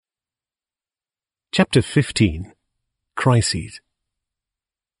Chapter 15. Crises.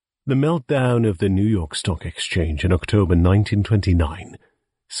 The meltdown of the New York Stock Exchange in October 1929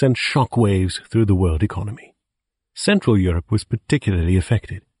 sent shockwaves through the world economy. Central Europe was particularly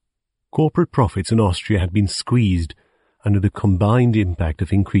affected. Corporate profits in Austria had been squeezed under the combined impact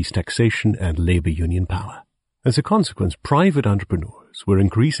of increased taxation and labor union power. As a consequence, private entrepreneurs were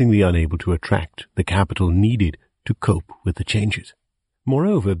increasingly unable to attract the capital needed to cope with the changes.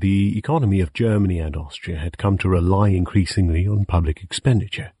 Moreover, the economy of Germany and Austria had come to rely increasingly on public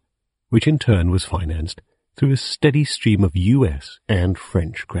expenditure, which in turn was financed through a steady stream of U.S. and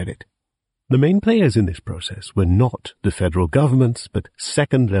French credit. The main players in this process were not the federal governments, but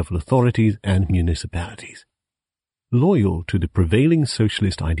second-level authorities and municipalities. Loyal to the prevailing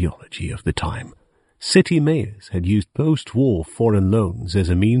socialist ideology of the time, city mayors had used post-war foreign loans as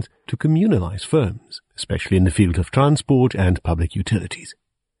a means to communalize firms, especially in the field of transport and public utilities.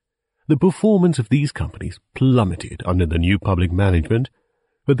 The performance of these companies plummeted under the new public management,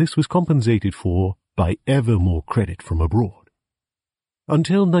 but this was compensated for by ever more credit from abroad.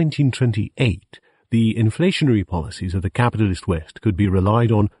 Until 1928, the inflationary policies of the capitalist West could be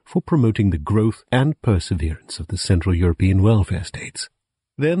relied on for promoting the growth and perseverance of the Central European welfare states.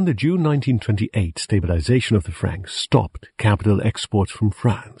 Then the June 1928 stabilization of the franc stopped capital exports from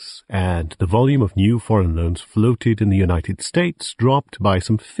France, and the volume of new foreign loans floated in the United States dropped by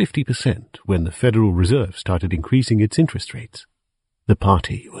some 50% when the Federal Reserve started increasing its interest rates. The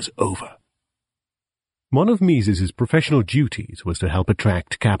party was over. One of Mises's professional duties was to help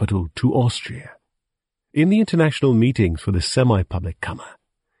attract capital to Austria. In the international meetings for the semi-public Kammer,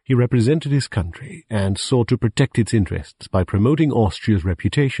 he represented his country and sought to protect its interests by promoting Austria's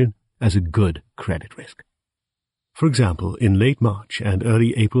reputation as a good credit risk. For example, in late March and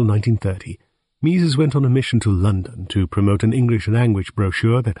early April 1930, Mises went on a mission to London to promote an English-language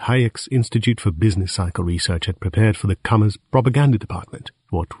brochure that Hayek's Institute for Business Cycle Research had prepared for the Kammer's propaganda department,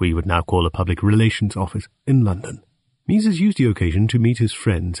 what we would now call a public relations office, in London. Mises used the occasion to meet his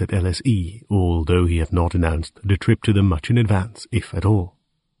friends at LSE, although he had not announced the trip to them much in advance, if at all.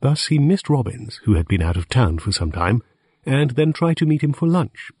 Thus he missed Robbins, who had been out of town for some time, and then tried to meet him for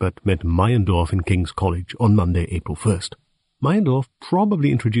lunch, but met Meyendorff in King's College on Monday, April 1st. Meyendorff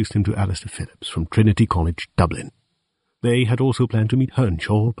probably introduced him to Alistair Phillips from Trinity College, Dublin. They had also planned to meet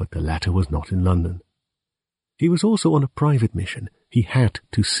Earnshaw, but the latter was not in London. He was also on a private mission. He had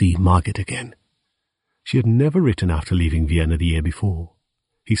to see Margit again. She had never written after leaving Vienna the year before.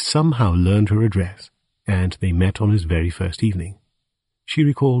 He somehow learned her address, and they met on his very first evening. She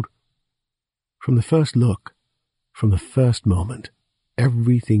recalled, "From the first look, from the first moment,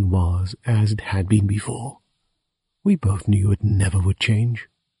 everything was as it had been before. We both knew it never would change."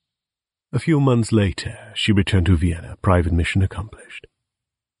 A few months later, she returned to Vienna, private mission accomplished.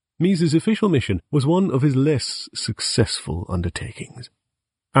 Mises's official mission was one of his less successful undertakings.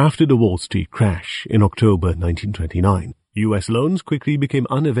 After the Wall Street crash in October 1929, U.S. loans quickly became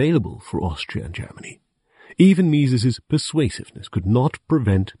unavailable for Austria and Germany. Even Mises's persuasiveness could not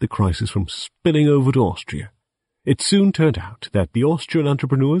prevent the crisis from spilling over to Austria. It soon turned out that the Austrian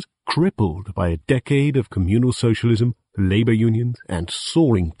entrepreneurs, crippled by a decade of communal socialism, labor unions, and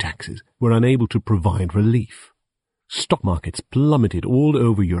soaring taxes, were unable to provide relief. Stock markets plummeted all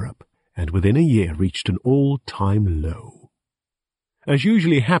over Europe, and within a year reached an all-time low. As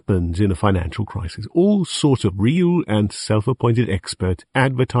usually happens in a financial crisis, all sorts of real and self-appointed experts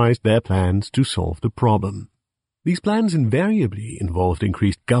advertised their plans to solve the problem. These plans invariably involved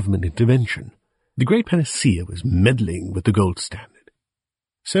increased government intervention. The great panacea was meddling with the gold standard.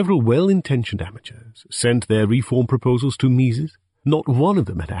 Several well-intentioned amateurs sent their reform proposals to Mises. Not one of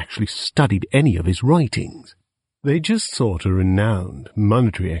them had actually studied any of his writings. They just sought a renowned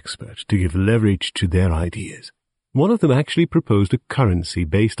monetary expert to give leverage to their ideas. One of them actually proposed a currency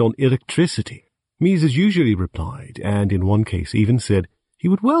based on electricity. Mises usually replied, and in one case even said he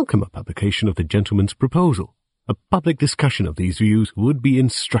would welcome a publication of the gentleman's proposal. A public discussion of these views would be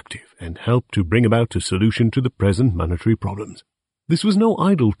instructive and help to bring about a solution to the present monetary problems. This was no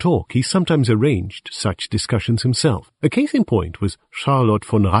idle talk. He sometimes arranged such discussions himself. A case in point was Charlotte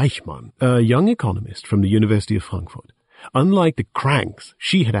von Reichmann, a young economist from the University of Frankfurt. Unlike the cranks,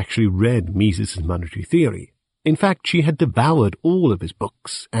 she had actually read Mises's monetary theory. In fact, she had devoured all of his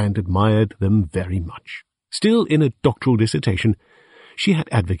books and admired them very much. Still, in a doctoral dissertation, she had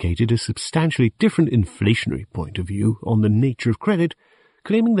advocated a substantially different inflationary point of view on the nature of credit,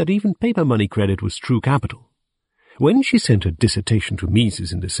 claiming that even paper money credit was true capital. When she sent her dissertation to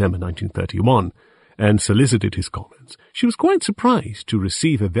Mises in December 1931 and solicited his comments, she was quite surprised to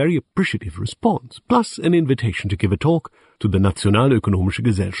receive a very appreciative response, plus an invitation to give a talk to the Nationalökonomische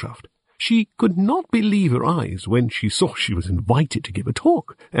Gesellschaft. She could not believe her eyes when she saw she was invited to give a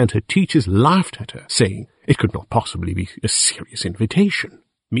talk, and her teachers laughed at her, saying it could not possibly be a serious invitation.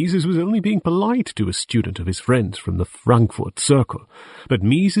 Mises was only being polite to a student of his friends from the Frankfurt circle, but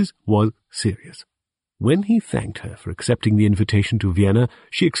Mises was serious. When he thanked her for accepting the invitation to Vienna,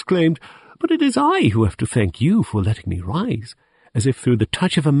 she exclaimed, "But it is I who have to thank you for letting me rise," as if through the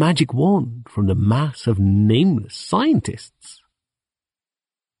touch of a magic wand from the mass of nameless scientists.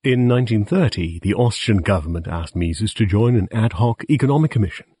 In 1930, the Austrian government asked Mises to join an ad hoc economic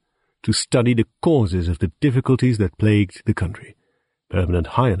commission to study the causes of the difficulties that plagued the country. Permanent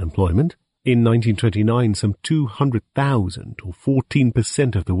high unemployment. In 1929, some 200,000, or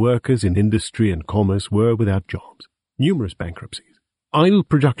 14% of the workers in industry and commerce, were without jobs. Numerous bankruptcies, idle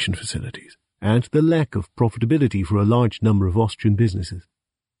production facilities, and the lack of profitability for a large number of Austrian businesses.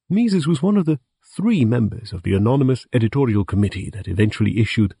 Mises was one of the 3 members of the anonymous editorial committee that eventually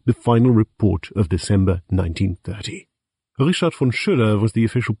issued the final report of December 1930. Richard von Schüller was the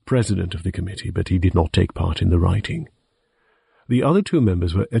official president of the committee, but he did not take part in the writing. The other 2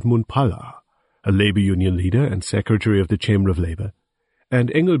 members were Edmund Paller, a labor union leader and secretary of the Chamber of Labor,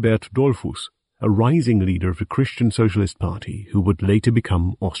 and Engelbert Dollfuss, a rising leader of the Christian Socialist Party who would later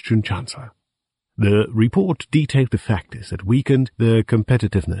become Austrian Chancellor. The report detailed the factors that weakened the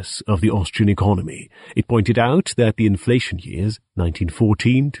competitiveness of the Austrian economy. It pointed out that the inflation years,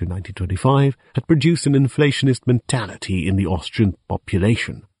 1914 to 1925, had produced an inflationist mentality in the Austrian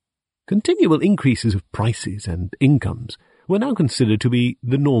population. Continual increases of prices and incomes were now considered to be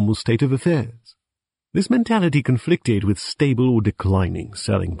the normal state of affairs. This mentality conflicted with stable or declining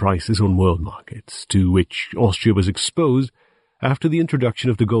selling prices on world markets, to which Austria was exposed after the introduction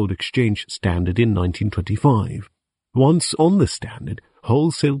of the gold exchange standard in 1925. Once on the standard,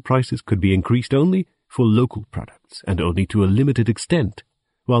 wholesale prices could be increased only for local products and only to a limited extent,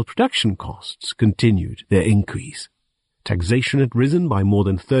 while production costs continued their increase. Taxation had risen by more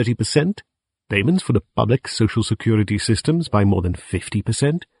than 30%, payments for the public social security systems by more than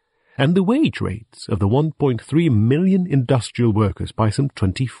 50%, and the wage rates of the 1.3 million industrial workers by some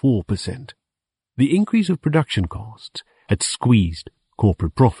 24%. The increase of production costs had squeezed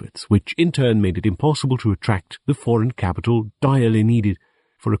corporate profits, which in turn made it impossible to attract the foreign capital direly needed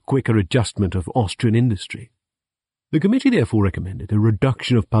for a quicker adjustment of Austrian industry. The committee therefore recommended a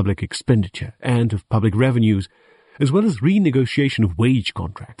reduction of public expenditure and of public revenues, as well as renegotiation of wage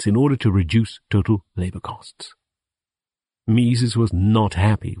contracts in order to reduce total labor costs. Mises was not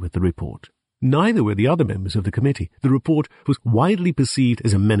happy with the report. Neither were the other members of the committee. The report was widely perceived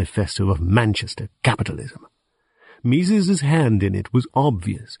as a manifesto of Manchester capitalism. Mises's hand in it was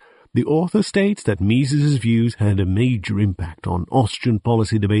obvious. The author states that Mises's views had a major impact on Austrian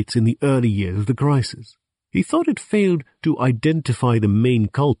policy debates in the early years of the crisis. He thought it failed to identify the main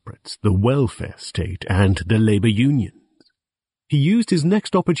culprits, the welfare state and the labor unions. He used his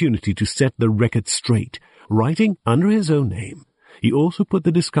next opportunity to set the record straight, writing under his own name. He also put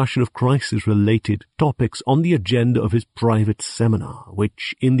the discussion of crisis-related topics on the agenda of his private seminar,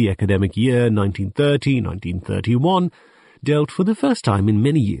 which in the academic year 1930-1931 dealt for the first time in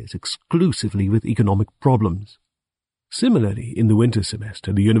many years exclusively with economic problems. Similarly, in the winter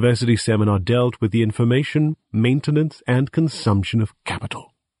semester, the university seminar dealt with the information, maintenance, and consumption of capital.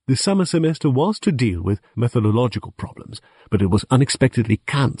 The summer semester was to deal with methodological problems, but it was unexpectedly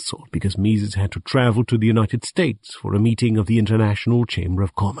cancelled because Mises had to travel to the United States for a meeting of the International Chamber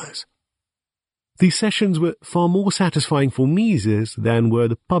of Commerce. These sessions were far more satisfying for Mises than were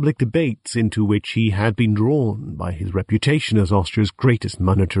the public debates into which he had been drawn by his reputation as Austria's greatest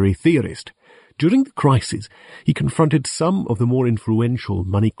monetary theorist. During the crisis, he confronted some of the more influential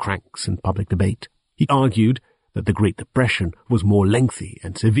money cranks in public debate. He argued that the Great Depression was more lengthy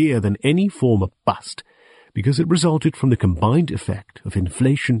and severe than any former bust because it resulted from the combined effect of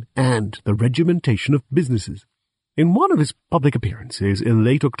inflation and the regimentation of businesses. In one of his public appearances in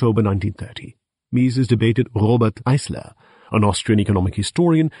late October 1930, Mises debated Robert Eisler, an Austrian economic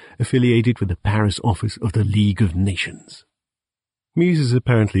historian affiliated with the Paris office of the League of Nations. Mises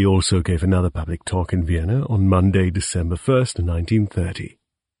apparently also gave another public talk in Vienna on Monday, December 1st, 1930.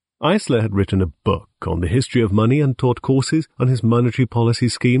 Eisler had written a book on the history of money and taught courses on his monetary policy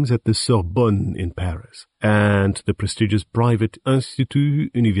schemes at the Sorbonne in Paris and the prestigious private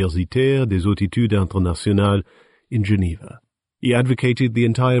Institut Universitaire des Hautes Études Internationales in Geneva. He advocated the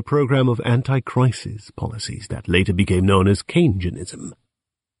entire program of anti-crisis policies that later became known as Keynesianism.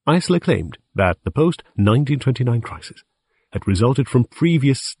 Eisler claimed that the post-1929 crisis had resulted from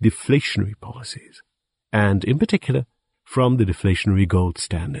previous deflationary policies, and in particular from the deflationary gold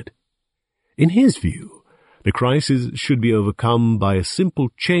standard. In his view, The crisis should be overcome by a simple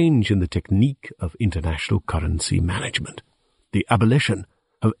change in the technique of international currency management, the abolition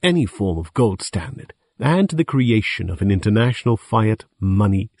of any form of gold standard, and the creation of an international fiat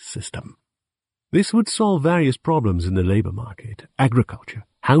money system. This would solve various problems in the labor market, agriculture,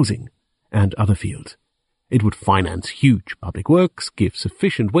 housing, and other fields. It would finance huge public works, give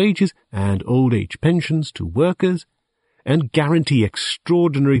sufficient wages and old age pensions to workers, and guarantee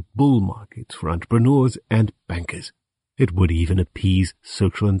extraordinary bull markets for entrepreneurs and bankers. It would even appease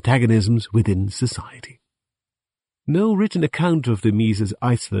social antagonisms within society. No written account of the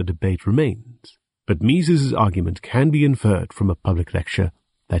Mises-Eisler debate remains, but Mises' argument can be inferred from a public lecture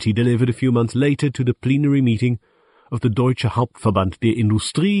that he delivered a few months later to the plenary meeting of the Deutsche Hauptverband der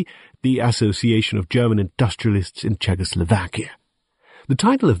Industrie, the Association of German Industrialists in Czechoslovakia. The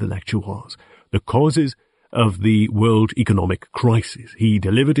title of the lecture was The Causes of the World Economic Crisis. He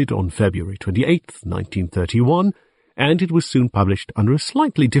delivered it on February 28, 1931, and it was soon published under a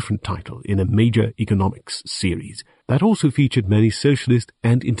slightly different title in a major economics series that also featured many socialist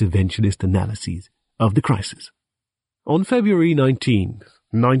and interventionist analyses of the crisis. On February 19,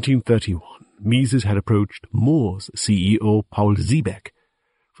 1931, Mises had approached Mohr's CEO Paul Siebeck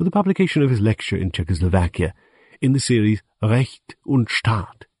for the publication of his lecture in Czechoslovakia in the series Recht und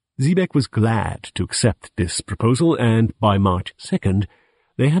Staat. Siebeck was glad to accept this proposal, and by March 2nd,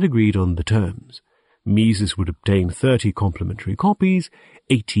 they had agreed on the terms. Mises would obtain 30 complimentary copies,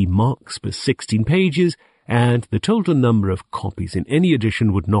 80 marks per 16 pages, and the total number of copies in any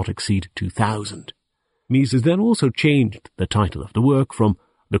edition would not exceed 2,000. Mises then also changed the title of the work from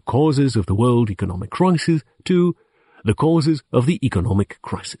The Causes of the World Economic Crisis to The Causes of the Economic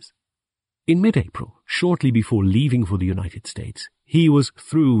Crisis. In mid-April, shortly before leaving for the United States, he was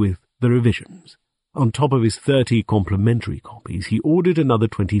through with the revisions. On top of his 30 complimentary copies, he ordered another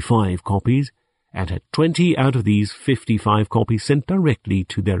 25 copies, and had 20 out of these 55 copies sent directly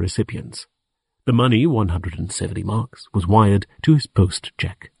to their recipients. The money, 170 marks, was wired to his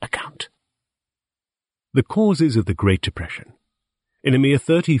post-check account. The Causes of the Great Depression. In a mere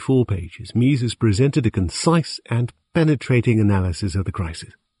 34 pages, Mises presented a concise and penetrating analysis of the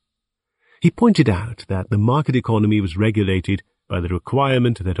crisis. He pointed out that the market economy was regulated by the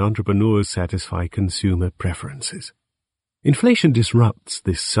requirement that entrepreneurs satisfy consumer preferences. Inflation disrupts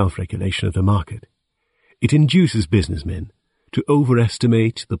this self-regulation of the market. It induces businessmen to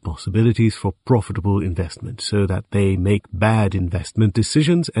overestimate the possibilities for profitable investment so that they make bad investment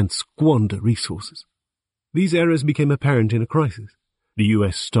decisions and squander resources. These errors became apparent in a crisis, the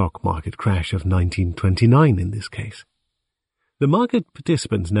U.S. stock market crash of 1929 in this case. The market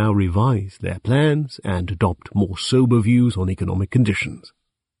participants now revise their plans and adopt more sober views on economic conditions.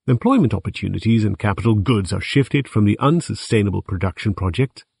 Employment opportunities and capital goods are shifted from the unsustainable production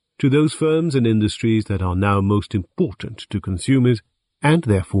projects to those firms and industries that are now most important to consumers and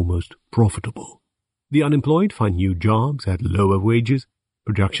therefore most profitable. The unemployed find new jobs at lower wages,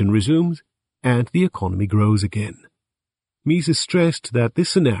 production resumes, and the economy grows again. Mises stressed that this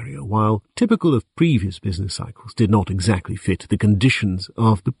scenario, while typical of previous business cycles, did not exactly fit the conditions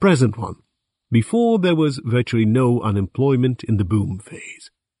of the present one. Before, there was virtually no unemployment in the boom phase,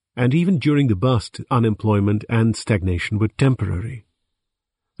 and even during the bust, unemployment and stagnation were temporary.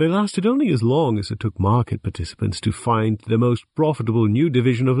 They lasted only as long as it took market participants to find the most profitable new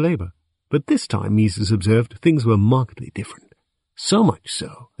division of labor. But this time, Mises observed, things were markedly different, so much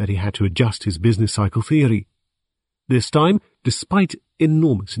so that he had to adjust his business cycle theory. This time, despite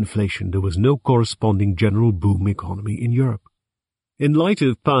enormous inflation, there was no corresponding general boom economy in Europe. In light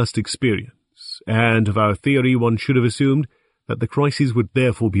of past experience and of our theory, one should have assumed that the crisis would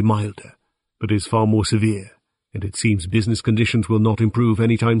therefore be milder, but is far more severe, and it seems business conditions will not improve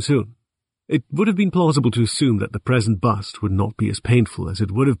any time soon. It would have been plausible to assume that the present bust would not be as painful as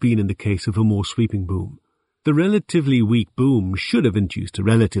it would have been in the case of a more sweeping boom. The relatively weak boom should have induced a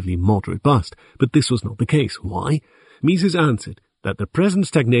relatively moderate bust, but this was not the case. Why? Mises answered that the present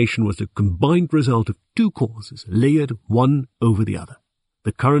stagnation was the combined result of two causes, layered one over the other.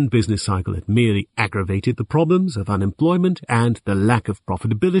 The current business cycle had merely aggravated the problems of unemployment and the lack of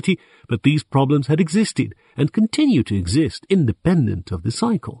profitability, but these problems had existed and continue to exist independent of the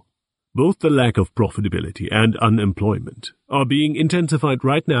cycle. Both the lack of profitability and unemployment are being intensified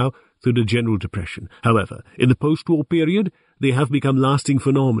right now through the General Depression. However, in the post-war period, they have become lasting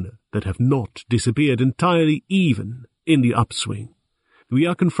phenomena that have not disappeared entirely even in the upswing. We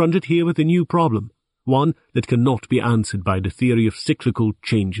are confronted here with a new problem, one that cannot be answered by the theory of cyclical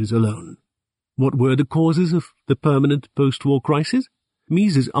changes alone. What were the causes of the permanent post-war crisis?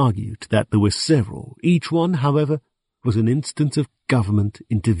 Mises argued that there were several. Each one, however, was an instance of government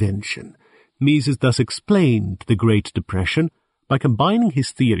intervention. Mises thus explained the Great Depression by combining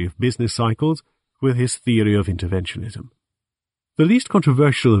his theory of business cycles with his theory of interventionism. The least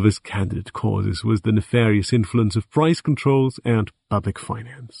controversial of his candidate causes was the nefarious influence of price controls and public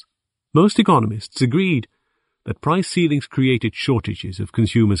finance. Most economists agreed that price ceilings created shortages of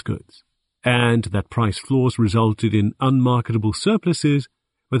consumers' goods, and that price floors resulted in unmarketable surpluses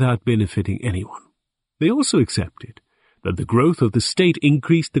without benefiting anyone. They also accepted that the growth of the state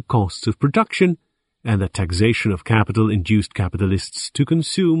increased the costs of production and that taxation of capital induced capitalists to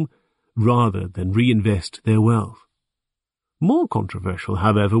consume rather than reinvest their wealth. More controversial,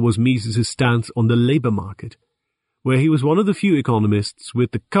 however, was Mises' stance on the labor market, where he was one of the few economists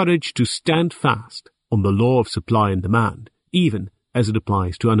with the courage to stand fast on the law of supply and demand, even as it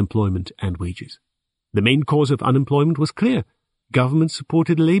applies to unemployment and wages. The main cause of unemployment was clear: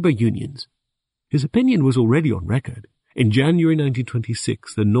 government-supported labor unions. His opinion was already on record. In January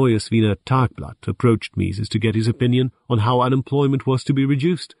 1926, the Neues Wiener Tagblatt approached Mises to get his opinion on how unemployment was to be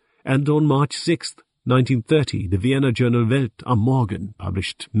reduced, and on March 6, 1930, the Vienna journal Welt am Morgen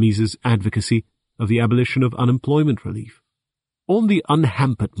published Mises' advocacy of the abolition of unemployment relief. On the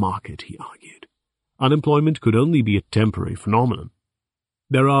unhampered market, he argued, unemployment could only be a temporary phenomenon.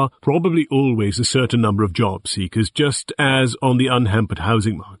 There are probably always a certain number of job seekers, just as on the unhampered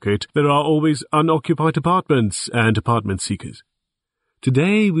housing market there are always unoccupied apartments and apartment seekers.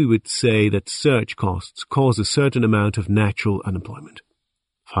 Today we would say that search costs cause a certain amount of natural unemployment.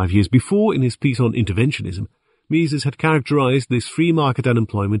 5 years before, in his piece on interventionism, Mises had characterized this free market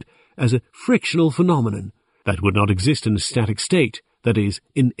unemployment as a frictional phenomenon that would not exist in a static state, that is,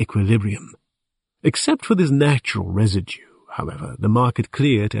 in equilibrium. Except for this natural residue, however, the market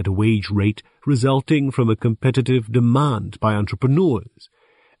cleared at a wage rate resulting from a competitive demand by entrepreneurs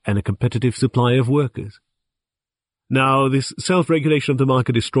and a competitive supply of workers. Now, this self-regulation of the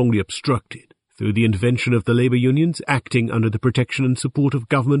market is strongly obstructed through the intervention of the labor unions acting under the protection and support of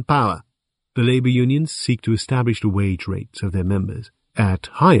government power. The labor unions seek to establish the wage rates of their members at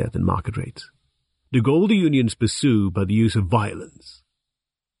higher than market rates, the goal the unions pursue by the use of violence.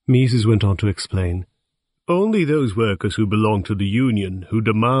 Mises went on to explain, only those workers who belong to the union, who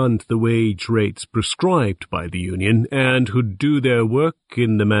demand the wage rates prescribed by the union, and who do their work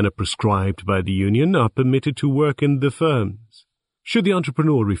in the manner prescribed by the union, are permitted to work in the firms. Should the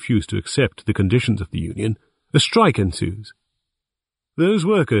entrepreneur refuse to accept the conditions of the union, a strike ensues. Those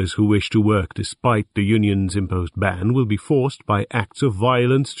workers who wish to work despite the union's imposed ban will be forced by acts of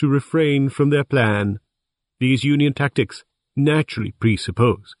violence to refrain from their plan. These union tactics naturally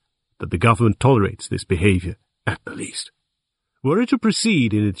presuppose that the government tolerates this behavior at the least. Were it to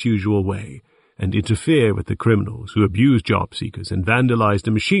proceed in its usual way and interfere with the criminals who abuse job seekers and vandalize the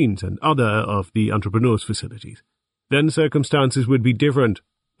machines and other of the entrepreneurs' facilities, then circumstances would be different,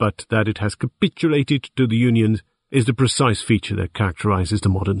 but that it has capitulated to the unions is the precise feature that characterizes the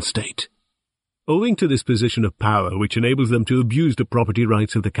modern state. Owing to this position of power which enables them to abuse the property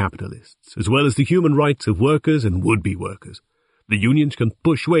rights of the capitalists, as well as the human rights of workers and would-be workers, the unions can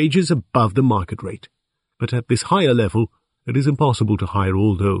push wages above the market rate. But at this higher level, it is impossible to hire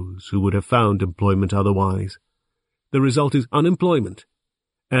all those who would have found employment otherwise. The result is unemployment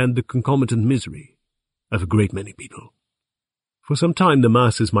and the concomitant misery of a great many people. For some time the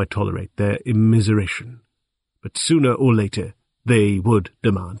masses might tolerate their immiseration, but sooner or later they would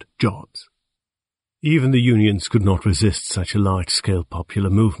demand jobs. Even the unions could not resist such a large-scale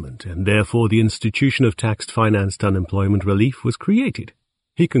popular movement, and therefore the institution of tax-financed unemployment relief was created.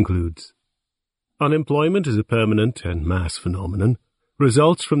 He concludes, unemployment is a permanent and mass phenomenon,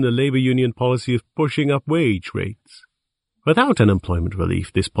 results from the labor union policy of pushing up wage rates. Without unemployment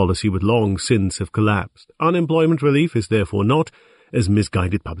relief, this policy would long since have collapsed. Unemployment relief is therefore not, as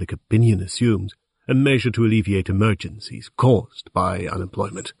misguided public opinion assumes, a measure to alleviate emergencies caused by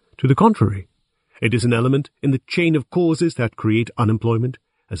unemployment. To the contrary, it is an element in the chain of causes that create unemployment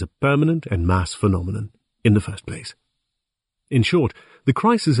as a permanent and mass phenomenon in the first place. In short, the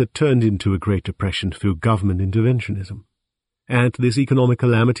crisis had turned into a Great Depression through government interventionism, and this economic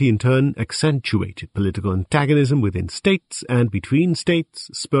calamity in turn accentuated political antagonism within states and between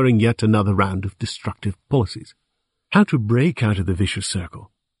states, spurring yet another round of destructive policies. How to break out of the vicious circle?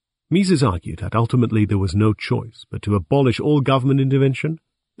 Mises argued that ultimately there was no choice but to abolish all government intervention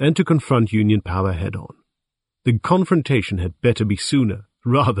and to confront union power head-on. The confrontation had better be sooner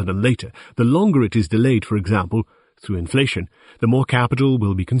rather than later. The longer it is delayed, for example, through inflation, the more capital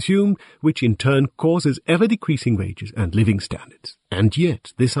will be consumed, which in turn causes ever-decreasing wages and living standards. And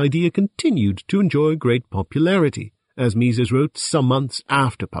yet this idea continued to enjoy great popularity, as Mises wrote some months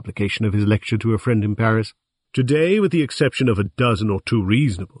after publication of his lecture to a friend in Paris. Today, with the exception of a dozen or two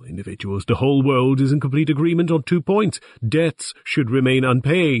reasonable individuals, the whole world is in complete agreement on 2 points. Debts should remain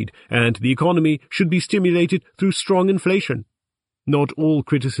unpaid, and the economy should be stimulated through strong inflation. Not all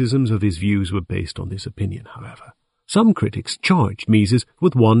criticisms of his views were based on this opinion, however. Some critics charged Mises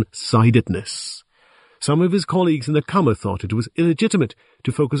with one-sidedness. Some of his colleagues in the Kammer thought it was illegitimate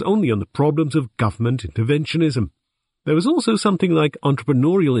to focus only on the problems of government interventionism. There was also something like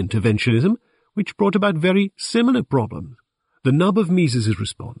entrepreneurial interventionism, which brought about very similar problems. The nub of Mises's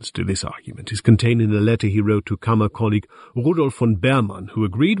response to this argument is contained in a letter he wrote to Kammer colleague Rudolf von Beermann, who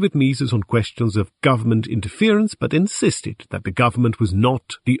agreed with Mises on questions of government interference, but insisted that the government was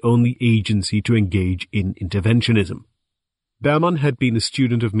not the only agency to engage in interventionism. Beermann had been a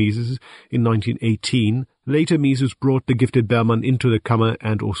student of Mises's in 1918. Later, Mises brought the gifted Beermann into the Kammer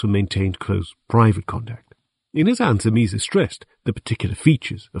and also maintained close private contact. In his answer, Mises stressed the particular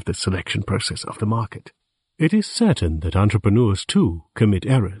features of the selection process of the market. It is certain that entrepreneurs, too, commit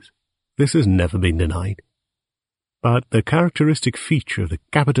errors. This has never been denied. But the characteristic feature of the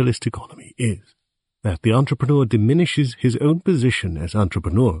capitalist economy is that the entrepreneur diminishes his own position as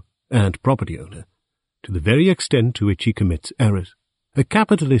entrepreneur and property owner to the very extent to which he commits errors. A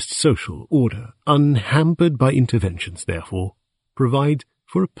capitalist social order, unhampered by interventions, therefore, provides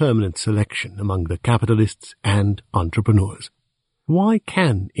for a permanent selection among the capitalists and entrepreneurs. Why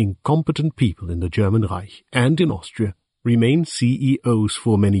can incompetent people in the German Reich and in Austria remain CEOs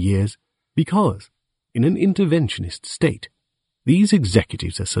for many years? Because, in an interventionist state, these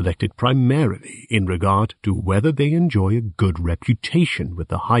executives are selected primarily in regard to whether they enjoy a good reputation with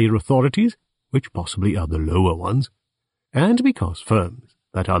the higher authorities, which possibly are the lower ones, and because firms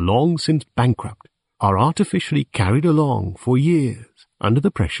that are long since bankrupt are artificially carried along for years under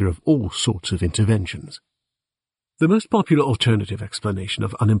the pressure of all sorts of interventions. The most popular alternative explanation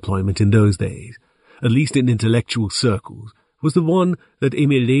of unemployment in those days, at least in intellectual circles, was the one that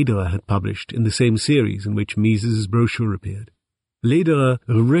Emil Lederer had published in the same series in which Mises's brochure appeared. Lederer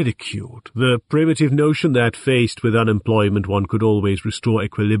ridiculed the primitive notion that faced with unemployment one could always restore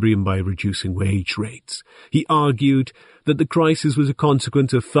equilibrium by reducing wage rates. He argued that the crisis was a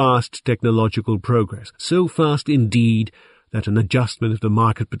consequence of fast technological progress, so fast indeed that an adjustment of the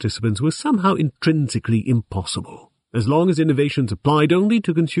market participants was somehow intrinsically impossible. As long as innovations applied only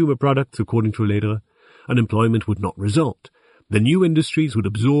to consumer products, according to Lederer, unemployment would not result. The new industries would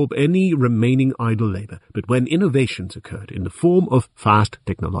absorb any remaining idle labor, but when innovations occurred in the form of fast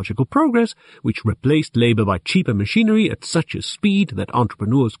technological progress, which replaced labor by cheaper machinery at such a speed that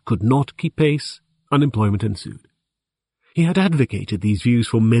entrepreneurs could not keep pace, unemployment ensued. He had advocated these views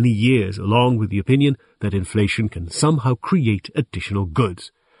for many years, along with the opinion that inflation can somehow create additional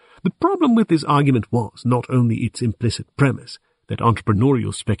goods. The problem with this argument was not only its implicit premise that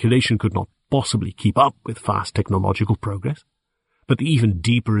entrepreneurial speculation could not possibly keep up with fast technological progress, but the even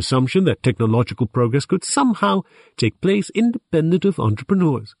deeper assumption that technological progress could somehow take place independent of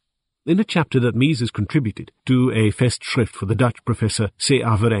entrepreneurs. In a chapter that Mises contributed to a Festschrift for the Dutch professor C.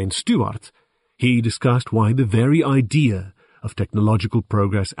 Averijn Stuart, he discussed why the very idea of technological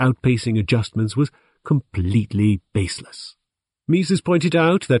progress outpacing adjustments was completely baseless. Mises pointed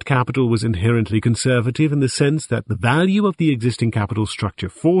out that capital was inherently conservative in the sense that the value of the existing capital structure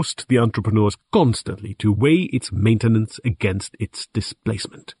forced the entrepreneurs constantly to weigh its maintenance against its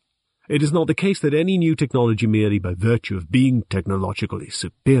displacement. It is not the case that any new technology merely by virtue of being technologically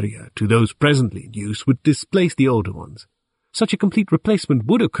superior to those presently in use would displace the older ones. Such a complete replacement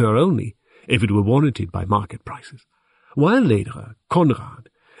would occur only if it were warranted by market prices. While Lederer, Conrad,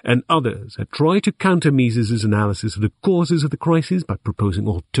 and others had tried to counter Mises's analysis of the causes of the crisis by proposing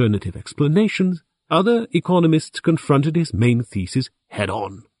alternative explanations, other economists confronted his main thesis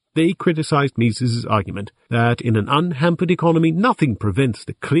head-on. They criticized Mises's argument that in an unhampered economy nothing prevents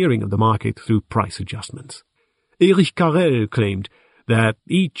the clearing of the market through price adjustments. Erich Carrel claimed that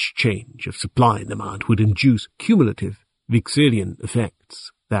each change of supply and demand would induce cumulative Wickselian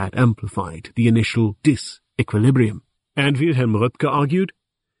effects that amplified the initial disequilibrium. And Wilhelm Röpke argued,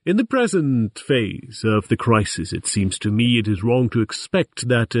 in the present phase of the crisis, it seems to me it is wrong to expect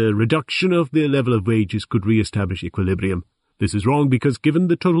that a reduction of the level of wages could re-establish equilibrium. This is wrong because given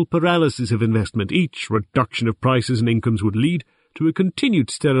the total paralysis of investment, each reduction of prices and incomes would lead to a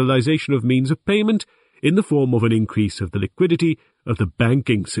continued sterilization of means of payment in the form of an increase of the liquidity of the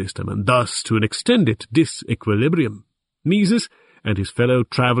banking system and thus to an extended disequilibrium. Mises and his fellow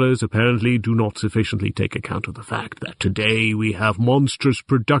travelers apparently do not sufficiently take account of the fact that today we have monstrous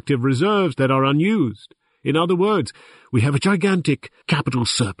productive reserves that are unused. In other words, we have a gigantic capital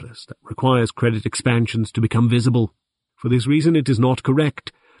surplus that requires credit expansions to become visible. For this reason, it is not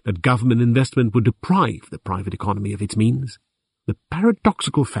correct that government investment would deprive the private economy of its means. The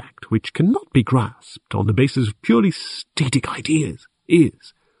paradoxical fact, which cannot be grasped on the basis of purely static ideas,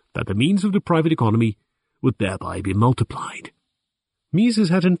 is that the means of the private economy would thereby be multiplied. Mises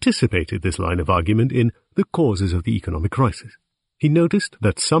had anticipated this line of argument in The Causes of the Economic Crisis. He noticed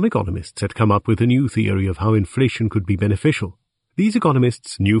that some economists had come up with a new theory of how inflation could be beneficial. These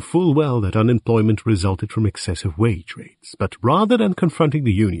economists knew full well that unemployment resulted from excessive wage rates, but rather than confronting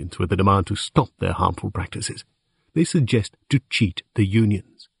the unions with the demand to stop their harmful practices, they suggest to cheat the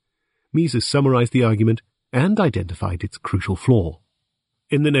unions. Mises summarized the argument and identified its crucial flaw.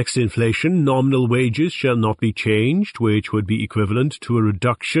 In the next inflation, nominal wages shall not be changed, which would be equivalent to a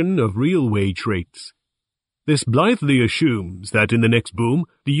reduction of real wage rates. This blithely assumes that in the next boom,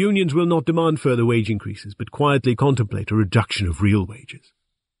 the unions will not demand further wage increases, but quietly contemplate a reduction of real wages.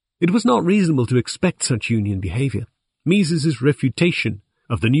 It was not reasonable to expect such union behavior. Mises's refutation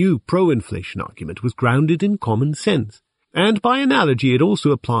of the new pro-inflation argument was grounded in common sense, and by analogy it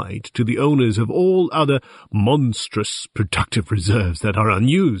also applied to the owners of all other monstrous productive reserves that are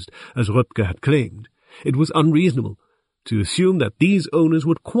unused, as Röpke had claimed. It was unreasonable to assume that these owners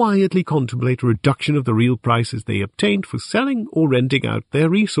would quietly contemplate a reduction of the real prices they obtained for selling or renting out their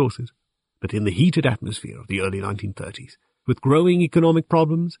resources. But in the heated atmosphere of the early 1930s, with growing economic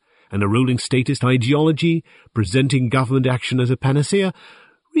problems and a ruling statist ideology presenting government action as a panacea,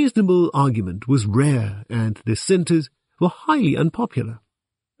 reasonable argument was rare and dissenters were highly unpopular.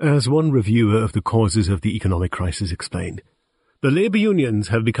 As one reviewer of The Causes of the Economic Crisis explained, the labor unions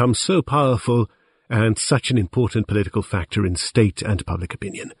have become so powerful and such an important political factor in state and public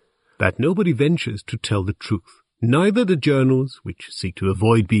opinion that nobody ventures to tell the truth. Neither the journals, which seek to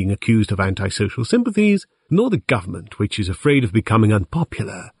avoid being accused of antisocial sympathies, nor the government, which is afraid of becoming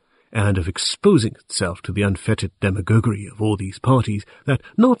unpopular and of exposing itself to the unfettered demagoguery of all these parties that,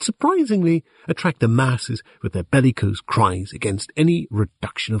 not surprisingly, attract the masses with their bellicose cries against any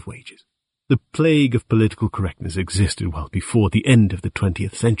reduction of wages. The plague of political correctness existed well before the end of the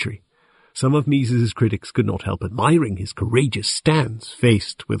 20th century. Some of Mises's critics could not help admiring his courageous stance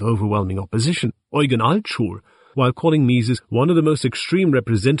faced with overwhelming opposition. Eugen Altschuler, while calling Mises one of the most extreme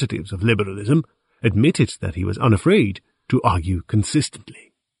representatives of liberalism, admitted that he was unafraid to argue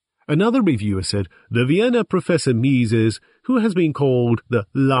consistently. Another reviewer said, "The Vienna Professor Mises, who has been called the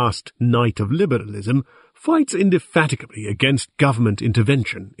last knight of liberalism, fights indefatigably against government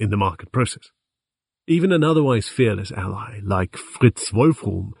intervention in the market process." Even an otherwise fearless ally like Fritz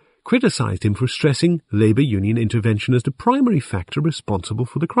Wolfram criticized him for stressing labor union intervention as the primary factor responsible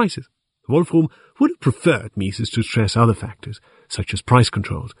for the crisis. Wolfram would have preferred Mises to stress other factors, such as price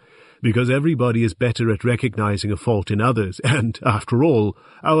controls, because everybody is better at recognizing a fault in others, and, after all,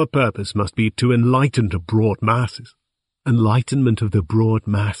 our purpose must be to enlighten the broad masses. Enlightenment of the broad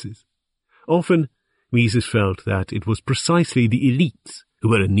masses. Often, Mises felt that it was precisely the elites who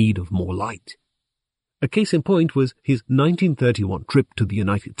were in need of more light. A case in point was his 1931 trip to the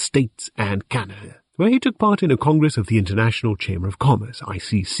United States and Canada, where he took part in a Congress of the International Chamber of Commerce,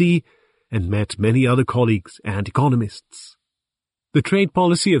 ICC, and met many other colleagues and economists. The trade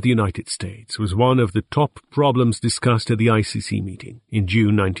policy of the United States was one of the top problems discussed at the ICC meeting. In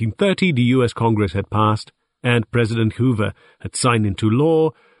June 1930, the U.S. Congress had passed, and President Hoover had signed into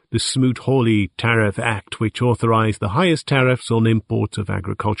law, the Smoot-Hawley Tariff Act, which authorized the highest tariffs on imports of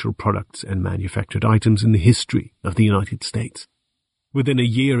agricultural products and manufactured items in the history of the United States. Within a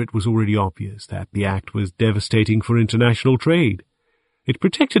year, it was already obvious that the act was devastating for international trade. It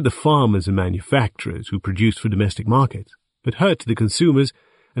protected the farmers and manufacturers who produced for domestic markets, but hurt the consumers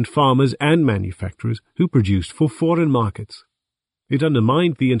and farmers and manufacturers who produced for foreign markets. It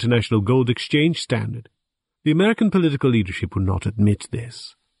undermined the international gold exchange standard. The American political leadership would not admit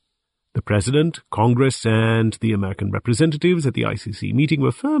this. The President, Congress, and the American representatives at the ICC meeting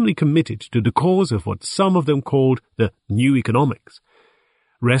were firmly committed to the cause of what some of them called the New Economics,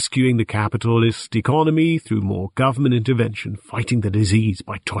 rescuing the capitalist economy through more government intervention, fighting the disease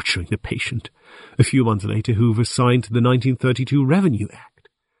by torturing the patient. A few months later, Hoover signed the 1932 Revenue Act,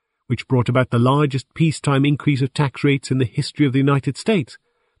 which brought about the largest peacetime increase of tax rates in the history of the United States,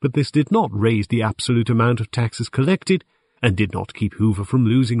 but this did not raise the absolute amount of taxes collected and did not keep Hoover from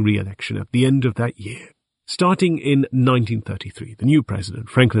losing re-election at the end of that year. Starting in 1933, the new president,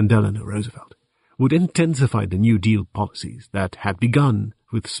 Franklin Delano Roosevelt, would intensify the New Deal policies that had begun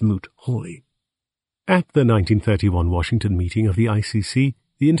with Smoot-Hawley. At the 1931 Washington meeting of the ICC,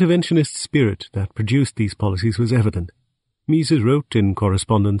 the interventionist spirit that produced these policies was evident. Mises wrote in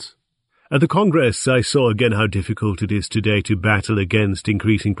correspondence, "At the Congress, I saw again how difficult it is today to battle against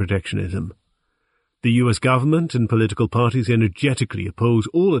increasing protectionism. The U.S. government and political parties energetically oppose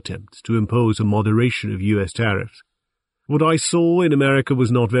all attempts to impose a moderation of U.S. tariffs. What I saw in America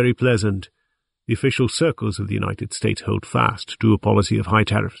was not very pleasant. The official circles of the United States hold fast to a policy of high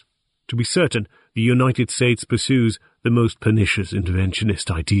tariffs. To be certain, the United States pursues the most pernicious interventionist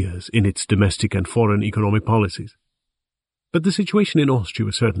ideas in its domestic and foreign economic policies. But the situation in Austria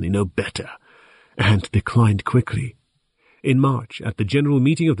was certainly no better, and declined quickly. In March, at the general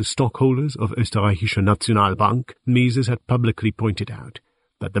meeting of the stockholders of Österreichische Nationalbank, Mises had publicly pointed out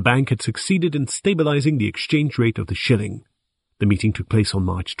that the bank had succeeded in stabilizing the exchange rate of the shilling. The meeting took place on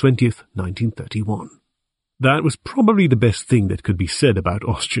March 20th, 1931. That was probably the best thing that could be said about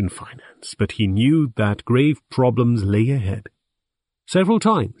Austrian finance, but he knew that grave problems lay ahead. Several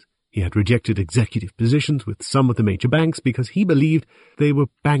times he had rejected executive positions with some of the major banks because he believed they were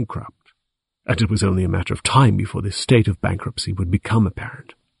bankrupt, and it was only a matter of time before this state of bankruptcy would become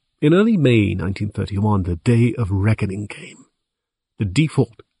apparent. In early May 1931, the day of reckoning came. The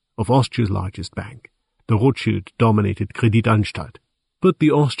default of Austria's largest bank, the Rothschild-dominated Kreditanstalt, put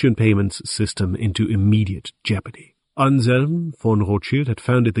the Austrian payments system into immediate jeopardy. Anselm von Rothschild had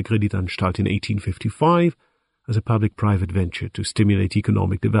founded the Kreditanstalt in 1855 as a public-private venture to stimulate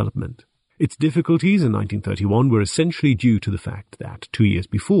economic development. Its difficulties in 1931 were essentially due to the fact that, 2 years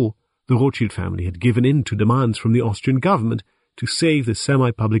before, the Rothschild family had given in to demands from the Austrian government to save the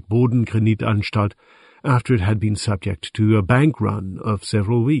semi-public Bodenkreditanstalt after it had been subject to a bank run of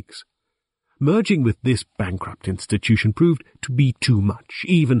several weeks. Merging with this bankrupt institution proved to be too much,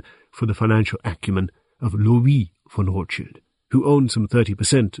 even for the financial acumen of Louis von Rothschild, who owned some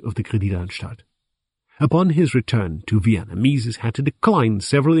 30% of the Kreditanstalt. Upon his return to Vienna, Mises had to decline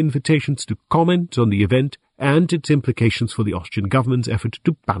several invitations to comment on the event and its implications for the Austrian government's effort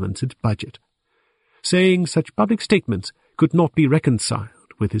to balance its budget, saying such public statements could not be reconciled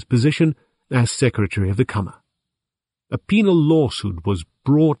with his position as Secretary of the Kammer. A penal lawsuit was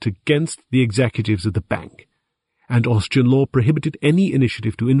brought against the executives of the bank, and Austrian law prohibited any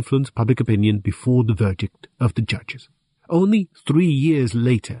initiative to influence public opinion before the verdict of the judges. Only 3 years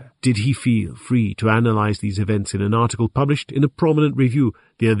later did he feel free to analyze these events in an article published in a prominent review,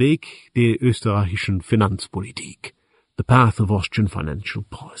 Der Weg der österreichischen Finanzpolitik, The Path of Austrian Financial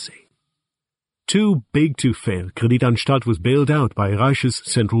Policy. Too big to fail, Kreditanstalt was bailed out by Reich's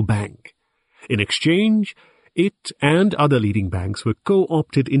central bank. In exchange, it and other leading banks were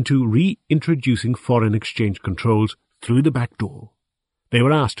co-opted into reintroducing foreign exchange controls through the back door. They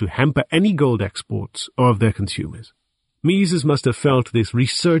were asked to hamper any gold exports of their consumers. Mises must have felt this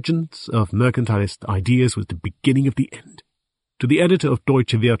resurgence of mercantilist ideas was the beginning of the end. To the editor of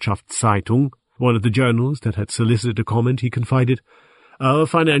Deutsche Wirtschaftszeitung, one of the journals that had solicited a comment, he confided, "Our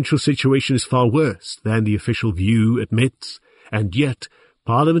financial situation is far worse than the official view admits, and yet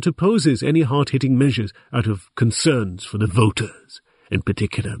Parliament opposes any hard-hitting measures out of concerns for the voters, in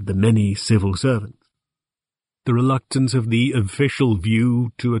particular the many civil servants." The reluctance of the official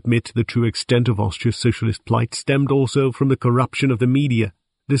view to admit the true extent of Austria's socialist plight stemmed also from the corruption of the media.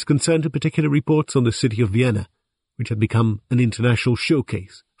 This concerned in particular reports on the city of Vienna, which had become an international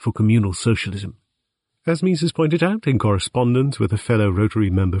showcase for communal socialism. As Mises pointed out in correspondence with a fellow Rotary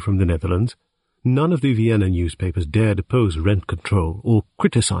member from the Netherlands, none of the Vienna newspapers dared oppose rent control or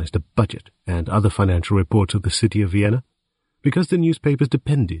criticize the budget and other financial reports of the city of Vienna, because the newspapers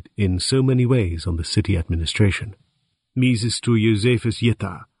depended in so many ways on the city administration. Mises to Josephus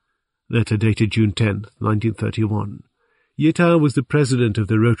Jitta, letter dated June 10, 1931. Jitta was the president of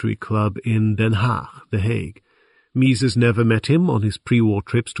the Rotary Club in Den Haag, The Hague. Mises never met him on his pre-war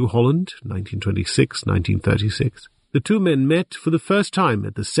trips to Holland, 1926-1936. The two men met for the first time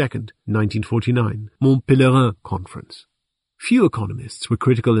at the second, 1949, Mont Pelerin conference. Few economists were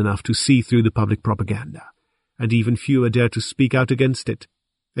critical enough to see through the public propaganda, and even fewer dared to speak out against it.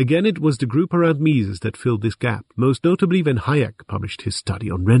 Again, it was the group around Mises that filled this gap, most notably when Hayek published his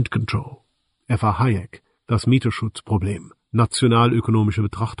study on rent control. F.A. Hayek, Das Mieterschutzproblem, Nationalökonomische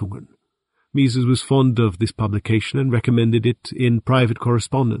Betrachtungen. Mises was fond of this publication and recommended it in private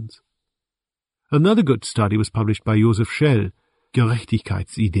correspondence. Another good study was published by Josef Schell,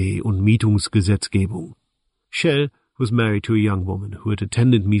 Gerechtigkeitsidee und Mietungsgesetzgebung. Schell was married to a young woman who had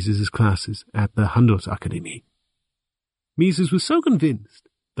attended Mises's classes at the Handelsakademie. Mises was so convinced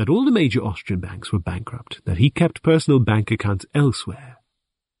that all the major Austrian banks were bankrupt that he kept personal bank accounts elsewhere.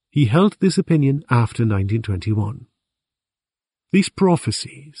 He held this opinion after 1921. These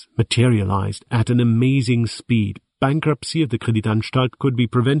prophecies materialized at an amazing speed. Bankruptcy of the Kreditanstalt could be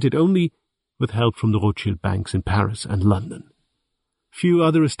prevented only with help from the Rothschild banks in Paris and London. Few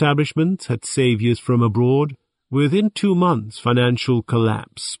other establishments had saviors from abroad. Within 2 months, financial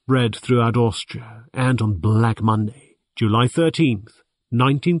collapse spread throughout Austria, and on Black Monday, July 13th,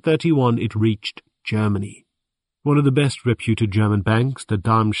 1931, it reached Germany. One of the best reputed German banks, the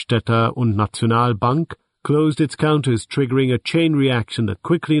Darmstädter und Nationalbank, closed its counters, triggering a chain reaction that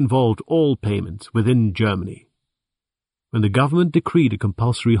quickly involved all payments within Germany. When the government decreed a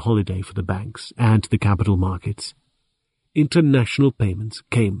compulsory holiday for the banks and the capital markets, international payments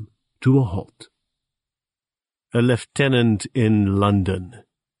came to a halt. A lieutenant in London.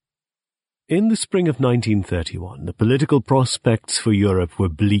 In the spring of 1931, the political prospects for Europe were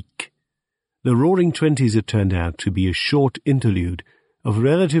bleak. The Roaring Twenties had turned out to be a short interlude of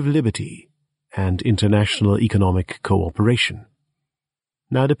relative liberty and international economic cooperation.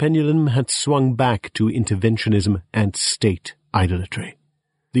 Now the pendulum had swung back to interventionism and state idolatry.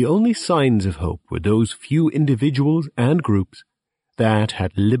 The only signs of hope were those few individuals and groups that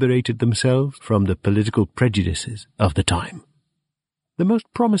had liberated themselves from the political prejudices of the time. The most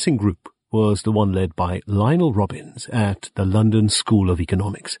promising group was the one led by Lionel Robbins at the London School of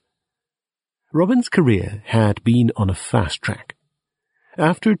Economics. Robbins' career had been on a fast track.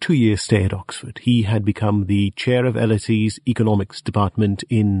 After a 2-year stay at Oxford, he had become the chair of LSE's economics department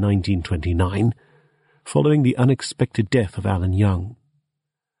in 1929, following the unexpected death of Alan Young.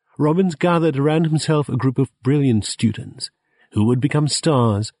 Robbins gathered around himself a group of brilliant students who would become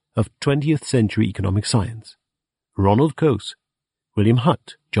stars of 20th century economic science: Ronald Coase, William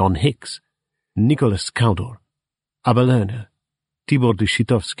Hutt, John Hicks, Nicholas Cowdor, Abba Lerner, Tibor de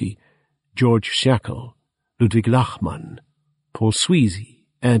Schitovsky, George Shackle, Ludwig Lachmann, Paul Sweezy,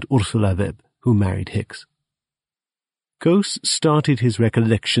 and Ursula Webb, who married Hicks. Coase started his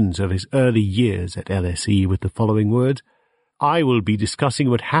recollections of his early years at LSE with the following words: "I will be discussing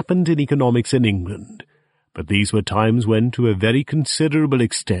what happened in economics in England, but these were times when, to a very considerable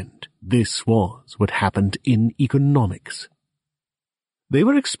extent, this was what happened in economics." They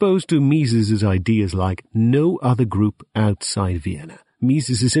were exposed to Mises's ideas like no other group outside Vienna.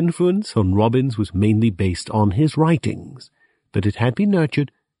 Mises's influence on Robbins was mainly based on his writings, but it had been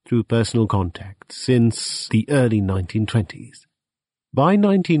nurtured through personal contact since the early 1920s. By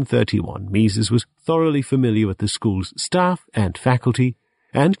 1931, Mises was thoroughly familiar with the school's staff and faculty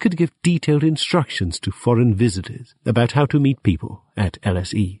and could give detailed instructions to foreign visitors about how to meet people at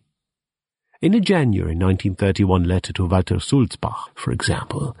LSE. In a January 1931 letter to Walter Sulzbach, for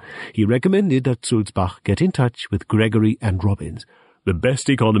example, he recommended that Sulzbach get in touch with Gregory and Robbins, the best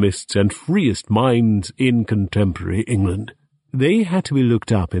economists and freest minds in contemporary England. They had to be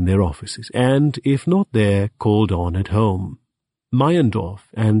looked up in their offices and, if not there, called on at home. Meyendorff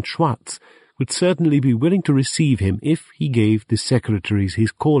and Schwartz would certainly be willing to receive him if he gave the secretaries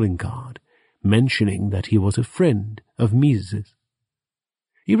his calling card, mentioning that he was a friend of Mises's.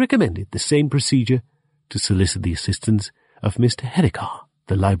 He recommended the same procedure to solicit the assistance of Mr. Hedekar,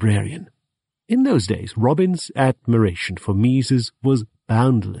 the librarian. In those days, Robbins' admiration for Mises was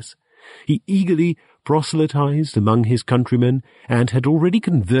boundless. He eagerly proselytized among his countrymen and had already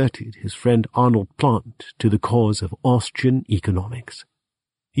converted his friend Arnold Plant to the cause of Austrian economics.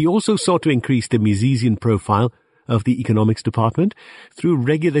 He also sought to increase the Misesian profile of the economics department through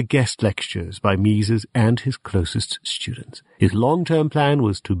regular guest lectures by Mises and his closest students. His long-term plan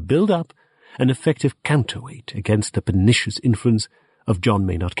was to build up an effective counterweight against the pernicious influence of John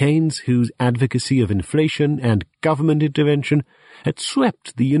Maynard Keynes, whose advocacy of inflation and government intervention had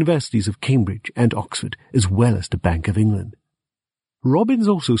swept the universities of Cambridge and Oxford, as well as the Bank of England. Robbins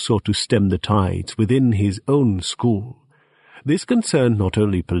also sought to stem the tides within his own school. This concerned not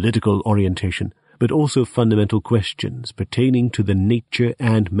only political orientation, but also fundamental questions pertaining to the nature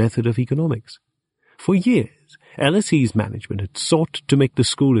and method of economics. For years, LSE's management had sought to make the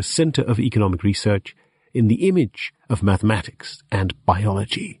school a center of economic research in the image of mathematics and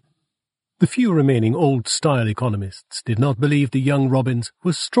biology. The few remaining old-style economists did not believe the young Robbins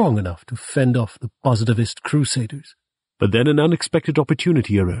was strong enough to fend off the positivist crusaders. But then an unexpected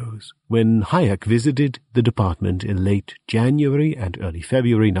opportunity arose when Hayek visited the department in late January and early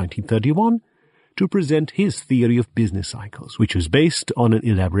February 1931 to present his theory of business cycles, which was based on an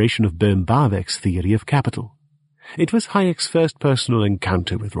elaboration of Bohm-Bawerk's theory of capital. It was Hayek's first personal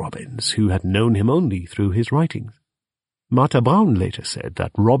encounter with Robbins, who had known him only through his writings. Martha Brown later said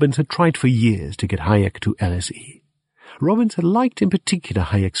that Robbins had tried for years to get Hayek to LSE. Robbins had liked in particular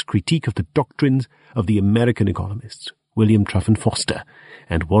Hayek's critique of the doctrines of the American economists, William Truffin Foster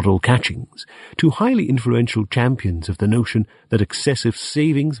and Waddell Catchings, two highly influential champions of the notion that excessive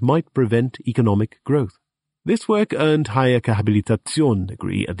savings might prevent economic growth. This work earned Hayek a Habilitation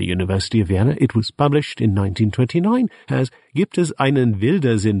degree at the University of Vienna. It was published in 1929 as Gibt es einen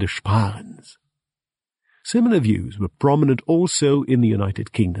Wildersinn des Sparens. Similar views were prominent also in the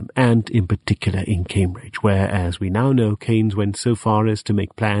United Kingdom, and in particular in Cambridge, where, as we now know, Keynes went so far as to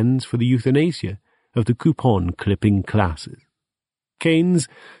make plans for the euthanasia of the coupon-clipping classes. Keynes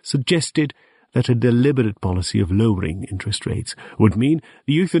suggested that a deliberate policy of lowering interest rates would mean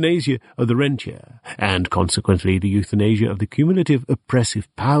the euthanasia of the rentier, and consequently the euthanasia of the cumulative oppressive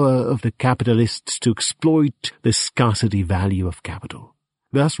power of the capitalists to exploit the scarcity value of capital.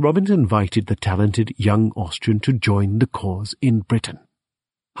 Thus Robbins invited the talented young Austrian to join the cause in Britain.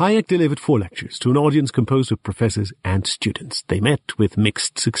 Hayek delivered 4 lectures to an audience composed of professors and students. They met with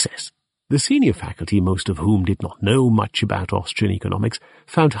mixed success. The senior faculty, most of whom did not know much about Austrian economics,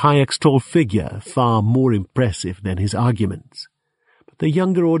 found Hayek's tall figure far more impressive than his arguments. But the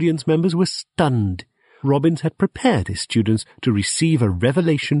younger audience members were stunned. Robbins had prepared his students to receive a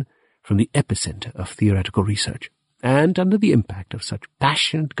revelation from the epicenter of theoretical research. And under the impact of such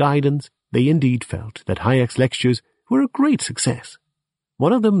passionate guidance, they indeed felt that Hayek's lectures were a great success.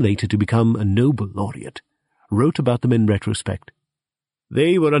 One of them, later to become a Nobel laureate, wrote about them in retrospect.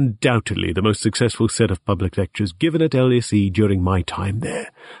 They were undoubtedly the most successful set of public lectures given at LSE during my time there.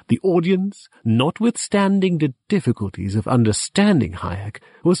 The audience, notwithstanding the difficulties of understanding Hayek,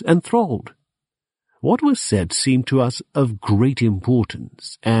 was enthralled. What was said seemed to us of great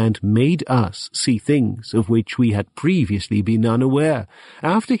importance, and made us see things of which we had previously been unaware.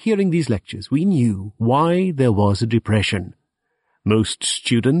 After hearing these lectures, we knew why there was a depression. Most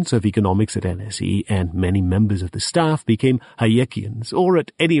students of economics at LSE and many members of the staff became Hayekians, or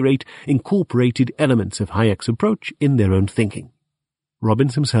at any rate incorporated elements of Hayek's approach in their own thinking.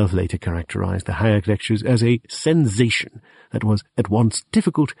 Robbins himself later characterized the Hayek lectures as a sensation that was at once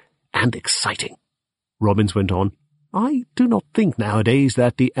difficult and exciting. Robbins went on, I do not think nowadays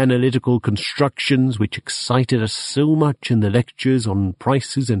that the analytical constructions which excited us so much in the lectures on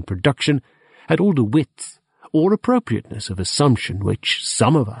prices and production had all the width or appropriateness of assumption which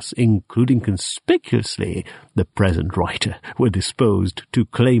some of us, including conspicuously the present writer, were disposed to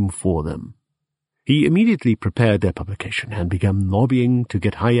claim for them. He immediately prepared their publication and began lobbying to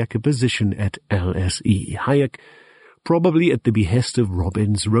get Hayek a position at LSE. Hayek, probably at the behest of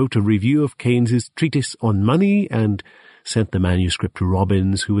Robbins, wrote a review of Keynes's treatise on money and sent the manuscript to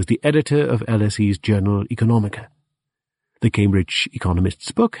Robbins, who was the editor of LSE's journal Economica. The Cambridge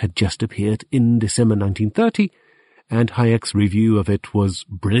Economist's book had just appeared in December 1930, and Hayek's review of it was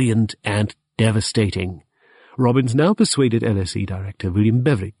brilliant and devastating. Robbins now persuaded LSE director William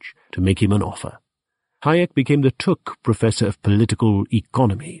Beveridge to make him an offer. Hayek became the Tuck Professor of Political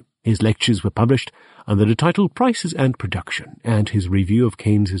Economy. His lectures were published under the title Prices and Production, and his review of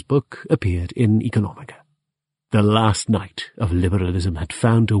Keynes's book appeared in Economica. The last knight of liberalism had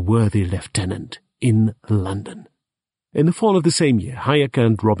found a worthy lieutenant in London. In the fall of the same year, Hayek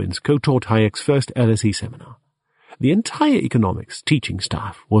and Robbins co-taught Hayek's first LSE seminar. The entire economics teaching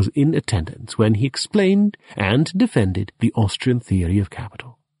staff was in attendance when he explained and defended the Austrian theory of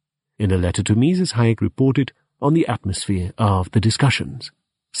capital. In a letter to Mises, Hayek reported on the atmosphere of the discussions.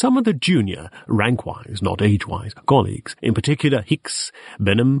 Some of the junior, rank-wise, not age-wise, colleagues, in particular Hicks,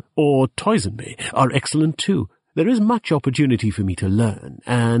 Benham, or Toynbee, are excellent too. There is much opportunity for me to learn,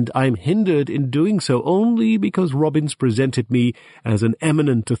 and I am hindered in doing so only because Robbins presented me as an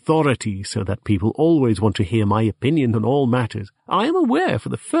eminent authority, so that people always want to hear my opinion on all matters. I am aware for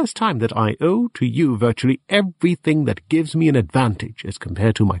the first time that I owe to you virtually everything that gives me an advantage as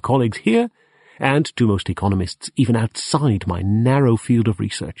compared to my colleagues here, and to most economists even outside my narrow field of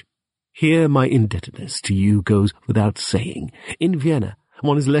research. Here my indebtedness to you goes without saying. In Vienna,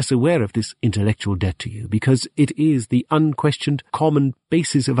 one is less aware of this intellectual debt to you, because it is the unquestioned common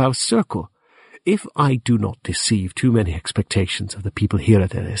basis of our circle. If I do not deceive too many expectations of the people here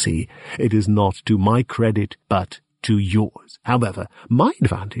at LSE, it is not to my credit, but to yours. However, my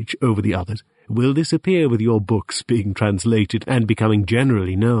advantage over the others will disappear with your books being translated and becoming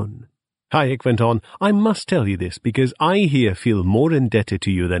generally known. Hayek went on, I must tell you this, because I here feel more indebted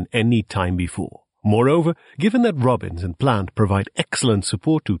to you than any time before. Moreover, given that Robbins and Plant provide excellent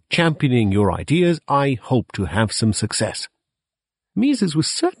support to championing your ideas, I hope to have some success. Mises was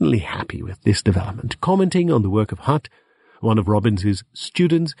certainly happy with this development, commenting on the work of Hutt, one of Robbins's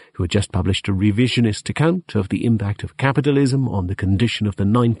students who had just published a revisionist account of the impact of capitalism on the condition of the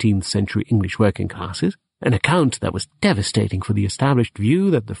 19th century English working classes, an account that was devastating for the established view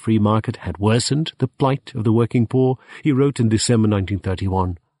that the free market had worsened the plight of the working poor. He wrote in December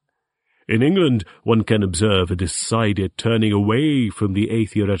 1931, In England, one can observe a decided turning away from the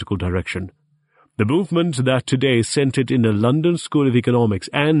atheoretical direction. The movement that today is centered in the London School of Economics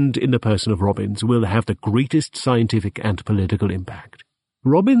and in the person of Robbins will have the greatest scientific and political impact.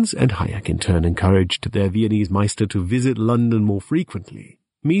 Robbins and Hayek in turn encouraged their Viennese Meister to visit London more frequently.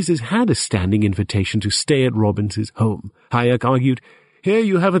 Mises had a standing invitation to stay at Robbins's home. Hayek argued, "Here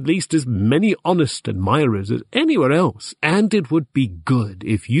you have at least as many honest admirers as anywhere else, and it would be good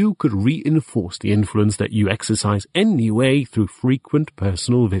if you could reinforce the influence that you exercise anyway through frequent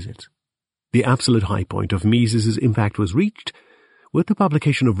personal visits." The absolute high point of Mises's impact was reached with the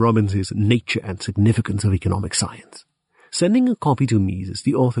publication of Robbins's Nature and Significance of Economic Science. Sending a copy to Mises,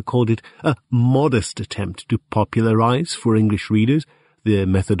 the author called it a modest attempt to popularize for English readers the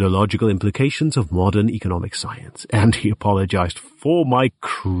methodological implications of modern economic science, and he apologized for my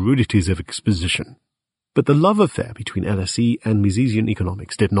crudities of exposition. But the love affair between LSE and Misesian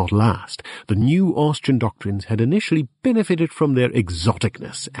economics did not last. The new Austrian doctrines had initially benefited from their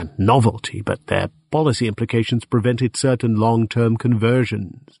exoticness and novelty, but their policy implications prevented certain long-term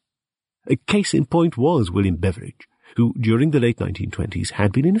conversions. A case in point was William Beveridge, who during the late 1920s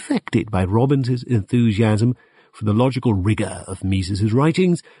had been infected by Robbins's enthusiasm for the logical rigor of Mises's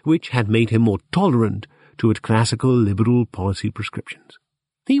writings, which had made him more tolerant toward classical liberal policy prescriptions.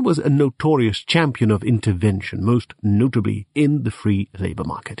 He was a notorious champion of intervention, most notably in the free labor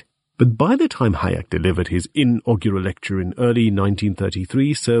market. But by the time Hayek delivered his inaugural lecture in early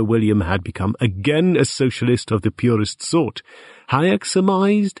 1933, Sir William had become again a socialist of the purest sort. Hayek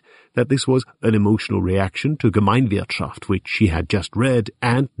surmised that this was an emotional reaction to Gemeinwirtschaft, which he had just read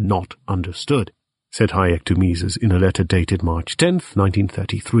and not understood. Said Hayek to Mises in a letter dated March 10th,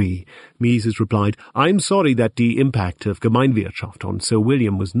 1933. Mises replied, "I'm sorry that the impact of Gemeinwirtschaft on Sir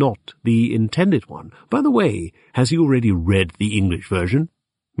William was not the intended one. By the way, has he already read the English version?"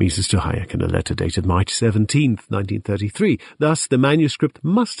 Mises to Hayek in a letter dated March 17th, 1933. Thus, the manuscript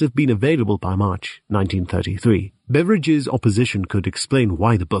must have been available by March 1933. Beveridge's opposition could explain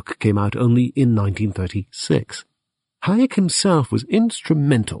why the book came out only in 1936. Hayek himself was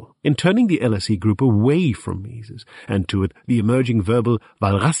instrumental in turning the LSE group away from Mises and toward the emerging verbal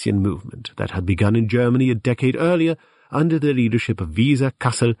Walrasian movement that had begun in Germany a decade earlier under the leadership of Wieser,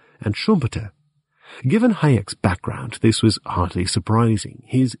 Kassel, and Schumpeter. Given Hayek's background, this was hardly surprising.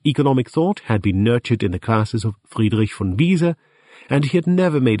 His economic thought had been nurtured in the classes of Friedrich von Wieser, and he had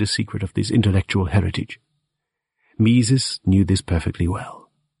never made a secret of this intellectual heritage. Mises knew this perfectly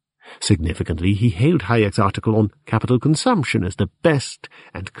well. Significantly, he hailed Hayek's article on capital consumption as the best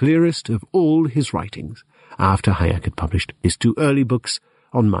and clearest of all his writings, after Hayek had published his two early books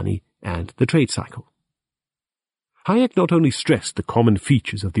on money and the trade cycle. Hayek not only stressed the common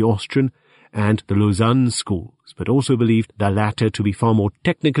features of the Austrian and the Lausanne schools, but also believed the latter to be far more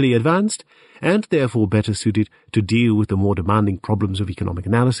technically advanced and therefore better suited to deal with the more demanding problems of economic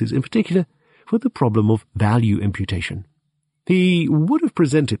analysis, in particular with the problem of value imputation. He would have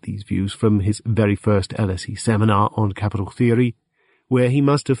presented these views from his very first LSE seminar on capital theory, where he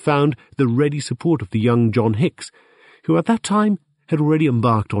must have found the ready support of the young John Hicks, who at that time had already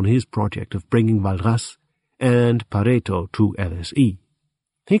embarked on his project of bringing Walras and Pareto to LSE.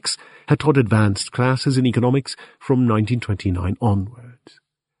 Hicks had taught advanced classes in economics from 1929 onwards.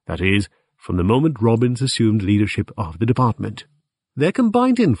 That is, from the moment Robbins assumed leadership of the department. Their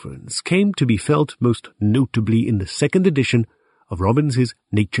combined influence came to be felt most notably in the second edition of Robbins's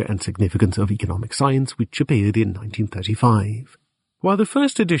Nature and Significance of Economic Science, which appeared in 1935. While the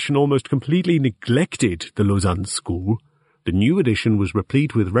first edition almost completely neglected the Lausanne school, the new edition was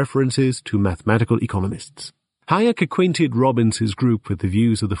replete with references to mathematical economists. Hayek acquainted Robbins's group with the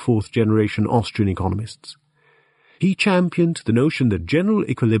views of the fourth-generation Austrian economists. He championed the notion that general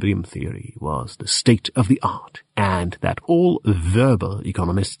equilibrium theory was the state of the art, and that all verbal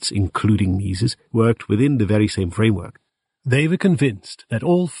economists, including Mises, worked within the very same framework. They were convinced that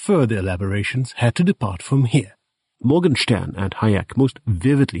all further elaborations had to depart from here. Morgenstern and Hayek most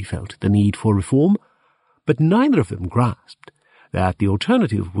vividly felt the need for reform, but neither of them grasped that the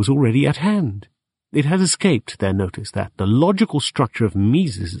alternative was already at hand. It had escaped their notice that the logical structure of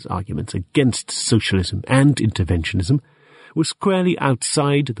Mises's arguments against socialism and interventionism was squarely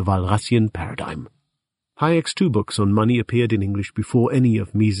outside the Walrasian paradigm. Hayek's two books on money appeared in English before any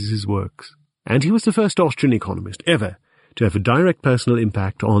of Mises's works, and he was the first Austrian economist ever to have a direct personal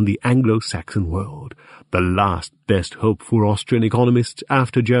impact on the Anglo-Saxon world, the last best hope for Austrian economists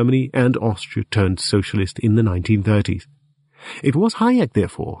after Germany and Austria turned socialist in the 1930s. It was Hayek,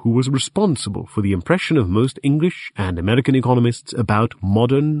 therefore, who was responsible for the impression of most English and American economists about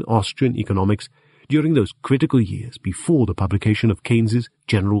modern Austrian economics during those critical years before the publication of Keynes's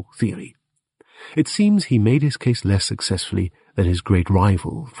general theory. It seems he made his case less successfully than his great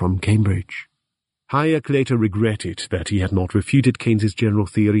rival from Cambridge. Hayek later regretted that he had not refuted Keynes's general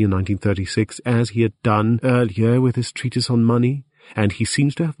theory in 1936 as he had done earlier with his treatise on money, and he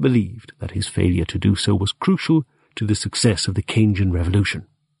seems to have believed that his failure to do so was crucial to the success of the Keynesian revolution.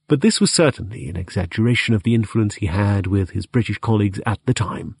 But this was certainly an exaggeration of the influence he had with his British colleagues at the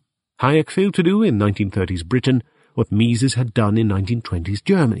time. Hayek failed to do in 1930s Britain what Mises had done in 1920s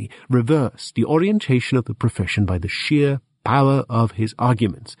Germany, reverse the orientation of the profession by the sheer power of his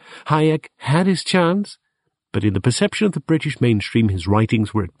arguments. Hayek had his chance, but in the perception of the British mainstream his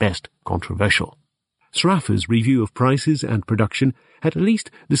writings were at best controversial. Sraffa's review of prices and production had at least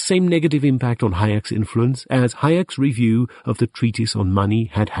the same negative impact on Hayek's influence as Hayek's review of the treatise on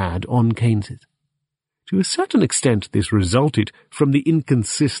money had had on Keynes's. To a certain extent this resulted from the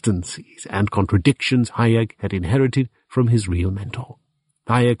inconsistencies and contradictions Hayek had inherited from his real mentor.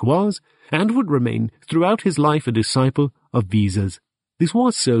 Hayek was, and would remain throughout his life, a disciple of Mises. This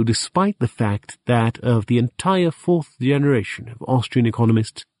was so despite the fact that of the entire fourth generation of Austrian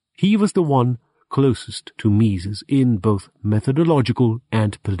economists, he was the one closest to Mises in both methodological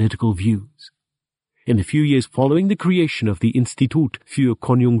and political views. In the few years following the creation of the Institut für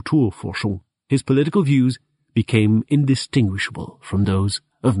Konjunkturforschung, his political views became indistinguishable from those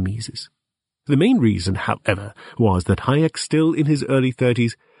of Mises. The main reason, however, was that Hayek, still in his early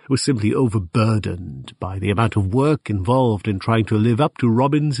 30s, was simply overburdened by the amount of work involved in trying to live up to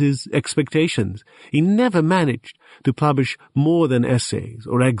Robbins's expectations. He never managed to publish more than essays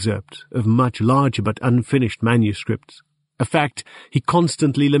or excerpts of much larger but unfinished manuscripts, a fact he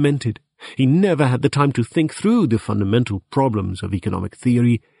constantly lamented. He never had the time to think through the fundamental problems of economic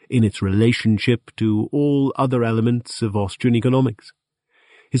theory in its relationship to all other elements of Austrian economics.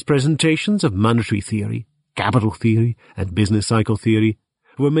 His presentations of monetary theory, capital theory, and business cycle theory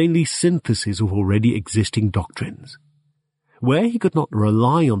were mainly syntheses of already existing doctrines. Where he could not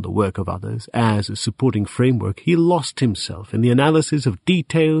rely on the work of others as a supporting framework, he lost himself in the analysis of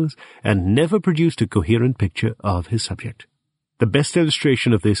details and never produced a coherent picture of his subject. The best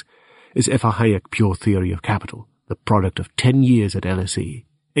illustration of this is F.R. Hayek's Pure Theory of Capital, the product of 10 years at LSE.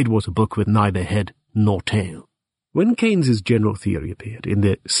 It was a book with neither head nor tail. When Keynes's general theory appeared in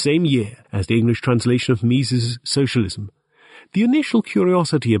the same year as the English translation of Mises' Socialism, the initial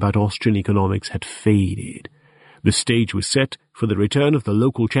curiosity about Austrian economics had faded. The stage was set for the return of the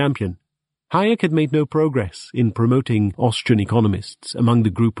local champion. Hayek had made no progress in promoting Austrian economists among the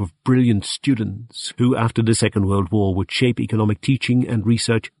group of brilliant students who, after the Second World War, would shape economic teaching and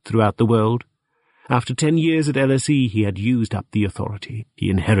research throughout the world. After 10 years at LSE, he had used up the authority he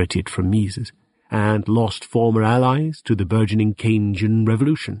inherited from Mises, and lost former allies to the burgeoning Keynesian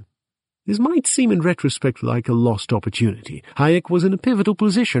revolution. This might seem in retrospect like a lost opportunity. Hayek was in a pivotal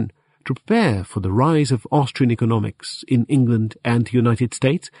position to prepare for the rise of Austrian economics in England and the United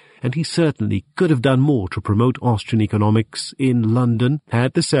States, and he certainly could have done more to promote Austrian economics in London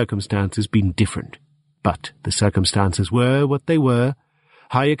had the circumstances been different. But the circumstances were what they were.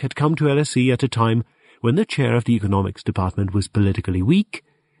 Hayek had come to LSE at a time when the chair of the economics department was politically weak,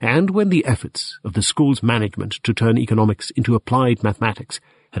 and when the efforts of the school's management to turn economics into applied mathematics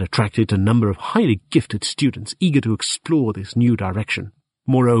had attracted a number of highly gifted students eager to explore this new direction.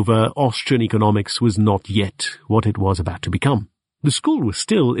 Moreover, Austrian economics was not yet what it was about to become. The school was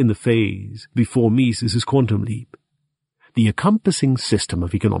still in the phase before Mises' quantum leap. The encompassing system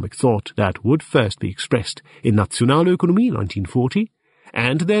of economic thought that would first be expressed in Nationalökonomie 1940,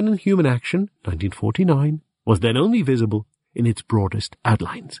 and then in Human Action 1949, was then only visible in its broadest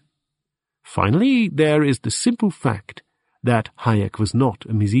outlines. Finally, there is the simple fact that Hayek was not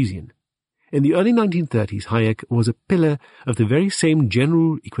a Misesian. In the early 1930s, Hayek was a pillar of the very same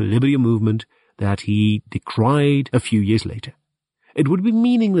general equilibrium movement that he decried a few years later. It would be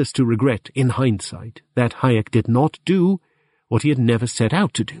meaningless to regret, in hindsight, that Hayek did not do what he had never set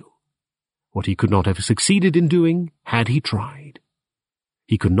out to do, what he could not have succeeded in doing had he tried.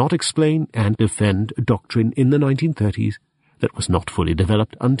 He could not explain and defend a doctrine in the 1930s that was not fully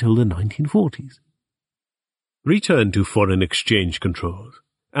developed until the 1940s. Return to foreign exchange controls.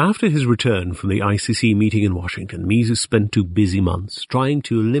 After his return from the ICC meeting in Washington, Mises spent 2 busy months trying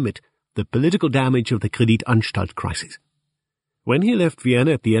to limit the political damage of the Kreditanstalt crisis. When he left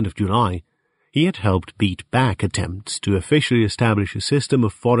Vienna at the end of July, he had helped beat back attempts to officially establish a system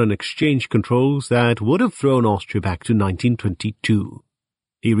of foreign exchange controls that would have thrown Austria back to 1922.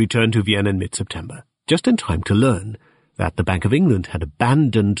 He returned to Vienna in mid-September, just in time to learn that the Bank of England had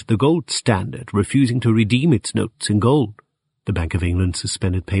abandoned the gold standard, refusing to redeem its notes in gold. The Bank of England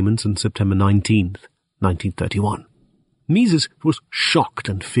suspended payments on September 19th, 1931. Mises was shocked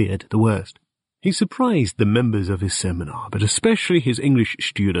and feared the worst. He surprised the members of his seminar, but especially his English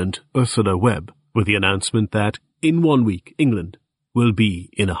student, Ursula Webb, with the announcement that, in 1 week, England will be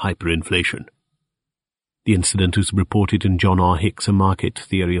in a hyperinflation. The incident was reported in John R. Hicks' A Market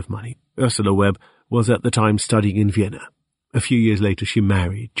Theory of Money. Ursula Webb was at the time studying in Vienna. A few years later she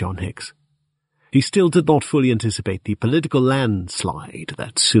married John Hicks. He still did not fully anticipate the political landslide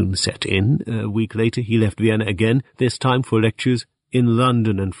that soon set in. A week later he left Vienna again, this time for lectures in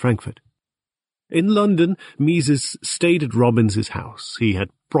London and Frankfurt. In London, Mises stayed at Robbins's house. He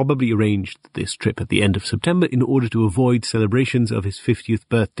had probably arranged this trip at the end of September in order to avoid celebrations of his 50th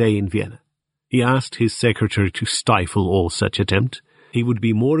birthday in Vienna. He asked his secretary to stifle all such attempt. He would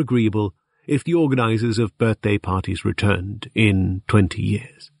be more agreeable if the organizers of birthday parties returned in 20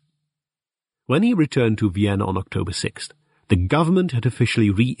 years. When he returned to Vienna on October 6th, the government had officially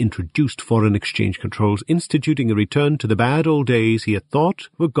reintroduced foreign exchange controls, instituting a return to the bad old days he had thought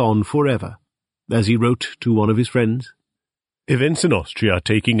were gone forever. As he wrote to one of his friends, "Events in Austria are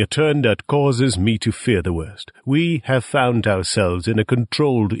taking a turn that causes me to fear the worst. We have found ourselves in a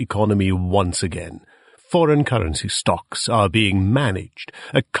controlled economy once again. Foreign currency stocks are being managed.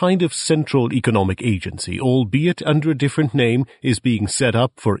 A kind of central economic agency, albeit under a different name, is being set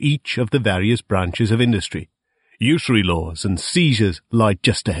up for each of the various branches of industry. Usury laws and seizures lie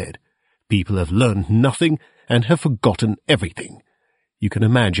just ahead. People have learned nothing and have forgotten everything. You can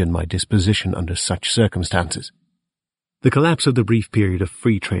imagine my disposition under such circumstances." The collapse of the brief period of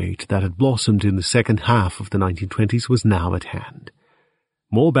free trade that had blossomed in the second half of the 1920s was now at hand.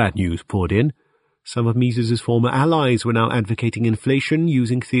 More bad news poured in. Some of Mises's former allies were now advocating inflation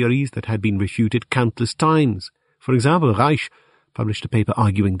using theories that had been refuted countless times. For example, Reich published a paper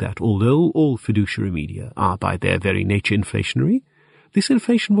arguing that although all fiduciary media are by their very nature inflationary, this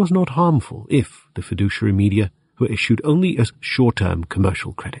inflation was not harmful if the fiduciary media were issued only as short-term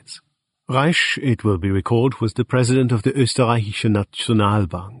commercial credits. Reich, it will be recalled, was the president of the Österreichische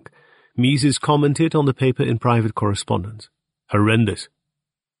Nationalbank. Mises commented on the paper in private correspondence. "Horrendous."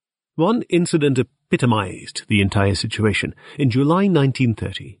 One incident epitomized the entire situation. In July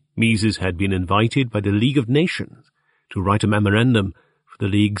 1930, Mises had been invited by the League of Nations to write a memorandum for the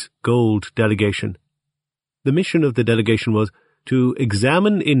League's gold delegation. The mission of the delegation was to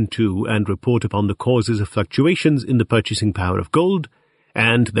examine into and report upon the causes of fluctuations in the purchasing power of gold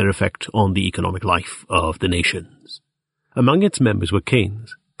and their effect on the economic life of the nations. Among its members were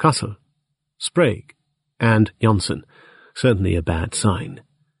Keynes, Cassel, Sprague, and Janssen, certainly a bad sign.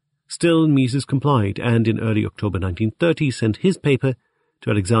 Still, Mises complied, and in early October 1930 sent his paper to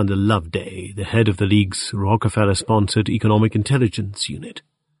Alexander Loveday, the head of the League's Rockefeller-sponsored Economic Intelligence Unit.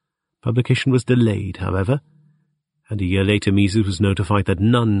 Publication was delayed, however, and a year later Mises was notified that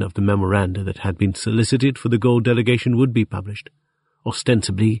none of the memoranda that had been solicited for the gold delegation would be published,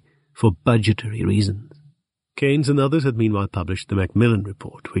 ostensibly for budgetary reasons. Keynes and others had meanwhile published the Macmillan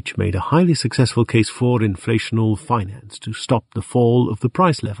Report, which made a highly successful case for inflational finance to stop the fall of the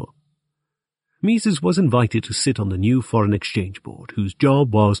price level. Mises was invited to sit on the new Foreign Exchange Board, whose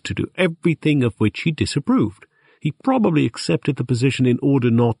job was to do everything of which he disapproved. He probably accepted the position in order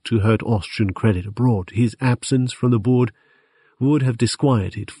not to hurt Austrian credit abroad. His absence from the board would have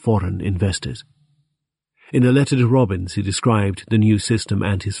disquieted foreign investors. In a letter to Robbins, he described the new system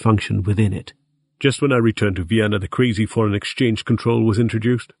and his function within it. "Just when I returned to Vienna, the crazy foreign exchange control was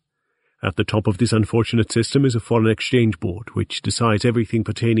introduced. At the top of this unfortunate system is a foreign exchange board, which decides everything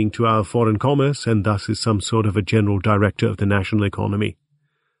pertaining to our foreign commerce and thus is some sort of a general director of the national economy.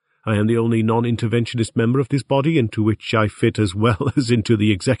 I am the only non-interventionist member of this body, into which I fit as well as into the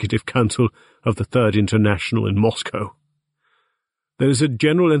executive council of the Third International in Moscow. There is a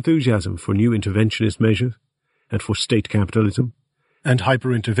general enthusiasm for new interventionist measures and for state capitalism and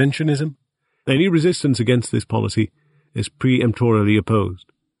hyper-interventionism. Any resistance against this policy is peremptorily opposed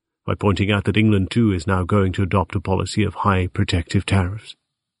by pointing out that England too is now going to adopt a policy of high protective tariffs."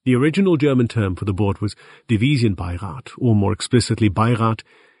 The original German term for the board was Devisenbeirat, or more explicitly Beirat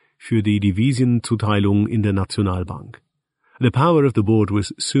für die Devisenzuteilung in der Nationalbank. The power of the board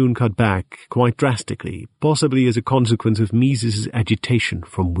was soon cut back quite drastically, possibly as a consequence of Mises's agitation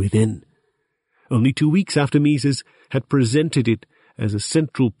from within. Only 2 weeks after Mises had presented it as a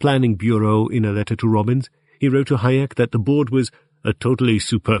central planning bureau in a letter to Robbins, he wrote to Hayek that the board was a totally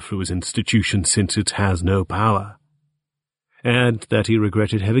superfluous institution since it has no power, and that he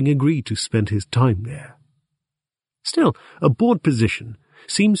regretted having agreed to spend his time there. Still, a board position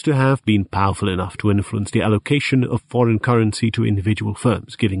seems to have been powerful enough to influence the allocation of foreign currency to individual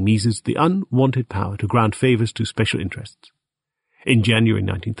firms, giving Mises the unwanted power to grant favors to special interests. In January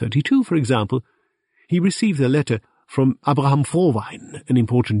 1932, for example, he received a letter from Abraham Frohwein, an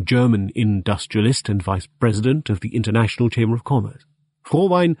important German industrialist and vice president of the International Chamber of Commerce.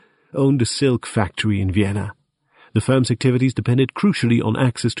 Frohwein owned a silk factory in Vienna. The firm's activities depended crucially on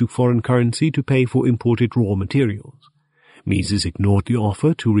access to foreign currency to pay for imported raw materials. Mises ignored the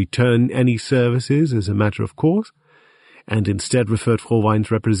offer to return any services as a matter of course, and instead referred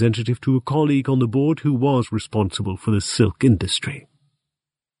Frohwein's representative to a colleague on the board who was responsible for the silk industry.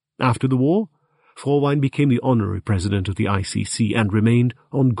 After the war, Frohwein became the honorary president of the ICC and remained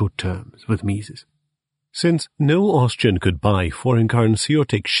on good terms with Mises. Since no Austrian could buy foreign currency or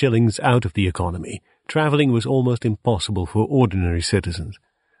take shillings out of the economy, travelling was almost impossible for ordinary citizens,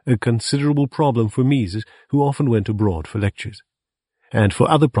 a considerable problem for Mises, who often went abroad for lectures. And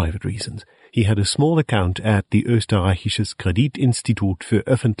for other private reasons, he had a small account at the Österreichisches Kreditinstitut für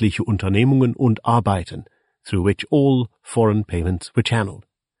öffentliche Unternehmungen und Arbeiten, through which all foreign payments were channeled.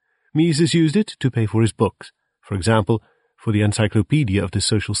 Mises used it to pay for his books, for example, for the Encyclopedia of the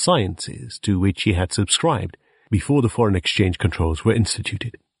Social Sciences, to which he had subscribed before the foreign exchange controls were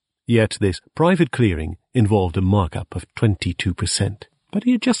instituted. Yet this private clearing involved a markup of 22%. But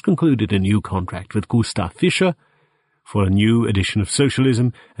he had just concluded a new contract with Gustav Fischer for a new edition of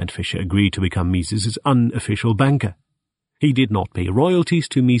Socialism, and Fischer agreed to become Mises's unofficial banker. He did not pay royalties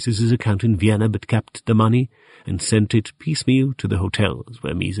to Mises's account in Vienna, but kept the money and sent it piecemeal to the hotels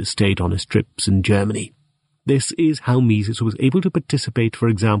where Mises stayed on his trips in Germany. This is how Mises was able to participate, for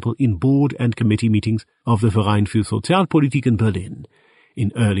example, in board and committee meetings of the Verein für Sozialpolitik in Berlin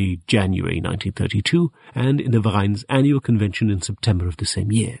in early January 1932 and in the Verein's annual convention in September of the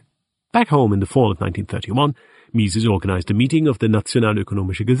same year. Back home in the fall of 1931, Mises organized a meeting of the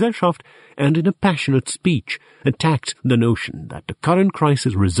Nationalökonomische Gesellschaft and in a passionate speech attacked the notion that the current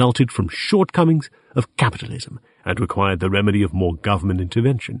crisis resulted from shortcomings of capitalism and required the remedy of more government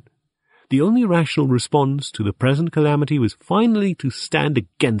intervention. The only rational response to the present calamity was finally to stand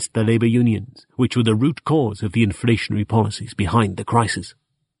against the labor unions, which were the root cause of the inflationary policies behind the crisis.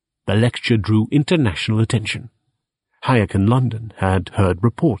 The lecture drew international attention. Hayek in London had heard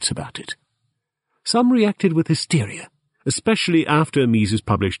reports about it. Some reacted with hysteria, especially after Mises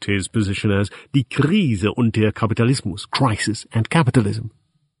published his position as Die Krise und der Kapitalismus, Crisis and Capitalism.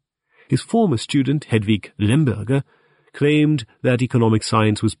 His former student, Hedwig Lemberger, claimed that economic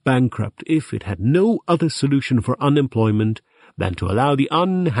science was bankrupt if it had no other solution for unemployment than to allow the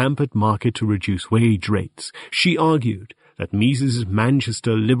unhampered market to reduce wage rates. She argued that Mises's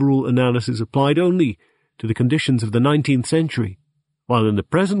Manchester liberal analysis applied only to the conditions of the 19th century, while in the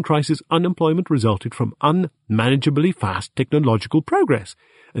present crisis unemployment resulted from unmanageably fast technological progress,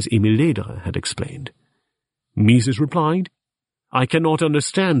 as Emil Lederer had explained. Mises replied, "I cannot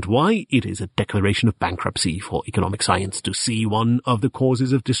understand why it is a declaration of bankruptcy for economic science to see one of the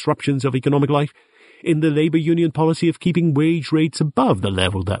causes of disruptions of economic life in the labor union policy of keeping wage rates above the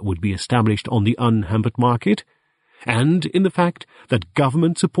level that would be established on the unhampered market, and in the fact that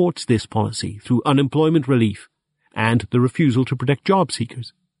government supports this policy through unemployment relief and the refusal to protect job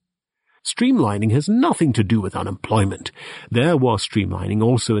seekers. Streamlining has nothing to do with unemployment. There was streamlining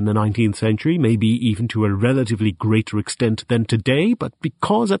also in the 19th century, maybe even to a relatively greater extent than today, but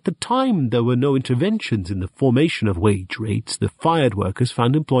because at the time there were no interventions in the formation of wage rates, the fired workers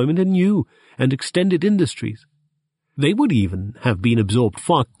found employment in new and extended industries. They would even have been absorbed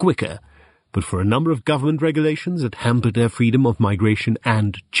far quicker, but for a number of government regulations that hampered their freedom of migration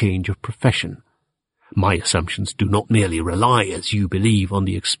and change of profession. My assumptions do not merely rely, as you believe, on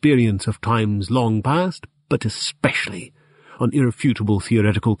the experience of times long past, but especially on irrefutable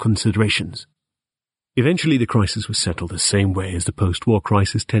theoretical considerations. Eventually the crisis was settled the same way as the post-war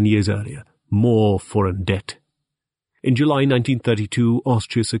crisis 10 years earlier, more foreign debt. In July 1932,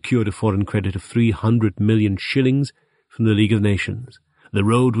 Austria secured a foreign credit of 300 million shillings from the League of Nations. The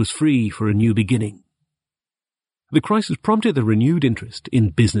road was free for a new beginning. The crisis prompted a renewed interest in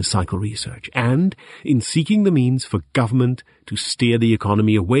business cycle research and in seeking the means for government to steer the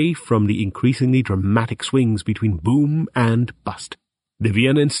economy away from the increasingly dramatic swings between boom and bust. The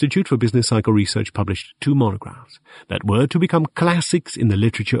Vienna Institute for Business Cycle Research published 2 monographs that were to become classics in the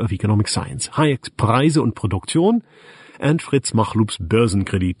literature of economic science, Hayek's Preise und Produktion and Fritz Machlup's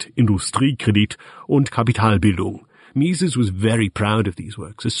Börsenkredit, Industriekredit und Kapitalbildung. Mises was very proud of these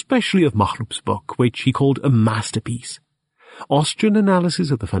works, especially of Machlup's book, which he called a masterpiece. Austrian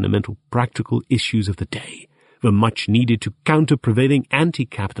analysis of the fundamental practical issues of the day were much needed to counter prevailing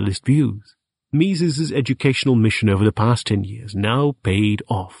anti-capitalist views. Mises's educational mission over the past 10 years now paid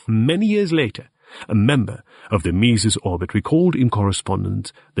off. Many years later, a member of the Mises orbit recalled in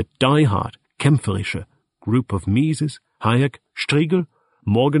correspondence the die-hard, kämpferische group of Mises, Hayek, Strigel,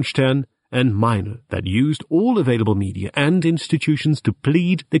 Morgenstern, and Meinl that used all available media and institutions to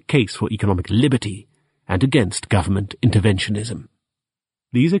plead the case for economic liberty and against government interventionism.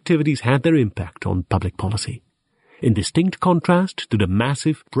 These activities had their impact on public policy. in distinct contrast to the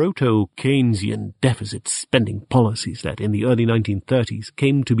massive proto-Keynesian deficit spending policies that in the early 1930s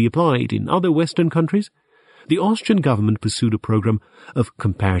came to be applied in other Western countries, the Austrian government pursued a program of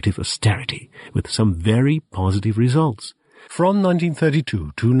comparative austerity with some very positive results. From 1932 to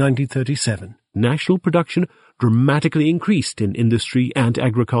 1937, national production dramatically increased in industry and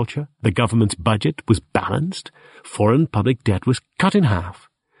agriculture, the government's budget was balanced, foreign public debt was cut in half,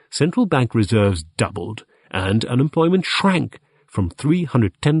 central bank reserves doubled, and unemployment shrank from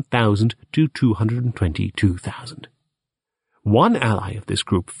 310,000 to 222,000. One ally of this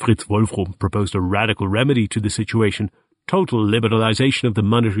group, Fritz Wolfram, proposed a radical remedy to the situation, total liberalization of the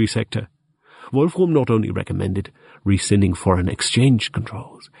monetary sector. Wolfram not only recommended rescinding foreign exchange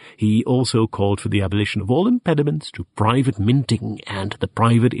controls, he also called for the abolition of all impediments to private minting and the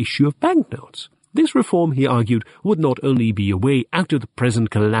private issue of banknotes. This reform, he argued, would not only be a way out of the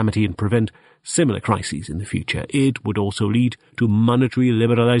present calamity and prevent similar crises in the future, it would also lead to monetary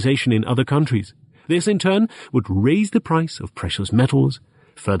liberalization in other countries. This, in turn, would raise the price of precious metals,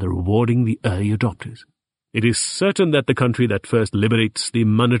 further rewarding the early adopters. It is certain that the country that first liberates the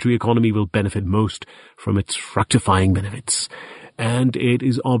monetary economy will benefit most from its fructifying benefits, and it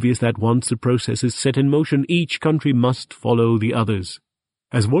is obvious that once the process is set in motion, each country must follow the others.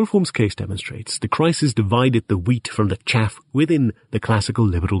 As Wolfram's case demonstrates, the crisis divided the wheat from the chaff within the classical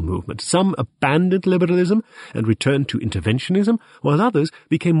liberal movement. Some abandoned liberalism and returned to interventionism, while others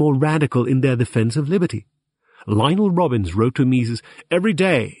became more radical in their defense of liberty. Lionel Robbins wrote to Mises, "Every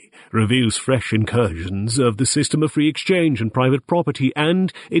day reveals fresh incursions of the system of free exchange and private property,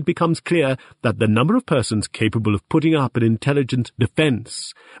 and it becomes clear that the number of persons capable of putting up an intelligent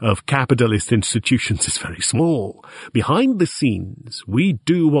defense of capitalist institutions is very small. Behind the scenes, we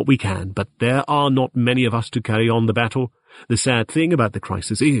do what we can, but there are not many of us to carry on the battle. The sad thing about the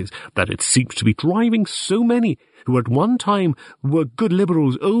crisis is that it seems to be driving so many who at one time were good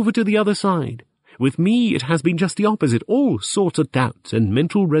liberals over to the other side. With me, it has been just the opposite. All sorts of doubts and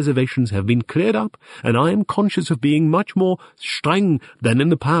mental reservations have been cleared up, and I am conscious of being much more streng than in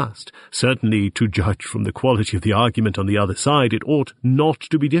the past. Certainly, to judge from the quality of the argument on the other side, it ought not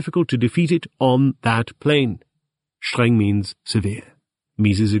to be difficult to defeat it on that plane." Streng means severe.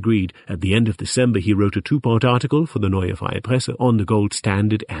 Mises agreed. At the end of December, he wrote a 2-part article for the Neue Freie Presse on the gold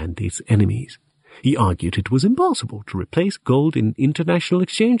standard and its enemies. He argued it was impossible to replace gold in international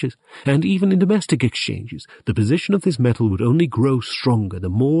exchanges, and even in domestic exchanges. The position of this metal would only grow stronger the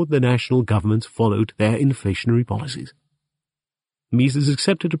more the national governments followed their inflationary policies. Mises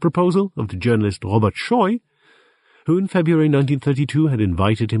accepted a proposal of the journalist Robert Scheu, who in February 1932 had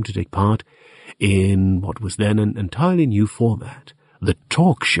invited him to take part in what was then an entirely new format, the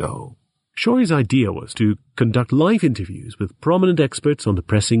talk show. Scheu's idea was to conduct live interviews with prominent experts on the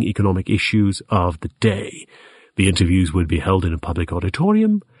pressing economic issues of the day. The interviews would be held in a public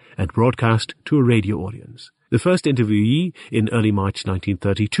auditorium and broadcast to a radio audience. The first interviewee in early March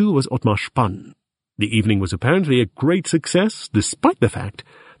 1932 was Ottmar Spann. The evening was apparently a great success, despite the fact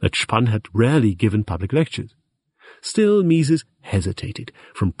that Spann had rarely given public lectures. Still, Mises hesitated.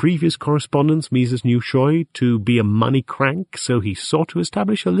 From previous correspondence, Mises knew Scheu to be a money crank, so he sought to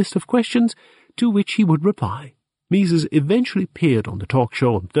establish a list of questions to which he would reply. Mises eventually appeared on the talk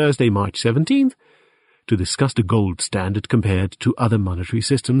show on Thursday, March 17th, to discuss the gold standard compared to other monetary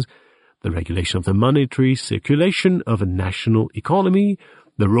systems, the regulation of the monetary circulation of a national economy,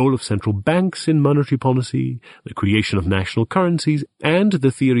 the role of central banks in monetary policy, the creation of national currencies, and the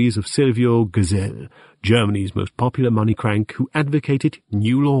theories of Silvio Gesell, Germany's most popular money crank, who advocated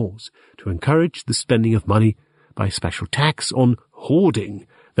new laws to encourage the spending of money by a special tax on hoarding,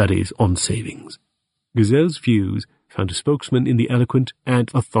 that is, on savings. Gesell's views found a spokesman in the eloquent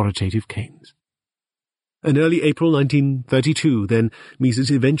and authoritative Keynes. In early April 1932, then,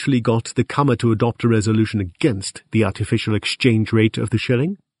 Mises eventually got the Kammer to adopt a resolution against the artificial exchange rate of the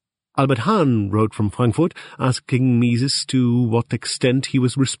shilling. Albert Hahn wrote from Frankfurt, asking Mises to what extent he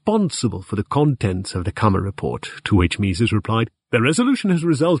was responsible for the contents of the Kammer report, to which Mises replied, "The resolution has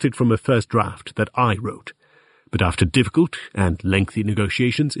resulted from a first draft that I wrote, but after difficult and lengthy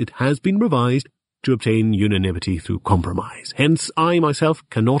negotiations it has been revised to obtain unanimity through compromise. Hence, I myself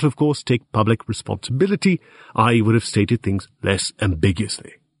cannot, of course, take public responsibility. I would have stated things less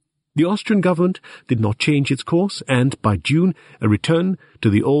ambiguously." The Austrian government did not change its course, and by June, a return to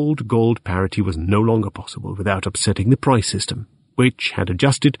the old gold parity was no longer possible without upsetting the price system, which had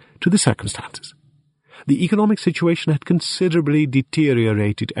adjusted to the circumstances. The economic situation had considerably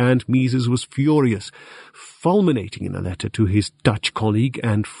deteriorated, and Mises was furious, fulminating in a letter to his Dutch colleague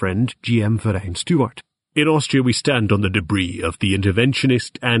and friend G.M. Verijn Stewart. "In Austria we stand on the debris of the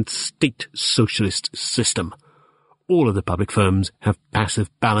interventionist and state socialist system. all of the public firms have passive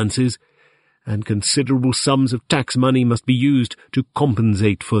balances, and considerable sums of tax money must be used to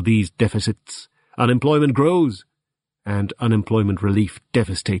compensate for these deficits. Unemployment grows, and unemployment relief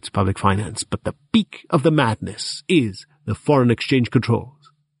devastates public finance. But the peak of the madness is the foreign exchange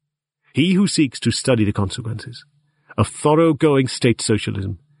controls. He who seeks to study the consequences of thoroughgoing state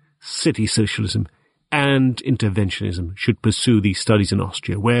socialism, city socialism, and interventionism should pursue these studies in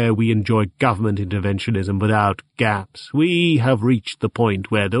Austria, where we enjoy government interventionism without gaps. We have reached the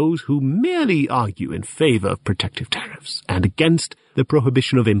point where those who merely argue in favor of protective tariffs and against the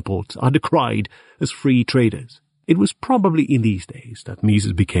prohibition of imports are decried as free traders. It was probably in these days that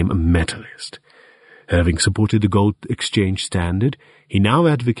Mises became a metalist. Having supported the gold exchange standard, he now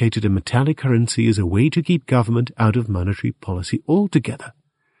advocated a metallic currency as a way to keep government out of monetary policy altogether.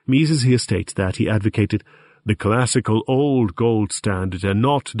 Mises here states that he advocated the classical old gold standard and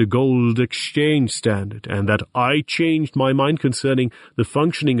not the gold exchange standard, and that I changed my mind concerning the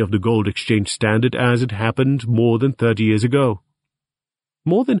functioning of the gold exchange standard as it happened more than 30 years ago.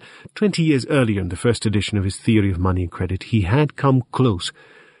 More than 20 years earlier, in the first edition of his Theory of Money and Credit, he had come close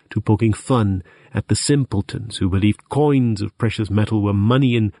to poking fun at the simpletons who believed coins of precious metal were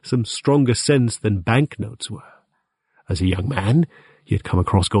money in some stronger sense than banknotes were. As a young man, he had come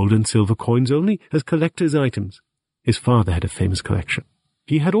across gold and silver coins only as collector's items. His father had a famous collection.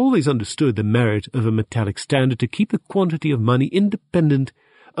 He had always understood the merit of a metallic standard to keep the quantity of money independent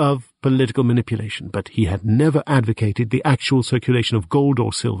of political manipulation, but he had never advocated the actual circulation of gold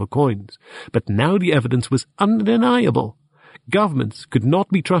or silver coins. But now the evidence was undeniable. Governments could not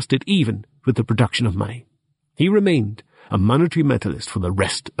be trusted even with the production of money. He remained a monetary metalist for the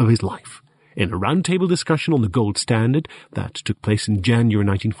rest of his life. In a roundtable discussion on the gold standard that took place in January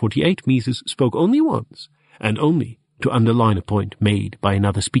 1948, Mises spoke only once, and only to underline a point made by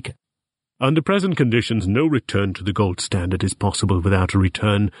another speaker. Under present conditions, no return to the gold standard is possible without a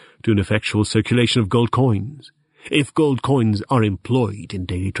return to an effectual circulation of gold coins. If gold coins are employed in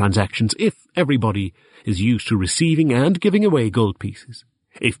daily transactions, if everybody is used to receiving and giving away gold pieces,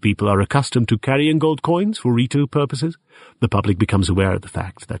 if people are accustomed to carrying gold coins for retail purposes, the public becomes aware of the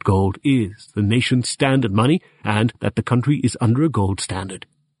fact that gold is the nation's standard money and that the country is under a gold standard.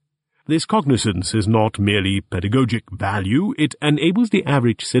 This cognizance is not merely pedagogic value, it enables the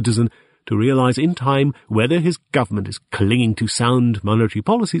average citizen to realize in time whether his government is clinging to sound monetary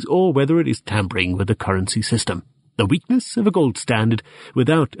policies or whether it is tampering with the currency system. The weakness of a gold standard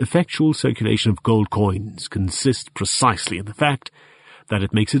without effectual circulation of gold coins consists precisely in the fact that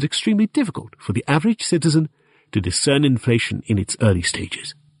it makes it extremely difficult for the average citizen to discern inflation in its early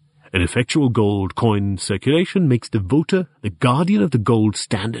stages. An effectual gold coin circulation makes the voter the guardian of the gold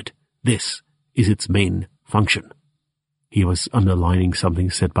standard. This is its main function. He was underlining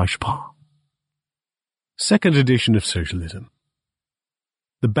something said by Spar. Second edition of Socialism.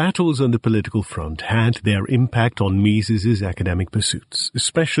 The battles on the political front had their impact on Mises's academic pursuits,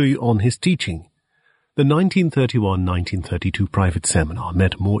 especially on his teaching. The 1931-1932 private seminar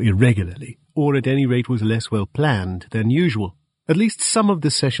met more irregularly, or at any rate was less well planned than usual. At least some of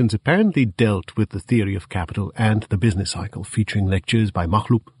the sessions apparently dealt with the theory of capital and the business cycle, featuring lectures by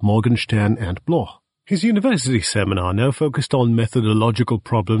Machlup, Morgenstern, and Bloch. His university seminar now focused on methodological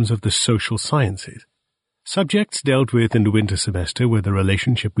problems of the social sciences. Subjects dealt with in the winter semester were the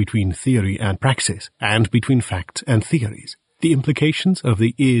relationship between theory and praxis, and between facts and theories, the implications of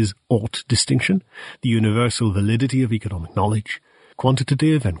the is-ought distinction, the universal validity of economic knowledge,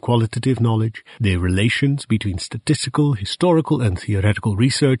 quantitative and qualitative knowledge, the relations between statistical, historical, and theoretical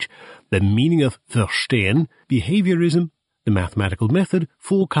research, the meaning of verstehen, behaviorism, the mathematical method,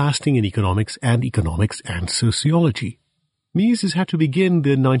 forecasting in economics and sociology. Mises had to begin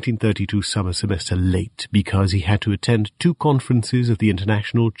the 1932 summer semester late because he had to attend 2 conferences of the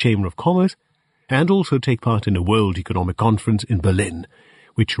International Chamber of Commerce and also take part in a World Economic Conference in Berlin,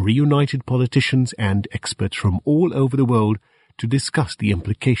 which reunited politicians and experts from all over the world to discuss the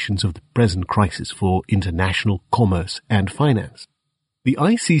implications of the present crisis for international commerce and finance. The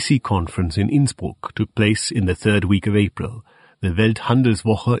ICC conference in Innsbruck took place in the 3rd week of April, the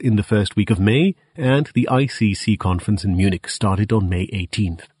Welthandelswoche in the 1st week of May, and the ICC conference in Munich started on May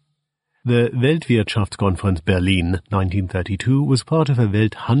 18th. The Weltwirtschaftskonferenz Berlin 1932 was part of a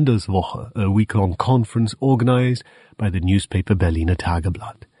Welthandelswoche, a week-long conference organized by the newspaper Berliner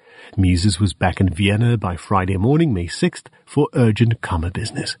Tageblatt. Mises was back in Vienna by Friday morning, May 6th, for urgent Kammer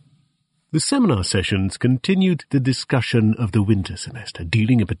business. The seminar sessions continued the discussion of the winter semester,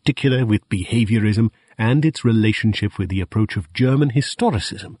 dealing in particular with behaviorism and its relationship with the approach of German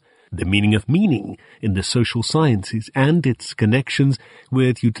historicism the meaning of meaning in the social sciences and its connections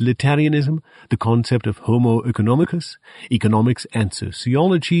with utilitarianism, the concept of homo economicus, economics and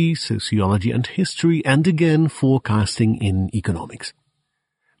sociology, sociology and history, and again forecasting in economics.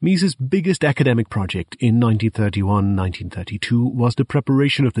 Mises' biggest academic project in 1931-1932 was the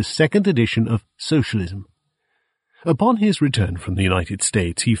preparation of the second edition of Socialism. Upon his return from the United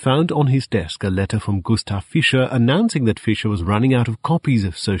States, he found on his desk a letter from Gustav Fischer announcing that Fischer was running out of copies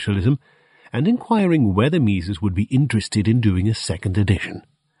of Socialism and inquiring whether Mises would be interested in doing a second edition.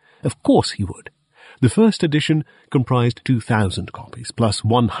 Of course he would. The first edition comprised 2,000 copies, plus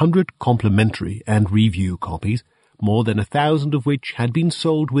 100 complimentary and review copies, more than 1,000 of which had been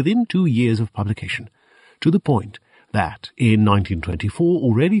sold within 2 years of publication, to the point that in 1924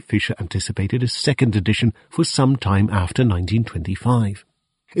 already Fischer anticipated a second edition for some time after 1925.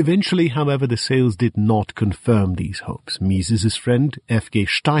 Eventually, however, the sales did not confirm these hopes. Mises' friend F.G.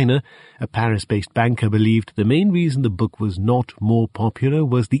 Steiner, a Paris-based banker, believed the main reason the book was not more popular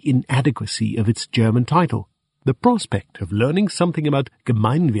was the inadequacy of its German title. The prospect of learning something about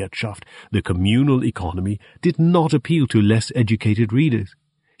Gemeinwirtschaft, the communal economy, did not appeal to less educated readers.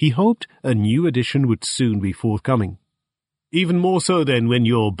 He hoped a new edition would soon be forthcoming. Even more so than when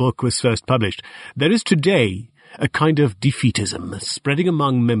your book was first published, there is today a kind of defeatism spreading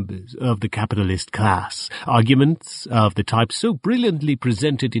among members of the capitalist class. Arguments of the type so brilliantly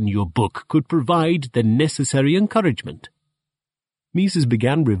presented in your book could provide the necessary encouragement. Mises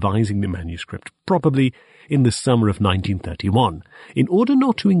began revising the manuscript, probably in the summer of 1931. In order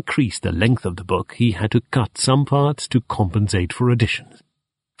not to increase the length of the book, he had to cut some parts to compensate for additions.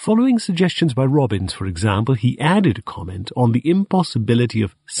 Following suggestions by Robbins, for example, he added a comment on the impossibility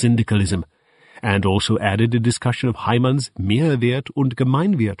of syndicalism, and also added a discussion of Heymann's Mehrwert und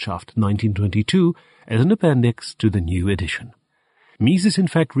Gemeinwirtschaft 1922 as an appendix to the new edition. Mises in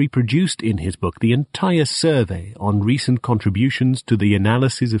fact reproduced in his book the entire survey on recent contributions to the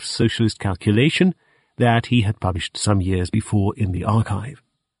analysis of socialist calculation that he had published some years before in the archive.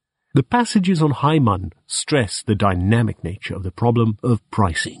 The passages on Heymann stress the dynamic nature of the problem of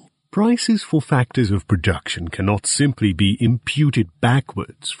pricing. Prices for factors of production cannot simply be imputed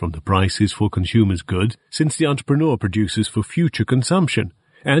backwards from the prices for consumers' goods, since the entrepreneur produces for future consumption,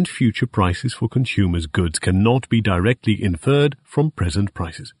 and future prices for consumers' goods cannot be directly inferred from present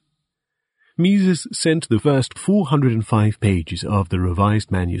prices. Mises sent the first 405 pages of the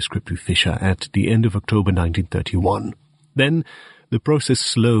revised manuscript to Fischer at the end of October 1931. Then the process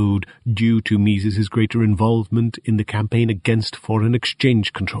slowed due to Mises' greater involvement in the campaign against foreign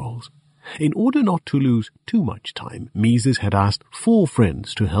exchange controls. In order not to lose too much time, Mises had asked 4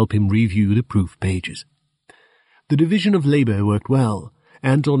 friends to help him review the proof pages. The division of labor worked well,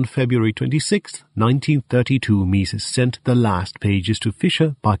 and on February 26, 1932, Mises sent the last pages to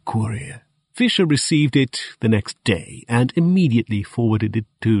Fischer by courier. Fischer received it the next day and immediately forwarded it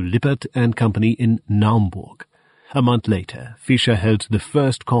to Lippert and Company in Naumburg. A month later, Fischer held the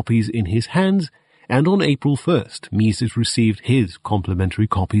first copies in his hands, and on April 1st, Mises received his complimentary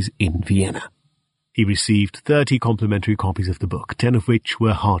copies in Vienna. He received 30 complimentary copies of the book, 10 of which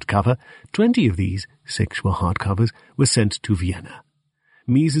were hardcover. 20 of these, 6 were hardcovers, were sent to Vienna.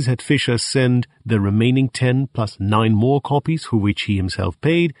 Mises had Fischer send the remaining 10 plus 9 more copies, for which he himself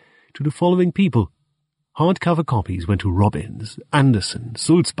paid, to the following people. Hardcover copies went to Robbins, Anderson,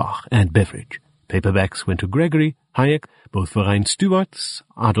 Sulzbach, and Beveridge. Paperbacks went to Gregory, Hayek, both Verein Stewarts,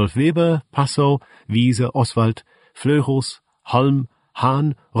 Adolf Weber, Passau, Wiese, Oswald, Fleuros, Halm,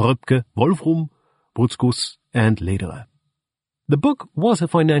 Hahn, Röpke, Wolfrum, Brutzkus, and Lederer. The book was a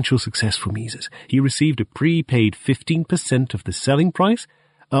financial success for Mises. He received a prepaid 15% of the selling price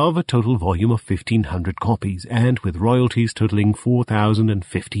of a total volume of 1,500 copies, and with royalties totaling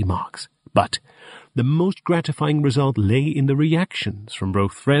 4,050 marks. But the most gratifying result lay in the reactions from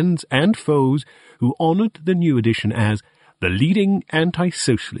both friends and foes who honored the new edition as the leading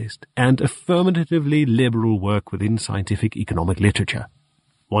anti-socialist and affirmatively liberal work within scientific economic literature.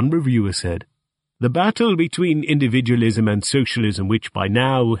 One reviewer said, "The battle between individualism and socialism, which by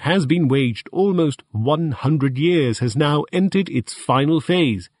now has been waged almost 100 years, has now entered its final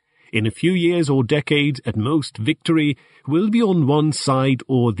phase. In a few years or decades, at most, victory will be on one side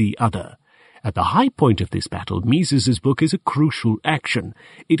or the other. At the high point of this battle, Mises' book is a crucial action.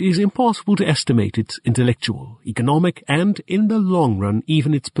 It is impossible to estimate its intellectual, economic, and, in the long run,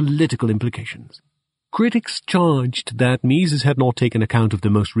 even its political implications." Critics charged that Mises had not taken account of the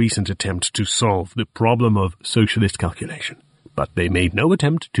most recent attempt to solve the problem of socialist calculation, but they made no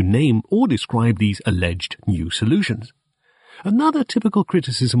attempt to name or describe these alleged new solutions. Another typical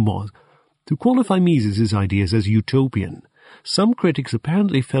criticism was to qualify Mises' ideas as utopian, some critics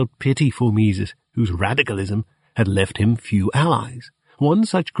apparently felt pity for Mises, whose radicalism had left him few allies. One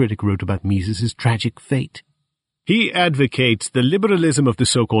such critic wrote about Mises's tragic fate. He advocates the liberalism of the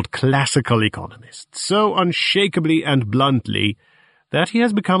so-called classical economists so unshakably and bluntly that he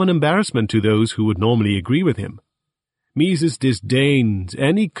has become an embarrassment to those who would normally agree with him. Mises disdains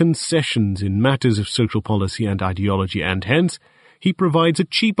any concessions in matters of social policy and ideology, and hence he provides a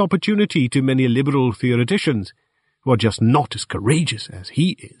cheap opportunity to many liberal theoreticians who are just not as courageous as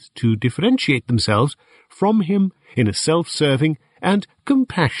he is to differentiate themselves from him in a self-serving and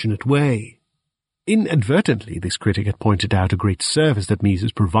compassionate way. Inadvertently, this critic had pointed out a great service that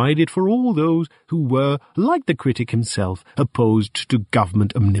Mises provided for all those who were, like the critic himself, opposed to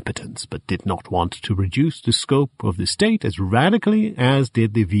government omnipotence, but did not want to reduce the scope of the state as radically as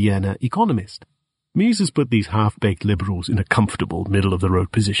did the Vienna economist. Mises put these half-baked liberals in a comfortable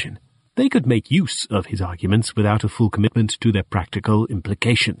middle-of-the-road position. They could make use of his arguments without a full commitment to their practical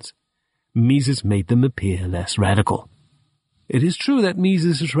implications. Mises made them appear less radical. It is true that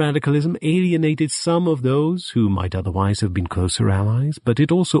Mises's radicalism alienated some of those who might otherwise have been closer allies, but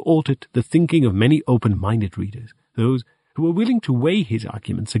it also altered the thinking of many open-minded readers, those who were willing to weigh his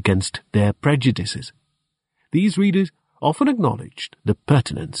arguments against their prejudices. These readers often acknowledged the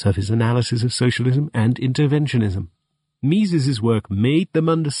pertinence of his analysis of socialism and interventionism. Mises's work made them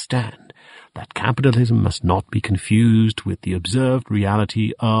understand that capitalism must not be confused with the observed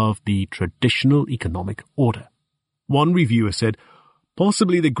reality of the traditional economic order. One reviewer said,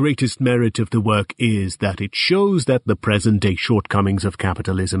 "Possibly the greatest merit of the work is that it shows that the present-day shortcomings of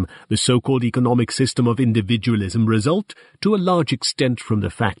capitalism, the so-called economic system of individualism, result to a large extent from the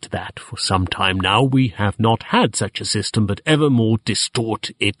fact that, for some time now, we have not had such a system, but ever more distort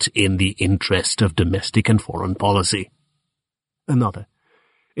it in the interest of domestic and foreign policy." Another.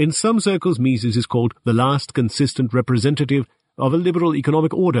 In some circles, Mises is called the last consistent representative of a liberal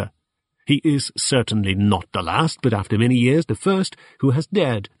economic order. He is certainly not the last, but after many years the first who has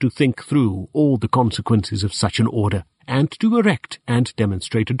dared to think through all the consequences of such an order, and to erect and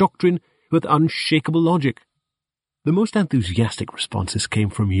demonstrate a doctrine with unshakable logic. The most enthusiastic responses came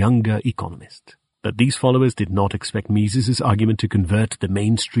from younger economists, but these followers did not expect Mises's argument to convert the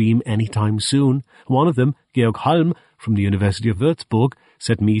mainstream any time soon. One of them, Georg Halm, from the University of Würzburg,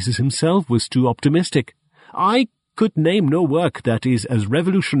 said Mises himself was too optimistic. "I could name no work that is as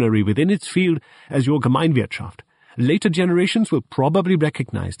revolutionary within its field as your Gemeinwirtschaft. Later generations will probably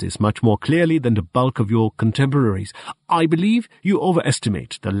recognize this much more clearly than the bulk of your contemporaries. I believe you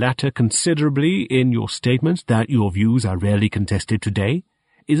overestimate the latter considerably in your statement that your views are rarely contested today.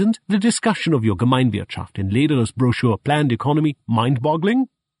 Isn't the discussion of your Gemeinwirtschaft in Lederer's brochure Planned Economy mind-boggling?"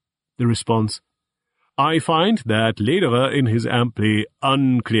 The response: "I find that Lederer, in his amply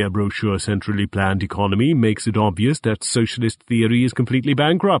unclear brochure Centrally Planned Economy, makes it obvious that socialist theory is completely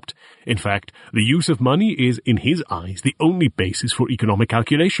bankrupt. In fact, the use of money is, in his eyes, the only basis for economic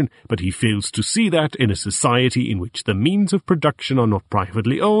calculation, but he fails to see that in a society in which the means of production are not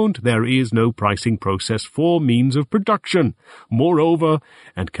privately owned, there is no pricing process for means of production. Moreover,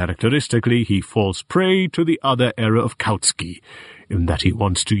 and characteristically, he falls prey to the other error of Kautsky, in that he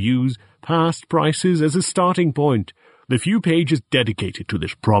wants to use past prices as a starting point. The few pages dedicated to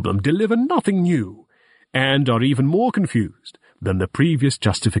this problem deliver nothing new, and are even more confused than the previous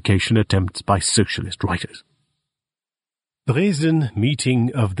justification attempts by socialist writers." Dresden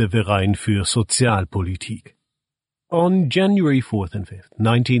Meeting of the Verein für Sozialpolitik. On January 4th and 5th,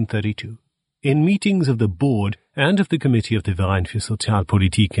 1932, in meetings of the board and of the committee of the Verein für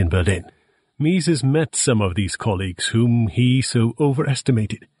Sozialpolitik in Berlin, Mises met some of these colleagues whom he so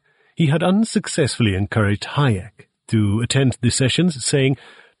overestimated. He had unsuccessfully encouraged Hayek to attend the sessions, saying,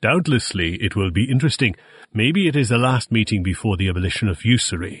 "Doubtlessly it will be interesting. Maybe it is the last meeting before the abolition of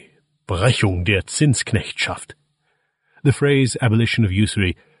usury. Brechung der Zinsknechtschaft." The phrase abolition of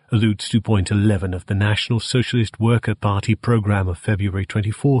usury alludes to point 11 of the National Socialist Worker Party program of February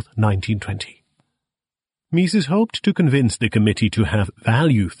 24, 1920. Mises hoped to convince the committee to have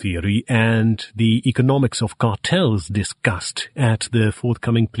value theory and the economics of cartels discussed at the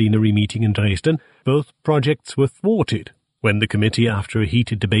forthcoming plenary meeting in Dresden. Both projects were thwarted when the committee, after a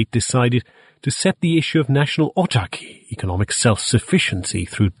heated debate, decided to set the issue of national autarky, economic self-sufficiency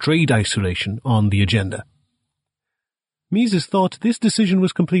through trade isolation, on the agenda. Mises thought this decision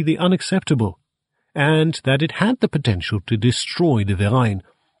was completely unacceptable, and that it had the potential to destroy the Verein.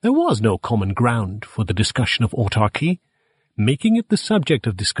 There was no common ground for the discussion of autarky. Making it the subject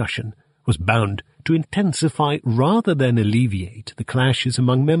of discussion was bound to intensify rather than alleviate the clashes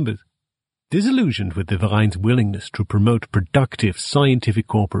among members. Disillusioned with the Verein's willingness to promote productive scientific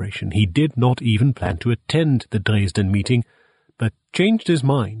cooperation, he did not even plan to attend the Dresden meeting, but changed his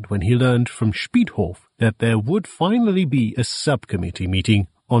mind when he learned from Spiethof that there would finally be a subcommittee meeting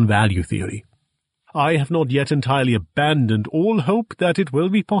on value theory. I have not yet entirely abandoned all hope that it will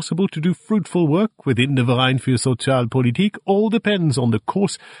be possible to do fruitful work within the Verein für Sozialpolitik. All depends on the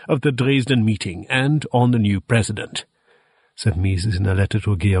course of the Dresden meeting and on the new president, said Mises in a letter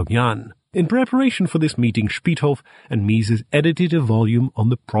to Georg Jahn. In preparation for this meeting, Spiethof and Mises edited a volume on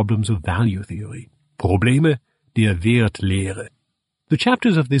the problems of value theory, Probleme der Wertlehre. The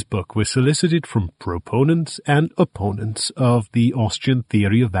chapters of this book were solicited from proponents and opponents of the Austrian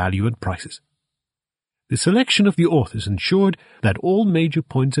theory of value and prices. The selection of the authors ensured that all major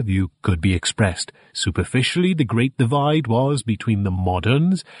points of view could be expressed. Superficially, the great divide was between the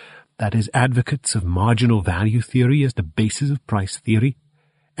moderns, that is, advocates of marginal value theory as the basis of price theory,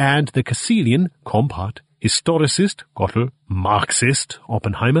 and the Casselian, Kompart, historicist, Gottel, Marxist,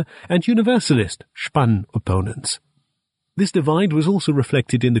 Oppenheimer, and universalist, Spann opponents. This divide was also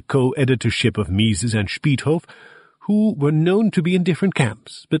reflected in the co-editorship of Mises and Spiethof, who were known to be in different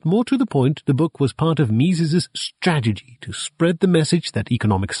camps, but more to the point, the book was part of Mises's strategy to spread the message that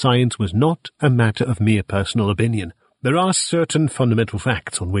economic science was not a matter of mere personal opinion. There are certain fundamental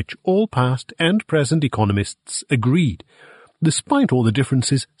facts on which all past and present economists agreed, despite all the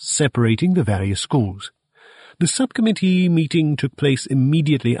differences separating the various schools. The subcommittee meeting took place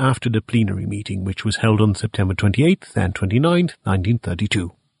immediately after the plenary meeting, which was held on September 28th and 29th,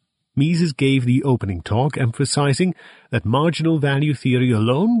 1932. Mises gave the opening talk, emphasizing that marginal value theory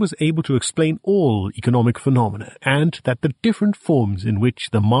alone was able to explain all economic phenomena, and that the different forms in which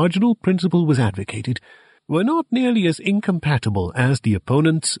the marginal principle was advocated were not nearly as incompatible as the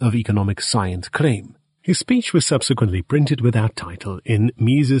opponents of economic science claim. His speech was subsequently printed without title in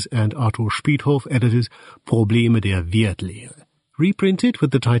Mises and Arthur Spiethof editors' Probleme der Wertlehre, reprinted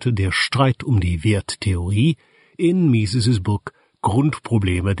with the title Der Streit um die Werttheorie in Mises's book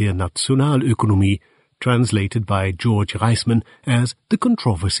Grundprobleme der Nationalökonomie, translated by George Reisman as The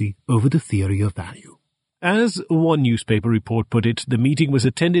Controversy over the Theory of Value. As one newspaper report put it, the meeting was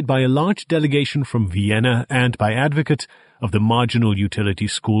attended by a large delegation from Vienna and by advocates of the marginal utility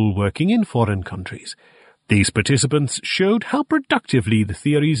school working in foreign countries. These participants showed how productively the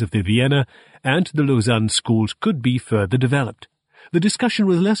theories of the Vienna and the Lausanne schools could be further developed. The discussion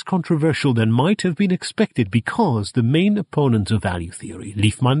was less controversial than might have been expected because the main opponents of value theory,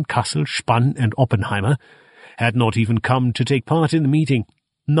 Liefmann, Kassel, Spann, and Oppenheimer, had not even come to take part in the meeting.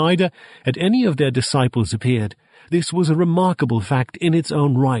 Neither had any of their disciples appeared. This was a remarkable fact in its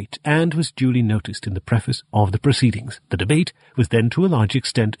own right, and was duly noticed in the preface of the proceedings. The debate was then to a large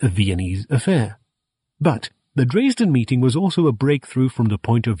extent a Viennese affair. But the Dresden meeting was also a breakthrough from the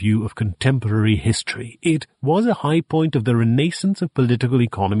point of view of contemporary history. It was a high point of the renaissance of political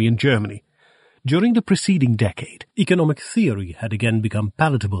economy in Germany. During the preceding decade, economic theory had again become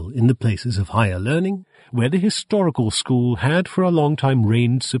palatable in the places of higher learning, where the historical school had for a long time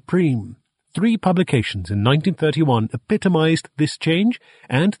reigned supreme. 3 publications in 1931 epitomized this change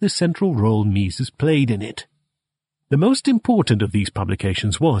and the central role Mises played in it. The most important of these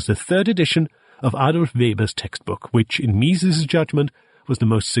publications was the 3rd edition of Adolf Weber's textbook, which, in Mises's judgment, was the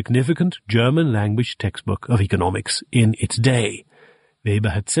most significant German-language textbook of economics in its day. Weber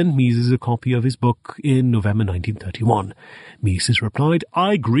had sent Mises a copy of his book in November 1931. Mises replied,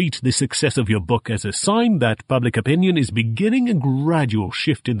 "I greet the success of your book as a sign that public opinion is beginning a gradual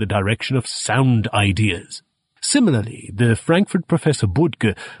shift in the direction of sound ideas." Similarly, the Frankfurt professor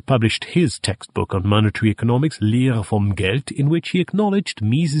Budge published his textbook on monetary economics, Lehre vom Geld, in which he acknowledged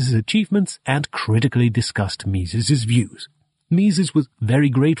Mises's achievements and critically discussed Mises's views. Mises was very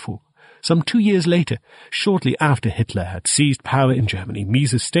grateful. Some 2 years later, shortly after Hitler had seized power in Germany,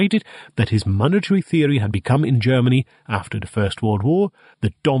 Mises stated that his monetary theory had become in Germany, after the First World War,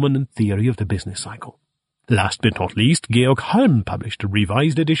 the dominant theory of the business cycle. Last but not least, Georg Halm published a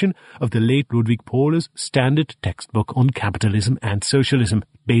revised edition of the late Ludwig Pohler's standard textbook on capitalism and socialism,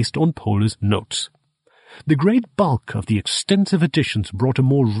 based on Pohler's notes. The great bulk of the extensive editions brought a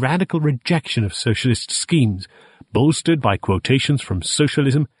more radical rejection of socialist schemes, bolstered by quotations from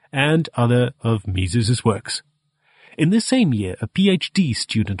socialism and other of Mises's works. In the same year, a PhD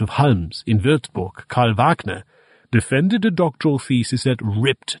student of Halm's in Würzburg, Karl Wagner, defended a doctoral thesis that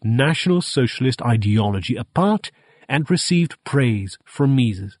ripped National Socialist ideology apart and received praise from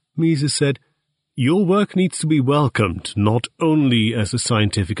Mises. Mises said, "Your work needs to be welcomed not only as a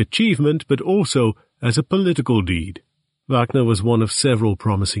scientific achievement, but also as a political deed." Wagner was one of several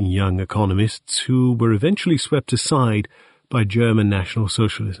promising young economists who were eventually swept aside by German National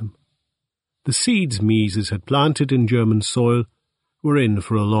Socialism. The seeds Mises had planted in German soil were in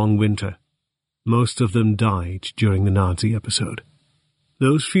for a long winter. Most of them died during the Nazi episode.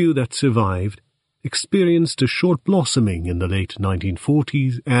 Those few that survived experienced a short blossoming in the late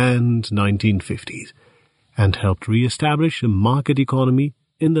 1940s and 1950s and helped re-establish a market economy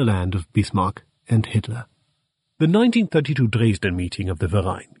in the land of Bismarck and Hitler. The 1932 Dresden meeting of the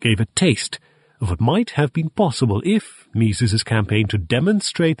Verein gave a taste of what might have been possible if Mises's campaign to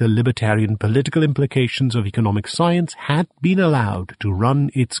demonstrate the libertarian political implications of economic science had been allowed to run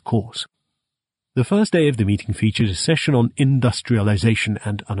its course. The first day of the meeting featured a session on industrialization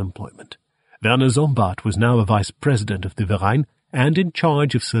and unemployment. Werner Sombart was now a vice president of the Verein and in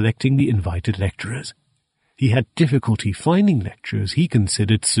charge of selecting the invited lecturers. He had difficulty finding lecturers he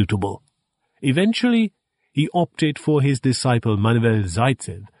considered suitable. Eventually, he opted for his disciple Manuel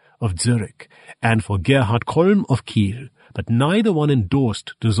Zaitsev of Zurich and for Gerhard Kolm of Kiel, but neither one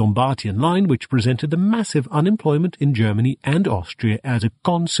endorsed the Sombartian line, which presented the massive unemployment in Germany and Austria as a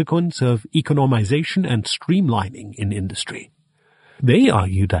consequence of economization and streamlining in industry. They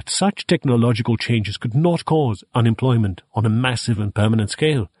argued that such technological changes could not cause unemployment on a massive and permanent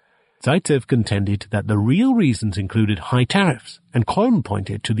scale. Zaitsev contended that the real reasons included high tariffs, and Kolm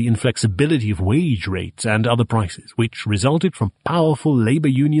pointed to the inflexibility of wage rates and other prices, which resulted from powerful labor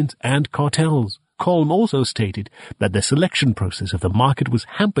unions and cartels. Kolm also stated that the selection process of the market was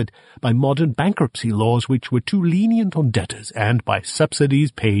hampered by modern bankruptcy laws which were too lenient on debtors and by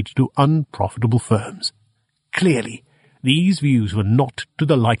subsidies paid to unprofitable firms. Clearly, these views were not to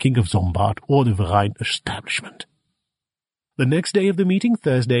the liking of Sombart or the Verein establishment. The next day of the meeting,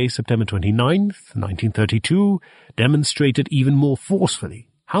 Thursday, September 29th, 1932, demonstrated even more forcefully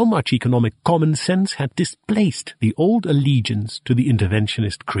how much economic common sense had displaced the old allegiance to the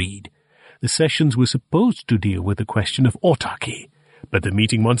interventionist creed. The sessions were supposed to deal with the question of autarky, but the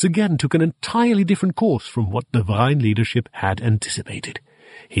meeting once again took an entirely different course from what the Verein leadership had anticipated.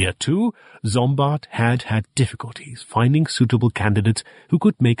 Here, too, Sombart had difficulties finding suitable candidates who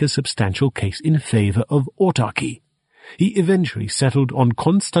could make a substantial case in favor of autarky. He eventually settled on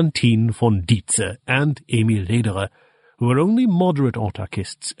Konstantin von Dietze and Emil Lederer, who were only moderate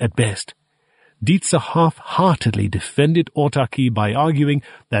autarkists at best. Dietze half-heartedly defended autarky by arguing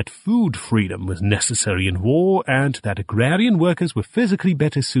that food freedom was necessary in war and that agrarian workers were physically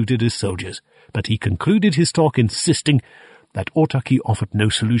better suited as soldiers, but he concluded his talk insisting that autarky offered no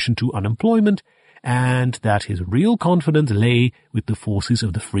solution to unemployment and that his real confidence lay with the forces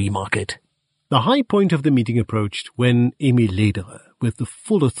of the free market. The high point of the meeting approached when Emil Lederer, with the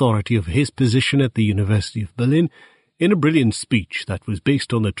full authority of his position at the University of Berlin, in a brilliant speech that was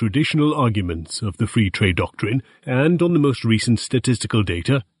based on the traditional arguments of the free trade doctrine and on the most recent statistical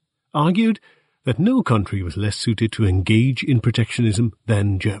data, argued that no country was less suited to engage in protectionism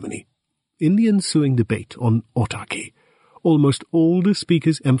than Germany. In the ensuing debate on autarky, almost all the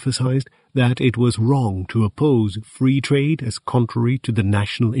speakers emphasized that it was wrong to oppose free trade as contrary to the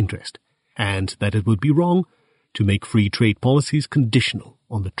national interest, and that it would be wrong to make free trade policies conditional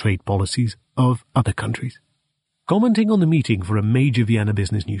on the trade policies of other countries. Commenting on the meeting for a major Vienna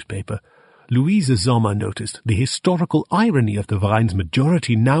business newspaper, Louise Sommer noticed the historical irony of the Verein's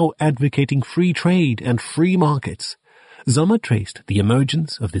majority now advocating free trade and free markets. Sommer traced the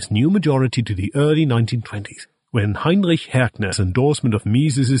emergence of this new majority to the early 1920s, when Heinrich Herkner's endorsement of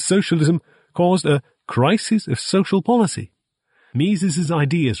Mises's socialism caused a crisis of social policy. Mises's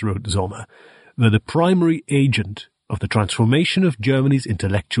ideas, wrote Sommer, were the primary agent of the transformation of Germany's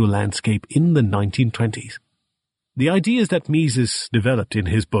intellectual landscape in the 1920s. The ideas that Mises developed in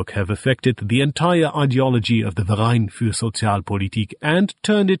his book have affected the entire ideology of the Verein für Sozialpolitik and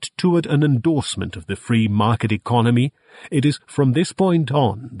turned it toward an endorsement of the free market economy. It is from this point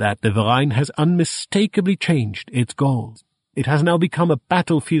on that the Verein has unmistakably changed its goals. It has now become a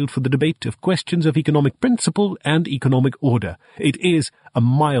battlefield for the debate of questions of economic principle and economic order. It is a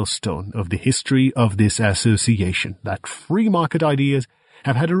milestone of the history of this association that free market ideas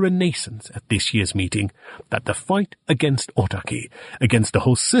have had a renaissance at this year's meeting, that the fight against autarky, against the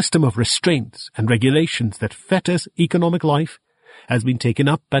whole system of restraints and regulations that fetters economic life, has been taken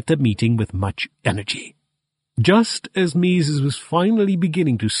up at the meeting with much energy. Just as Mises was finally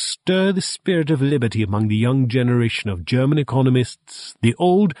beginning to stir the spirit of liberty among the young generation of German economists, the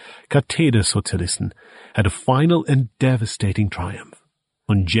old Kathedersozialisten had a final and devastating triumph.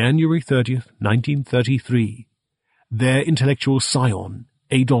 On January 30th, 1933, their intellectual scion,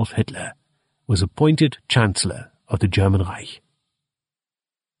 Adolf Hitler, was appointed Chancellor of the German Reich.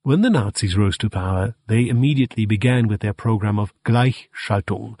 When the Nazis rose to power, they immediately began with their program of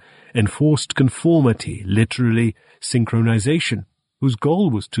Gleichschaltung, enforced conformity, literally synchronization, whose goal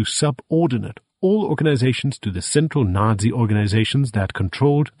was to subordinate all organizations to the central Nazi organizations that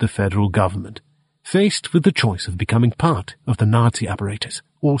controlled the federal government. Faced with the choice of becoming part of the Nazi apparatus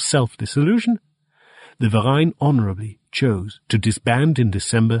or self-dissolution, the Verein honorably chose to disband in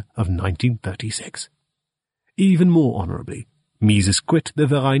December of 1936. Even more honorably, Mises quit the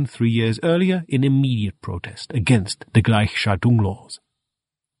Verein 3 years earlier in immediate protest against the Gleichschaltung laws.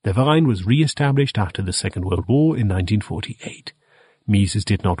 The Verein was re-established after the Second World War in 1948. Mises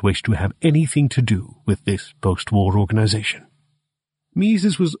did not wish to have anything to do with this post-war organization.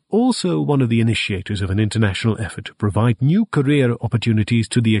 Mises was also one of the initiators of an international effort to provide new career opportunities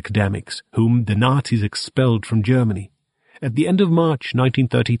to the academics whom the Nazis expelled from Germany. At the end of March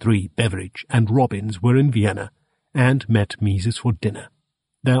 1933, Beveridge and Robbins were in Vienna and met Mises for dinner.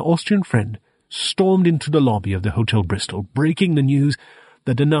 Their Austrian friend stormed into the lobby of the Hotel Bristol, breaking the news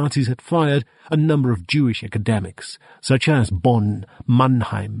that the Nazis had fired a number of Jewish academics, such as Bonn,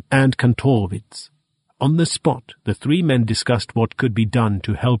 Mannheim, and Kantorowicz. On the spot, the three men discussed what could be done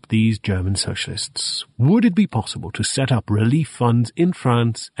to help these German socialists. Would it be possible to set up relief funds in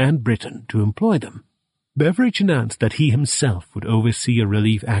France and Britain to employ them? Beveridge announced that he himself would oversee a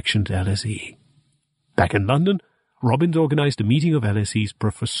relief action to LSE. Back in London, Robbins organized a meeting of LSE's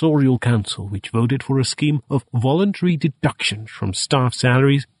professorial council, which voted for a scheme of voluntary deductions from staff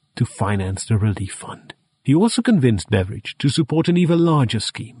salaries to finance the relief fund. He also convinced Beveridge to support an even larger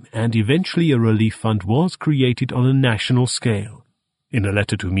scheme, and eventually a relief fund was created on a national scale. In a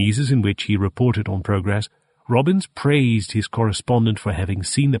letter to Mises in which he reported on progress, Robbins praised his correspondent for having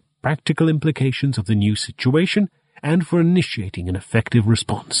seen the practical implications of the new situation and for initiating an effective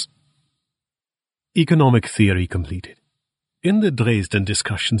response. Economic theory completed. In the Dresden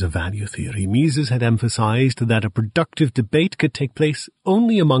discussions of value theory, Mises had emphasized that a productive debate could take place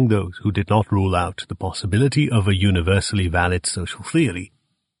only among those who did not rule out the possibility of a universally valid social theory.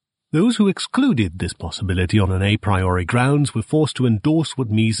 Those who excluded this possibility on an a priori grounds were forced to endorse what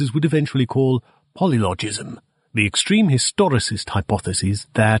Mises would eventually call polylogism, the extreme historicist hypothesis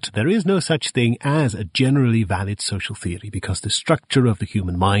that there is no such thing as a generally valid social theory because the structure of the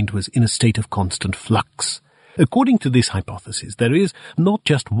human mind was in a state of constant flux. According to this hypothesis, there is not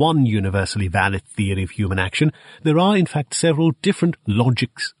just one universally valid theory of human action, there are in fact several different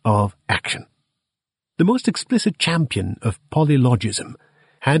logics of action. The most explicit champion of polylogism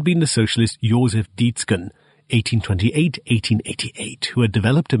had been the socialist Joseph Dietzgen, 1828-1888, who had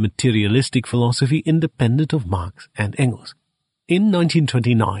developed a materialistic philosophy independent of Marx and Engels. In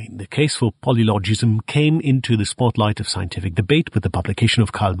 1929, the case for polylogism came into the spotlight of scientific debate with the publication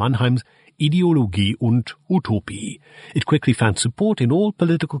of Karl Mannheim's Ideologie und Utopie. It quickly found support in all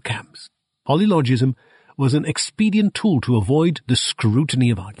political camps. Polylogism was an expedient tool to avoid the scrutiny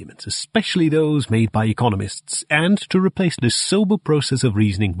of arguments, especially those made by economists, and to replace the sober process of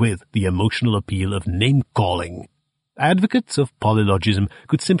reasoning with the emotional appeal of name-calling. Advocates of polylogism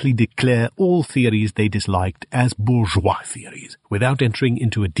could simply declare all theories they disliked as bourgeois theories, without entering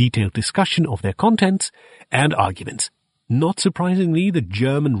into a detailed discussion of their contents and arguments. Not surprisingly, the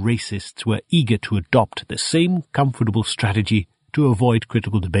German racists were eager to adopt the same comfortable strategy to avoid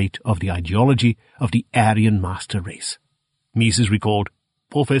critical debate of the ideology of the Aryan master race. Mises recalled,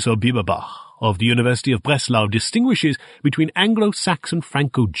 Professor Bieberbach of the University of Breslau distinguishes between Anglo-Saxon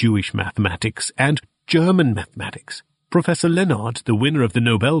Franco-Jewish mathematics and German mathematics. Professor Leonard, the winner of the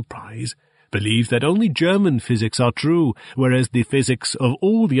Nobel Prize, believes that only German physics are true, whereas the physics of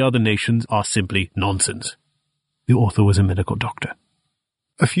all the other nations are simply nonsense. The author was a medical doctor.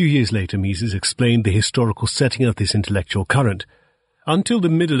 A few years later, Mises explained the historical setting of this intellectual current. Until the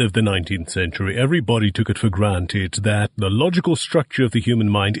middle of the 19th century, everybody took it for granted that the logical structure of the human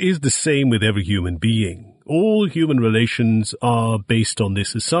mind is the same with every human being. All human relations are based on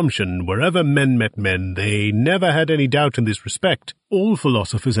this assumption. Wherever men met men, they never had any doubt in this respect. All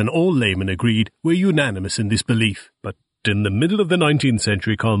philosophers and all laymen agreed, were unanimous in this belief. But in the middle of the 19th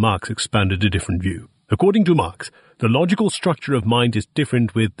century, Karl Marx expounded a different view. According to Marx, the logical structure of mind is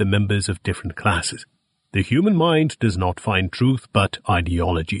different with the members of different classes. The human mind does not find truth but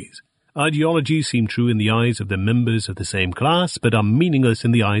ideologies. Ideologies seem true in the eyes of the members of the same class, but are meaningless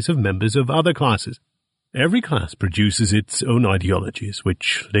in the eyes of members of other classes. Every class produces its own ideologies,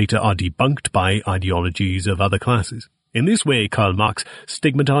 which later are debunked by ideologies of other classes. In this way, Karl Marx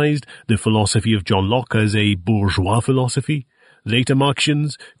stigmatized the philosophy of John Locke as a bourgeois philosophy. Later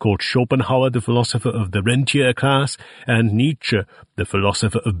Marxians called Schopenhauer the philosopher of the rentier class, and Nietzsche the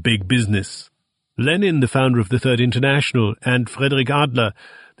philosopher of big business. Lenin, the founder of the Third International, and Friedrich Adler,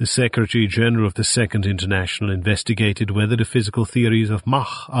 the Secretary-General of the Second International, investigated whether the physical theories of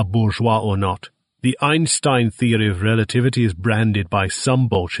Mach are bourgeois or not. The Einstein theory of relativity is branded by some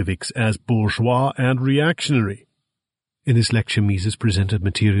Bolsheviks as bourgeois and reactionary. In this lecture, Mises presented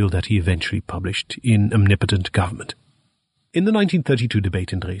material that he eventually published in Omnipotent Government. In the 1932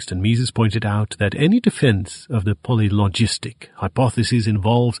 debate in Dresden, Mises pointed out that any defense of the polylogistic hypothesis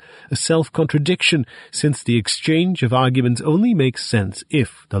involves a self-contradiction, since the exchange of arguments only makes sense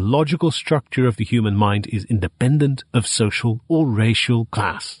if the logical structure of the human mind is independent of social or racial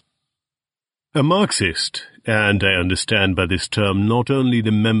class. A Marxist, and I understand by this term not only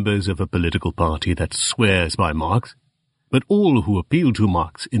the members of a political party that swears by Marx, but all who appeal to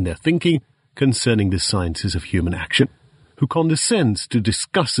Marx in their thinking concerning the sciences of human action, who condescends to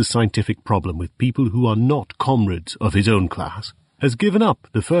discuss a scientific problem with people who are not comrades of his own class, has given up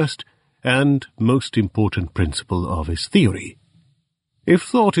the first and most important principle of his theory. If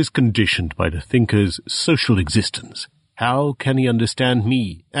thought is conditioned by the thinker's social existence, how can he understand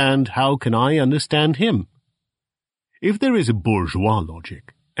me, and how can I understand him? If there is a bourgeois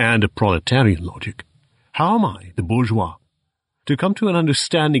logic and a proletarian logic, how am I, the bourgeois, to come to an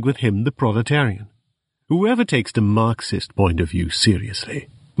understanding with him, the proletarian? Whoever takes the Marxist point of view seriously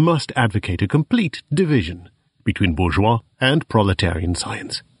must advocate a complete division between bourgeois and proletarian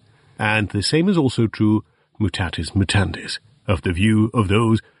science. And the same is also true, mutatis mutandis, of the view of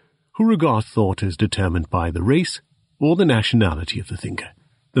those who regard thought as determined by the race or the nationality of the thinker.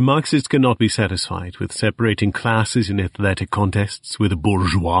 The Marxist cannot be satisfied with separating classes in athletic contests with a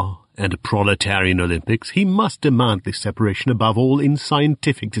bourgeois and a proletarian Olympics. He must demand this separation above all in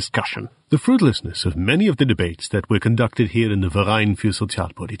scientific discussion. The fruitlessness of many of the debates that were conducted here in the Verein für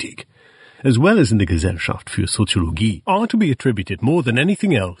Sozialpolitik, as well as in the Gesellschaft für Soziologie, are to be attributed more than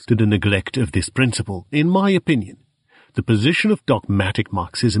anything else to the neglect of this principle, in my opinion. The position of dogmatic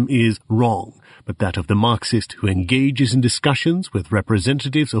Marxism is wrong, but that of the Marxist who engages in discussions with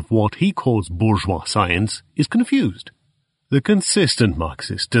representatives of what he calls bourgeois science is confused. The consistent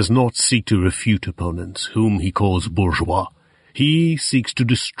Marxist does not seek to refute opponents whom he calls bourgeois. He seeks to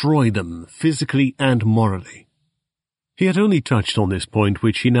destroy them physically and morally. He had only touched on this point,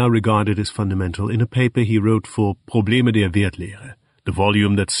 which he now regarded as fundamental, in a paper he wrote for Probleme der Wertlehre, the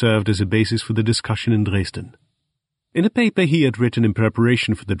volume that served as a basis for the discussion in Dresden. In a paper he had written in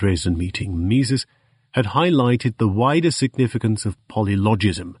preparation for the Dresden meeting, Mises had highlighted the wider significance of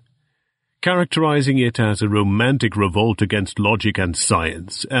polylogism, characterizing it as a romantic revolt against logic and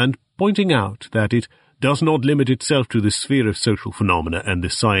science, and pointing out that it does not limit itself to the sphere of social phenomena and the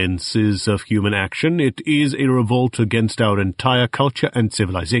sciences of human action. It is a revolt against our entire culture and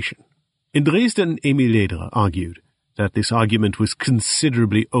civilization. In Dresden, Emil Lederer argued that this argument was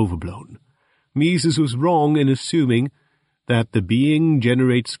considerably overblown. Mises was wrong in assuming that the being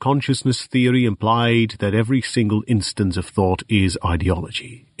generates consciousness theory implied that every single instance of thought is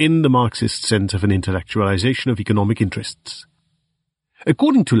ideology, in the Marxist sense of an intellectualization of economic interests.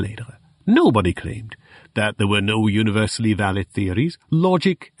 According to Lederer, nobody claimed that there were no universally valid theories.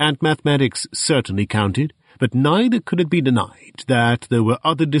 Logic and mathematics certainly counted, but neither could it be denied that there were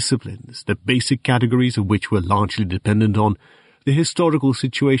other disciplines, the basic categories of which were largely dependent on the historical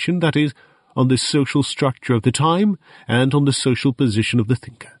situation, that is, on the social structure of the time and on the social position of the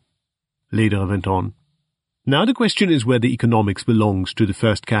thinker. Lederer went on, "Now the question is whether economics belongs to the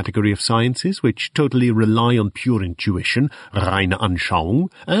first category of sciences, which totally rely on pure intuition, reine Anschauung,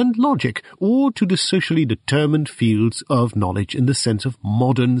 and logic, or to the socially determined fields of knowledge in the sense of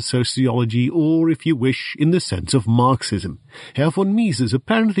modern sociology, or, if you wish, in the sense of Marxism. Herr von Mises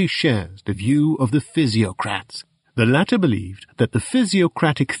apparently shares the view of the physiocrats. The latter believed that the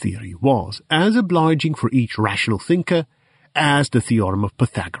physiocratic theory was as obliging for each rational thinker as the theorem of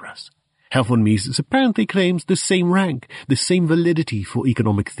Pythagoras. Herr von Mises apparently claims the same rank, the same validity for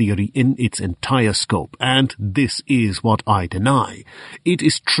economic theory in its entire scope, and this is what I deny. It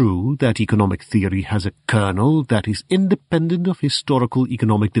is true that economic theory has a kernel that is independent of historical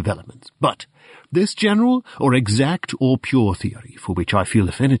economic developments, but this general or exact or pure theory, for which I feel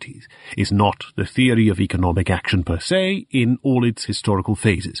affinities, is not the theory of economic action per se in all its historical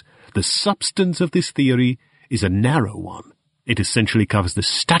phases. The substance of this theory is a narrow one. It essentially covers the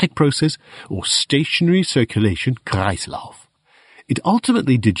static process or stationary circulation, Kreislauf. It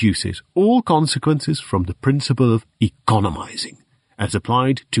ultimately deduces all consequences from the principle of economizing, as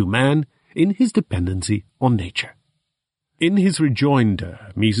applied to man in his dependency on nature. In his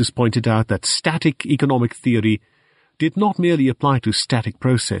rejoinder, Mises pointed out that static economic theory did not merely apply to static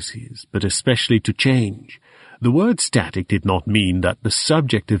processes, but especially to change. The word static did not mean that the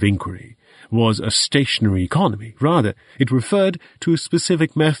subject of inquiry was a stationary economy. Rather, it referred to a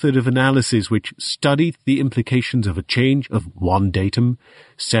specific method of analysis which studied the implications of a change of one datum,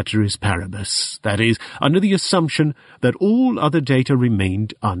 ceteris paribus, that is, under the assumption that all other data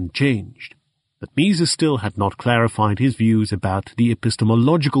remained unchanged. But Mises still had not clarified his views about the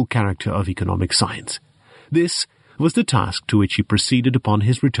epistemological character of economic science. This was the task to which he proceeded upon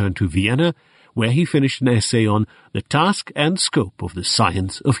his return to Vienna, where he finished an essay on the task and scope of the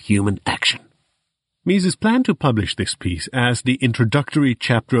science of human action. Mises planned to publish this piece as the introductory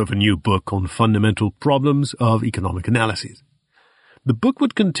chapter of a new book on fundamental problems of economic analysis. The book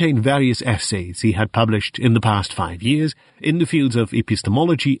would contain various essays he had published in the past 5 years in the fields of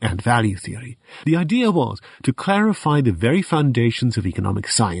epistemology and value theory. The idea was to clarify the very foundations of economic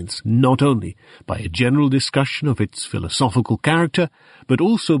science, not only by a general discussion of its philosophical character, but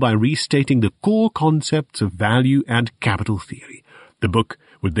also by restating the core concepts of value and capital theory. The book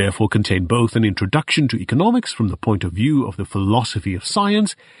would therefore contain both an introduction to economics from the point of view of the philosophy of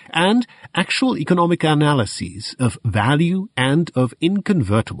science and actual economic analyses of value and of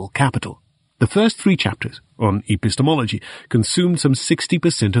inconvertible capital. The first 3 chapters on epistemology consumed some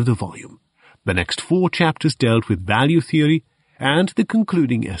 60% of the volume. The next 4 chapters dealt with value theory, and the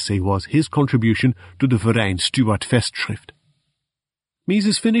concluding essay was his contribution to the Verein Stuart Festschrift.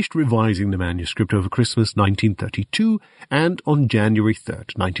 Mises finished revising the manuscript over Christmas 1932 and on January 3,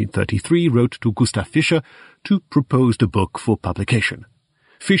 1933 wrote to Gustav Fischer to propose the book for publication.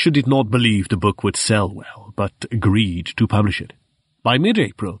 Fischer did not believe the book would sell well, but agreed to publish it. By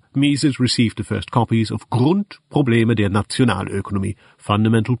mid-April, Mises received the first copies of Grundprobleme der Nationalökonomie,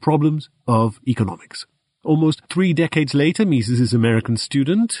 Fundamental Problems of Economics. Almost 3 decades later, Mises' American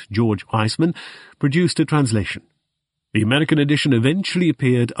student, George Weissman, produced a translation. The American edition eventually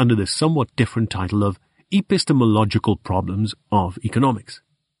appeared under the somewhat different title of Epistemological Problems of Economics.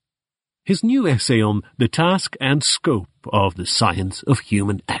 His new essay on the task and scope of the science of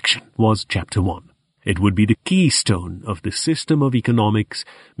human action was Chapter 1. It would be the keystone of the system of economics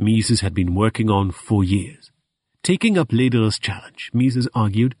Mises had been working on for years. Taking up Lederer's challenge, Mises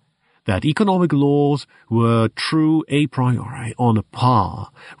argued that economic laws were true a priori on a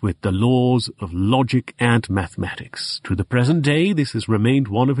par with the laws of logic and mathematics. To the present day, this has remained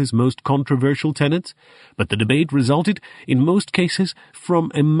one of his most controversial tenets, but the debate resulted, in most cases,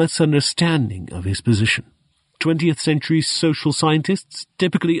 from a misunderstanding of his position. 20th century social scientists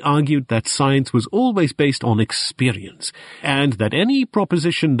typically argued that science was always based on experience, and that any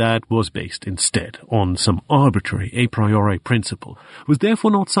proposition that was based instead on some arbitrary a priori principle was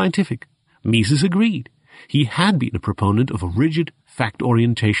therefore not scientific. Mises agreed. He had been a proponent of a rigid fact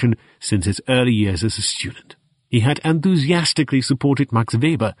orientation since his early years as a student. He had enthusiastically supported Max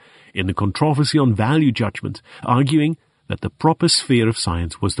Weber in the controversy on value judgments, arguing that the proper sphere of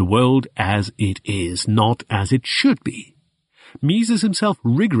science was the world as it is, not as it should be. Mises himself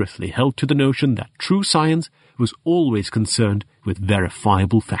rigorously held to the notion that true science was always concerned with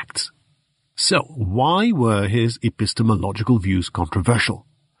verifiable facts. So, why were his epistemological views controversial?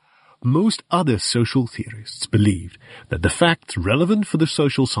 Most other social theorists believed that the facts relevant for the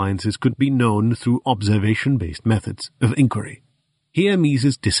social sciences could be known through observation-based methods of inquiry. Here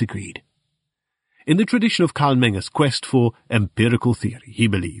Mises disagreed. In the tradition of Karl Menger's quest for empirical theory, he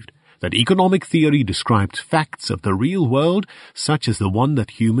believed that economic theory described facts of the real world such as the one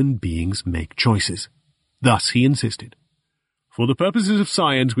that human beings make choices. Thus, he insisted, for the purposes of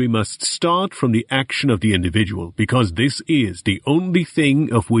science we must start from the action of the individual, because this is the only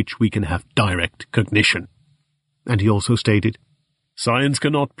thing of which we can have direct cognition. And he also stated, science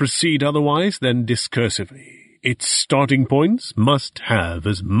cannot proceed otherwise than discursively. Its starting points must have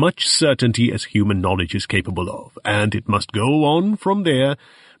as much certainty as human knowledge is capable of, and it must go on from there,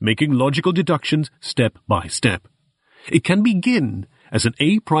 making logical deductions step by step. It can begin as an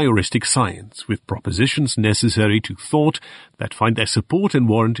a prioristic science, with propositions necessary to thought that find their support and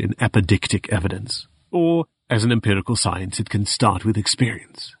warrant in apodictic evidence. Or, as an empirical science, it can start with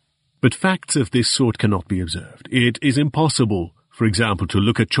experience. But facts of this sort cannot be observed. It is impossible, for example, to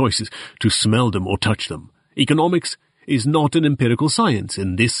look at choices, to smell them or touch them. Economics is not an empirical science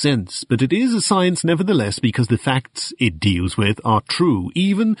in this sense, but it is a science nevertheless because the facts it deals with are true,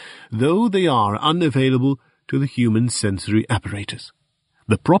 even though they are unavailable to the human sensory apparatus.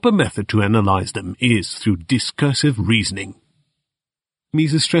 The proper method to analyze them is through discursive reasoning.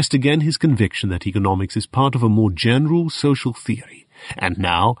 Mises stressed again his conviction that economics is part of a more general social theory, and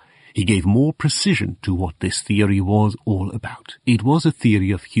now he gave more precision to what this theory was all about. It was a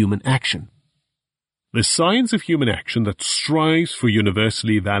theory of human action. The science of human action that strives for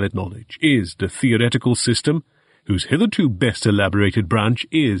universally valid knowledge is the theoretical system whose hitherto best elaborated branch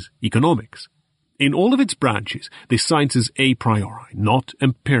is economics. In all of its branches, this science is a priori, not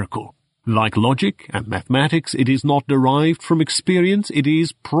empirical. Like logic and mathematics, it is not derived from experience, it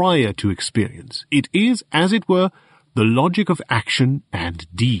is prior to experience. It is, as it were, the logic of action and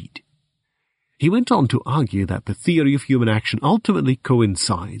deed. He went on to argue that the theory of human action ultimately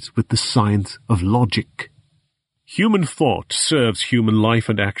coincides with the science of logic. Human thought serves human life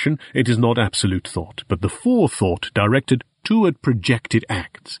and action. It is not absolute thought, but the forethought directed toward projected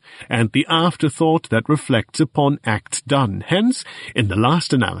acts, and the afterthought that reflects upon acts done. Hence, in the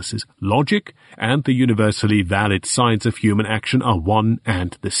last analysis, logic and the universally valid science of human action are one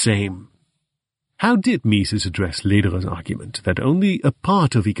and the same. How did Mises address Lederer's argument that only a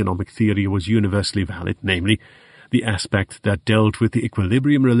part of economic theory was universally valid, namely, the aspect that dealt with the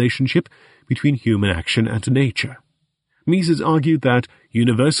equilibrium relationship between human action and nature? Mises argued that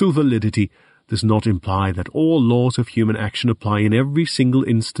universal validity does not imply that all laws of human action apply in every single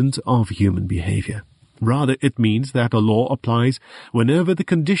instance of human behavior. Rather, it means that a law applies whenever the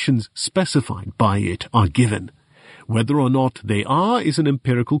conditions specified by it are given. Whether or not they are is an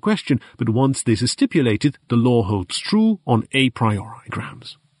empirical question, but once this is stipulated, the law holds true on a priori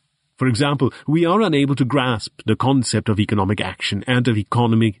grounds. For example, we are unable to grasp the concept of economic action and of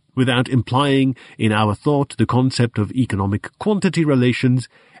economy without implying in our thought the concept of economic quantity relations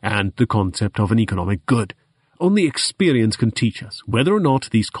and the concept of an economic good. Only experience can teach us whether or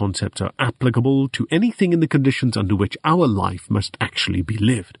not these concepts are applicable to anything in the conditions under which our life must actually be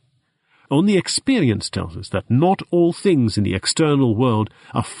lived. Only experience tells us that not all things in the external world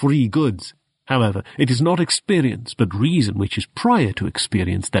are free goods. However, it is not experience, but reason which is prior to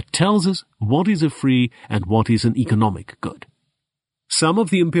experience that tells us what is a free and what is an economic good. Some of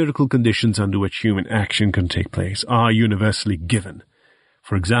the empirical conditions under which human action can take place are universally given.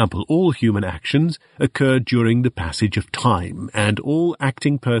 For example, all human actions occur during the passage of time, and all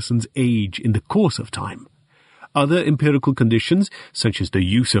acting persons age in the course of time. Other empirical conditions, such as the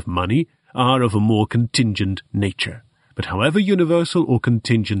use of money, are of a more contingent nature. But however universal or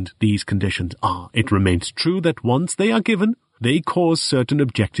contingent these conditions are, it remains true that once they are given, they cause certain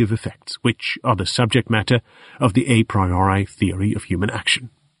objective effects, which are the subject matter of the a priori theory of human action.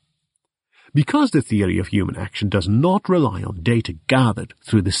 Because the theory of human action does not rely on data gathered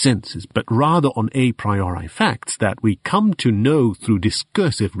through the senses, but rather on a priori facts that we come to know through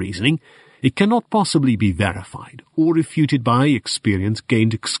discursive reasoning, it cannot possibly be verified or refuted by experience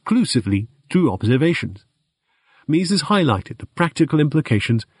gained exclusively through observations. Mises highlighted the practical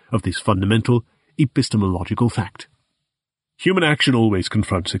implications of this fundamental epistemological fact. Human action always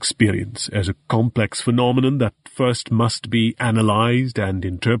confronts experience as a complex phenomenon that first must be analyzed and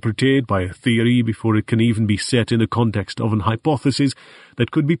interpreted by a theory before it can even be set in the context of an hypothesis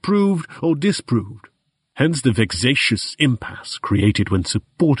that could be proved or disproved. Hence the vexatious impasse created when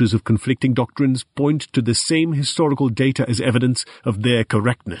supporters of conflicting doctrines point to the same historical data as evidence of their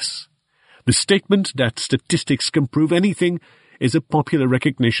correctness. The statement that statistics can prove anything is a popular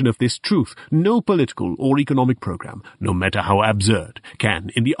recognition of this truth. No political or economic program, no matter how absurd, can,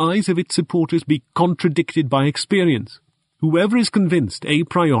 in the eyes of its supporters, be contradicted by experience. Whoever is convinced a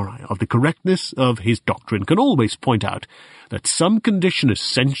priori of the correctness of his doctrine can always point out that some condition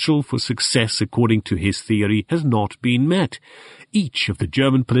essential for success according to his theory has not been met. Each of the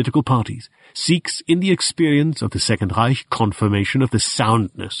German political parties seeks in the experience of the Second Reich confirmation of the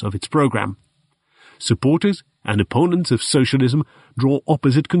soundness of its program. Supporters and opponents of socialism draw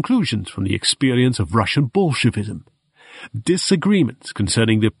opposite conclusions from the experience of Russian Bolshevism. Disagreements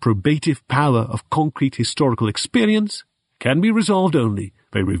concerning the probative power of concrete historical experience can be resolved only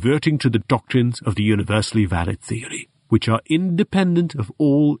by reverting to the doctrines of the universally valid theory, which are independent of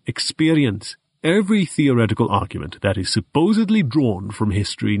all experience. Every theoretical argument that is supposedly drawn from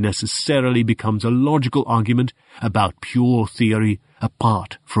history necessarily becomes a logical argument about pure theory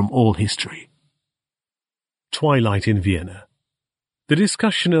apart from all history. Twilight in Vienna. The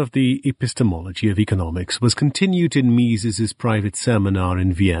discussion of the epistemology of economics was continued in Mises's private seminar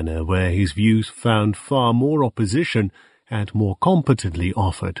in Vienna, where his views found far more opposition and more competently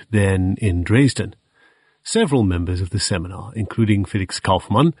offered than in Dresden. Several members of the seminar, including Felix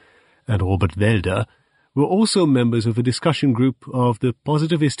Kaufmann and Robert Welder, were also members of a discussion group of the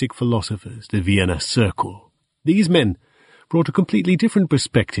positivistic philosophers, the Vienna Circle. These men brought a completely different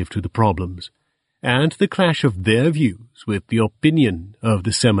perspective to the problems, and the clash of their views with the opinion of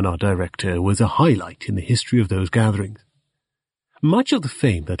the seminar director was a highlight in the history of those gatherings. Much of the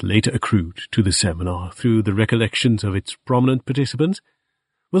fame that later accrued to the seminar through the recollections of its prominent participants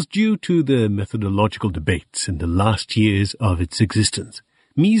was due to the methodological debates in the last years of its existence.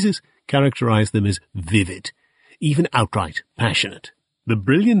 Mises characterized them as vivid, even outright passionate. The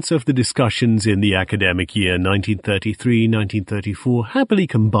brilliance of the discussions in the academic year 1933-1934 happily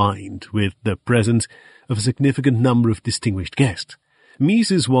combined with the presence of a significant number of distinguished guests.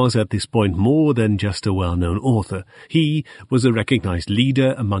 Mises was at this point more than just a well-known author. He was a recognized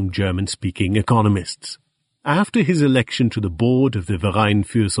leader among German-speaking economists. After his election to the board of the Verein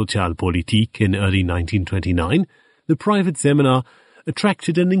für Sozialpolitik in early 1929, the private seminar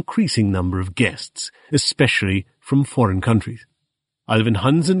attracted an increasing number of guests, especially from foreign countries. Alvin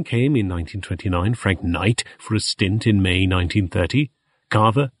Hansen came in 1929, Frank Knight for a stint in May 1930,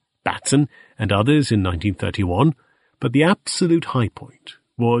 Carver, Batson, and others in 1931, but the absolute high point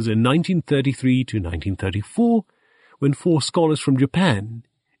was in 1933 to 1934, when 4 scholars from Japan,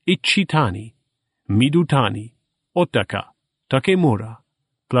 Ichitani, Midutani, Otaka, Takemura,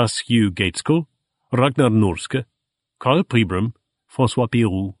 plus Hugh Gaitskell, Ragnar Norske, Karl Pribram, François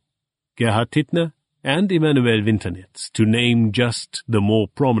Pérou, Gerhard Tittner, and Emanuel Winternitz, to name just the more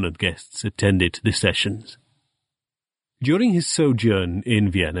prominent guests, attended the sessions. During his sojourn in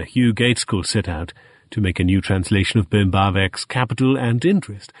Vienna, Hugh Gaitskell set out to make a new translation of Böhm-Bawerk's Capital and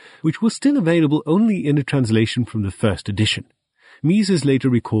Interest, which was still available only in a translation from the first edition. Mises later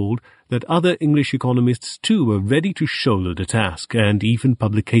recalled that other English economists too were ready to shoulder the task, and even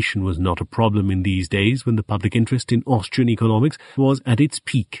publication was not a problem in these days when the public interest in Austrian economics was at its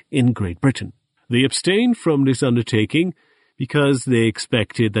peak in Great Britain. They abstained from this undertaking because they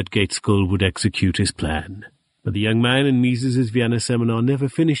expected that Gaitskell would execute his plan. But the young man in Mises's Vienna seminar never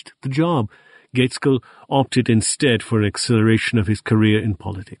finished the job. Gaitskell opted instead for an acceleration of his career in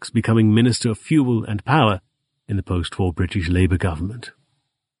politics, becoming Minister of Fuel and Power in the post-war British Labour government.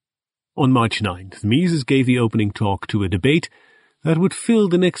 On March 9th, Mises gave the opening talk to a debate that would fill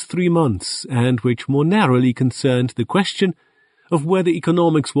the next 3 months and which more narrowly concerned the question of whether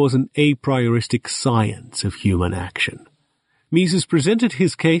economics was an a prioristic science of human action. Mises presented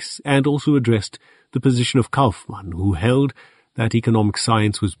his case and also addressed the position of Kaufmann, who held that economic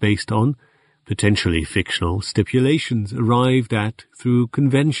science was based on potentially fictional stipulations arrived at through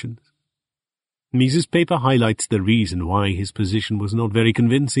conventions. Mises' paper highlights the reason why his position was not very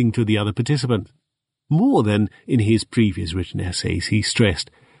convincing to the other participants. More than in his previous written essays, he stressed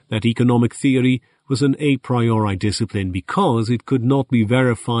that economic theory was an a priori discipline because it could not be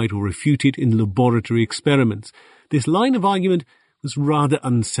verified or refuted in laboratory experiments. This line of argument was rather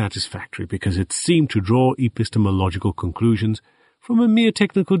unsatisfactory because it seemed to draw epistemological conclusions from a mere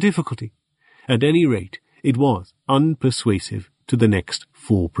technical difficulty. At any rate, it was unpersuasive to the next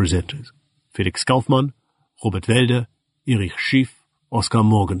 4 presenters: Felix Kaufmann, Robert Welder, Erich Schiff, Oskar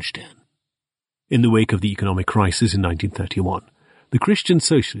Morgenstern. In the wake of the economic crisis in 1931, the Christian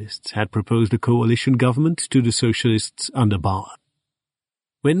Socialists had proposed a coalition government to the Socialists under Bauer.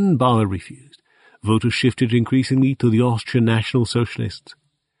 When Bauer refused, voters shifted increasingly to the Austrian National Socialists.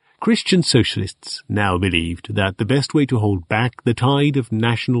 Christian Socialists now believed that the best way to hold back the tide of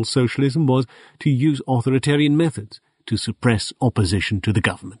National Socialism was to use authoritarian methods to suppress opposition to the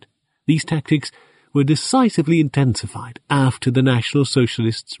government. These tactics were decisively intensified after the National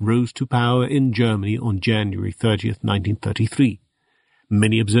Socialists rose to power in Germany on January 30th, 1933.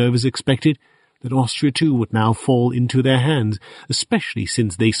 Many observers expected that Austria too would now fall into their hands, especially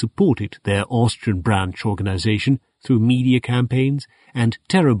since they supported their Austrian branch organization through media campaigns and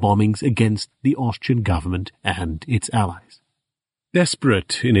terror bombings against the Austrian government and its allies.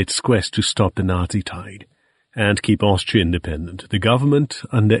 Desperate in its quest to stop the Nazi tide and keep Austria independent, the government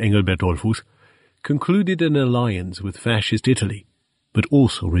under Engelbert Dollfuss concluded an alliance with fascist Italy, but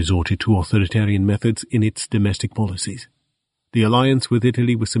also resorted to authoritarian methods in its domestic policies. The alliance with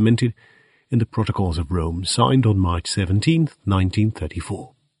Italy was cemented in the Protocols of Rome, signed on March 17,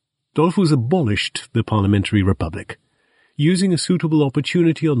 1934. Dollfuss abolished the Parliamentary Republic, using a suitable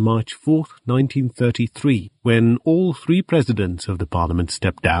opportunity on March 4, 1933, when all 3 presidents of the Parliament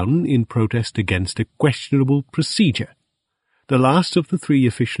stepped down in protest against a questionable procedure. The last of the 3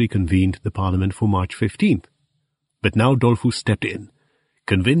 officially convened the Parliament for March 15th. But now Dollfuss stepped in,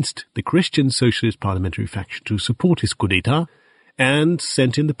 convinced the Christian Socialist parliamentary faction to support his coup d'etat, and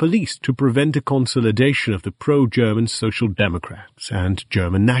sent in the police to prevent a consolidation of the pro-German Social Democrats and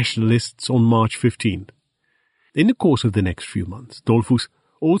German nationalists on March 15th. In the course of the next few months, Dollfuss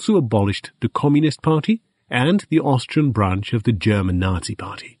also abolished the Communist Party and the Austrian branch of the German Nazi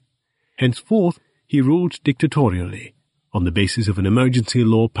Party. Henceforth, he ruled dictatorially on the basis of an emergency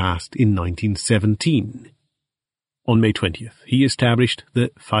law passed in 1917. On May 20th, he established the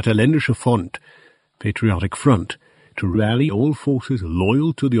Vaterländische Front, Patriotic Front, to rally all forces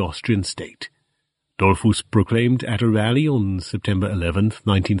loyal to the Austrian state. Dollfuss proclaimed at a rally on September 11,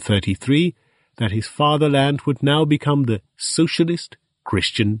 1933, that his fatherland would now become the socialist,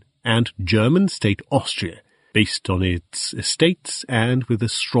 Christian, and German state Austria, based on its estates and with a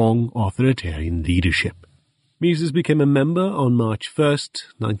strong authoritarian leadership. Mises became a member on March 1st,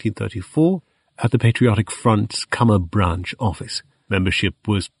 1934, at the Patriotic Front's Kammer branch office. Membership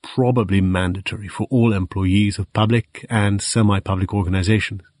was probably mandatory for all employees of public and semi-public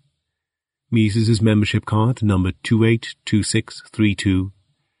organizations. Mises's membership card, number 282632,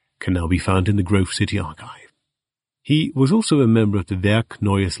 can now be found in the Grove City Archive. He was also a member of the Werk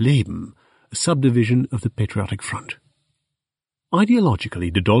Neues Leben, a subdivision of the Patriotic Front.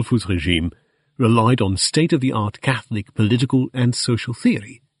 Ideologically, the Dollfuss regime relied on state-of-the-art Catholic political and social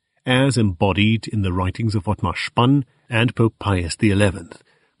theory, as embodied in the writings of Ottmar Spann and Pope Pius XI,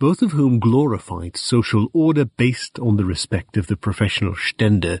 both of whom glorified social order based on the respect of the professional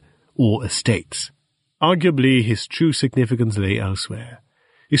Stände, or estates. Arguably, his true significance lay elsewhere.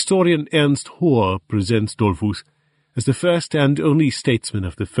 Historian Ernst Hohr presents Dollfuss as the first and only statesman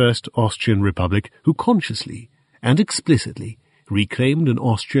of the First Austrian Republic who consciously and explicitly reclaimed an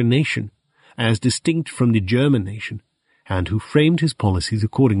Austrian nation as distinct from the German nation, and who framed his policies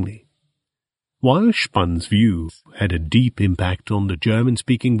accordingly. While Spann's view had a deep impact on the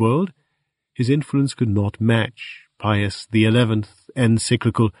German-speaking world, his influence could not match Pius XI's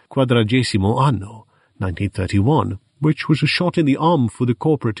encyclical Quadragesimo Anno, 1931, which was a shot in the arm for the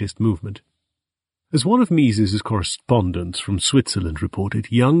corporatist movement. As one of Mises's correspondents from Switzerland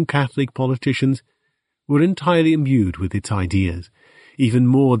reported, young Catholic politicians were entirely imbued with its ideas, even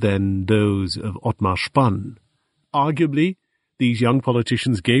more than those of Ottmar Spann. Arguably, these young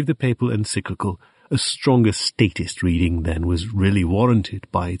politicians gave the papal encyclical a stronger statist reading than was really warranted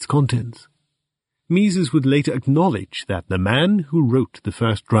by its contents. Mises would later acknowledge that the man who wrote the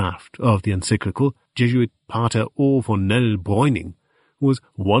first draft of the encyclical, Jesuit Pater O. von Nell-Breuning, was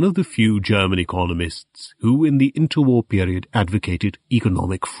one of the few German economists who in the interwar period advocated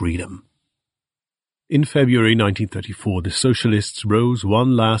economic freedom. In February 1934, the socialists rose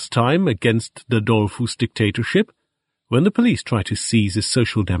one last time against the Dollfuss dictatorship when the police tried to seize a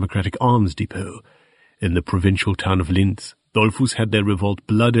Social Democratic arms depot in the provincial town of Linz. Dollfuss had their revolt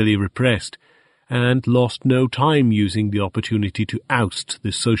bloodily repressed and lost no time using the opportunity to oust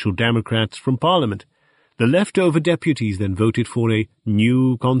the Social Democrats from Parliament. The leftover deputies then voted for a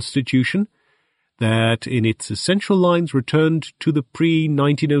new constitution that in its essential lines returned to the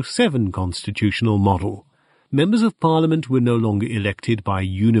pre-1907 constitutional model. Members of Parliament were no longer elected by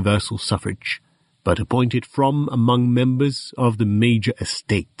universal suffrage, but appointed from among members of the major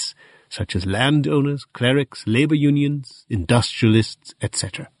estates, such as landowners, clerics, labor unions, industrialists,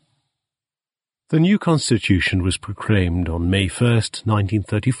 etc. The new constitution was proclaimed on May 1st,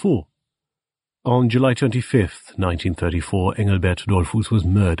 1934. On July 25th, 1934, Engelbert Dollfuss was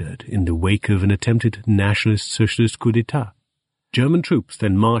murdered in the wake of an attempted nationalist-socialist coup d'etat. German troops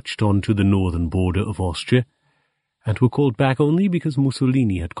then marched on to the northern border of Austria and were called back only because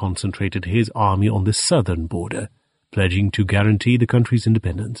Mussolini had concentrated his army on the southern border, pledging to guarantee the country's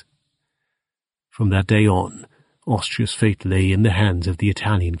independence. From that day on, Austria's fate lay in the hands of the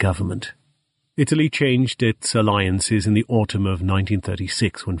Italian government. Italy changed its alliances in the autumn of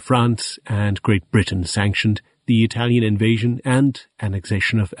 1936 when France and Great Britain sanctioned the Italian invasion and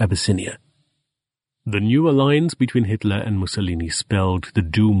annexation of Abyssinia. The new alliance between Hitler and Mussolini spelled the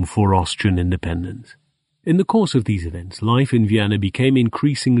doom for Austrian independence. In the course of these events, life in Vienna became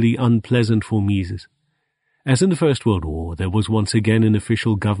increasingly unpleasant for Mises. As in the First World War, there was once again an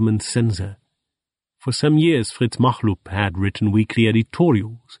official government censor. For some years, Fritz Machlup had written weekly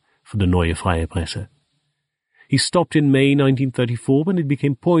editorials for the Neue Freie Presse. He stopped in May 1934 when it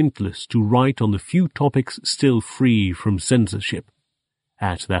became pointless to write on the few topics still free from censorship.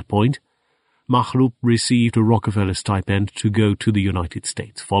 At that point, Machlup received a Rockefeller stipend to go to the United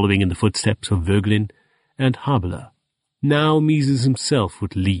States, following in the footsteps of Voegelin and Habeler. Now Mises himself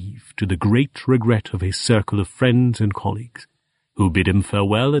would leave, to the great regret of his circle of friends and colleagues, who bid him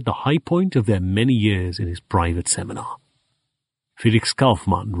farewell at the high point of their many years in his private seminar. Felix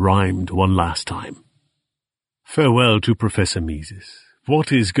Kaufmann rhymed one last time. Farewell to Professor Mises.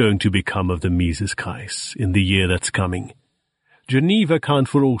 What is going to become of the Mises-Kreis in the year that's coming? Geneva can't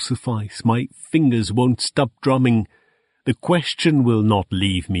for all suffice. My fingers won't stop drumming. The question will not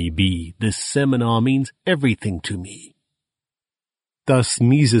leave me be. This seminar means everything to me. Das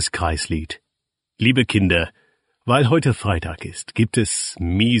Mises-Kreislied. Liebe Kinder, weil heute Freitag ist, gibt es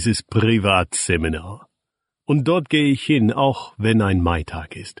Mises Privatseminar. Und dort gehe ich hin, auch wenn ein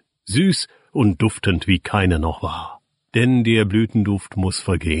Maitag ist. Süß und duftend wie keiner noch war. Denn der Blütenduft muss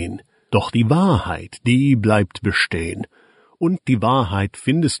vergehen. Doch die Wahrheit, die bleibt bestehen. Und die Wahrheit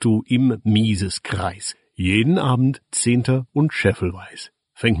findest du im Mises-Kreis. Jeden Abend 10. und Scheffelweiß.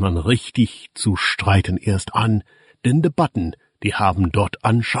 Fängt man richtig zu streiten erst an, denn Debatten, die haben dort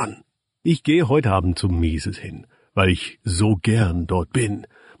Anschein. Ich gehe heute Abend zum Mises hin, weil ich so gern dort bin.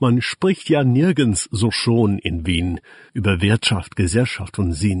 Man spricht ja nirgends so schon in Wien über Wirtschaft, Gesellschaft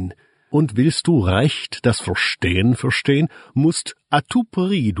und Sinn. Und willst du recht das verstehen, musst à tout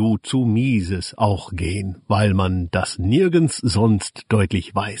prix du zu Mises auch gehen, weil man das nirgends sonst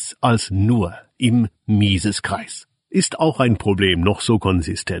deutlich weiß, als nur im Miseskreis. Ist auch ein Problem noch so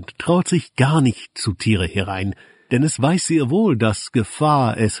konsistent, traut sich gar nicht zu Tiere herein, denn es weiß sehr wohl, dass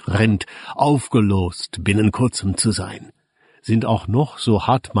Gefahr es rennt, aufgelost binnen kurzem zu sein. Sind auch noch so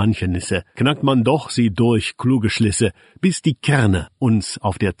hart manche Nisse, knackt man doch sie durch kluge Schlisse, bis die Kerne uns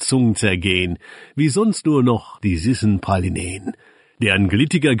auf der Zunge zergehen, wie sonst nur noch die süßen Pralineen, der ein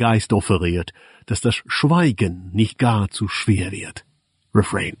glittiger Geist offeriert, dass das Schweigen nicht gar zu schwer wird.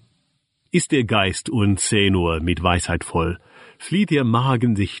 Refrain. Ist der Geist unzäh nur mit Weisheit voll, flieht ihr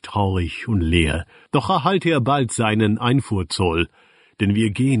Magen sich traurig und leer, doch erhalt er bald seinen Einfuhrzoll, denn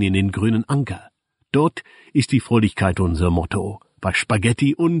wir gehen in den grünen Anker. Dort ist die Fröhlichkeit unser Motto, bei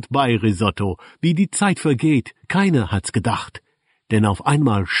Spaghetti und bei Risotto, wie die Zeit vergeht, keiner hat's gedacht, denn auf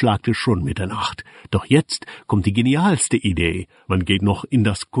einmal schlagt es schon Mitternacht, doch jetzt kommt die genialste Idee, man geht noch in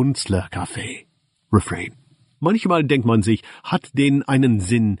das Künstlercafé. Refrain. Manchmal denkt man sich, hat denn einen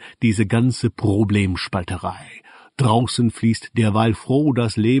Sinn, diese ganze Problemspalterei. Draußen fließt derweil froh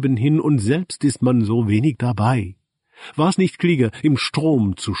das Leben hin und selbst ist man so wenig dabei. War's nicht klüger, im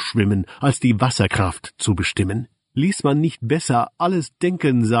Strom zu schwimmen, als die Wasserkraft zu bestimmen? Ließ man nicht besser alles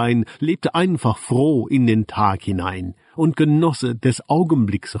Denken sein, lebte einfach froh in den Tag hinein und genosse des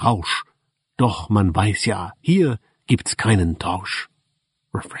Augenblicks Rausch. Doch man weiß ja, hier gibt's keinen Tausch.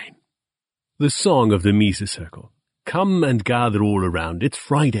 Refrain. The song of the Mises Circle. Come and gather all around. It's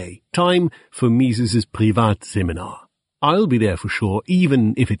Friday, time for Mises's Privatseminar. I'll be there for sure,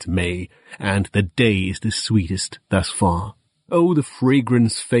 even if it's May, and the day is the sweetest thus far. Oh, the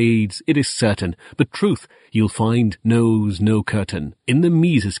fragrance fades, it is certain, but truth, you'll find, knows no curtain. In the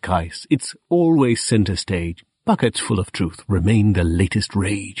Miseskreis, it's always center stage. Buckets full of truth remain the latest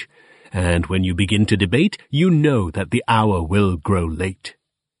rage. And when you begin to debate, you know that the hour will grow late.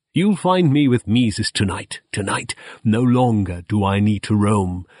 You'll find me with Mises tonight. No longer do I need to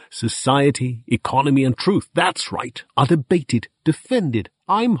roam. Society, economy, and truth, that's right, are debated, defended.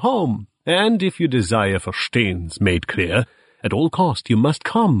 I'm home. And if you desire verstehens made clear, at all cost you must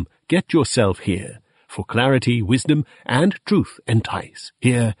come, get yourself here. For clarity, wisdom, and truth entice,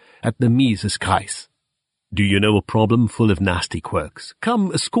 here at the Miseskreis. Do you know a problem full of nasty quirks?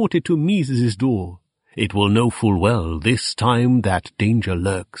 Come, escort it to Mises's door. It will know full well this time that danger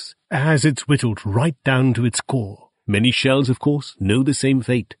lurks, as it's whittled right down to its core. Many shells, of course, know the same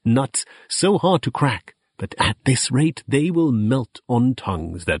fate, nuts so hard to crack, but at this rate they will melt on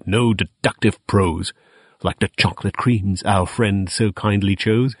tongues that know deductive prose, like the chocolate creams our friend so kindly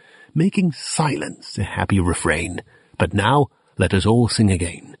chose, making silence a happy refrain. But now let us all sing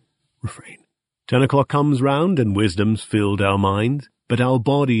again. Refrain. 10 o'clock comes round and wisdom's filled our minds, but our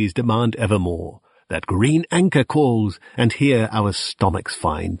bodies demand evermore. That green anchor calls, and here our stomachs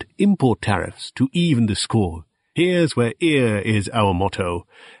find import tariffs to even the score. Here's where ear is our motto.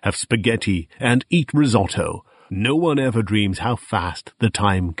 Have spaghetti and eat risotto. No one ever dreams how fast the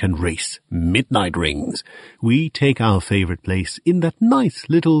time can race. Midnight rings. We take our favorite place in that nice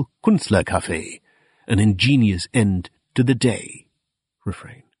little Künstlercafé. An ingenious end to the day.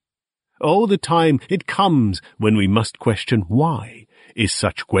 Refrain. Oh, the time it comes when we must question why. Is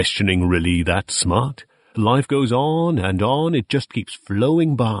such questioning really that smart? Life goes on, it just keeps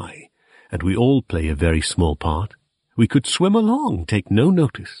flowing by, and we all play a very small part. We could swim along, take no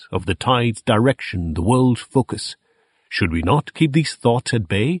notice of the tide's direction, the world's focus. Should we not keep these thoughts at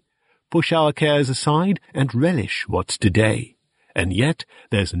bay, push our cares aside, and relish what's today? And yet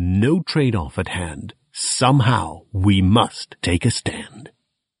there's no trade-off at hand. Somehow we must take a stand.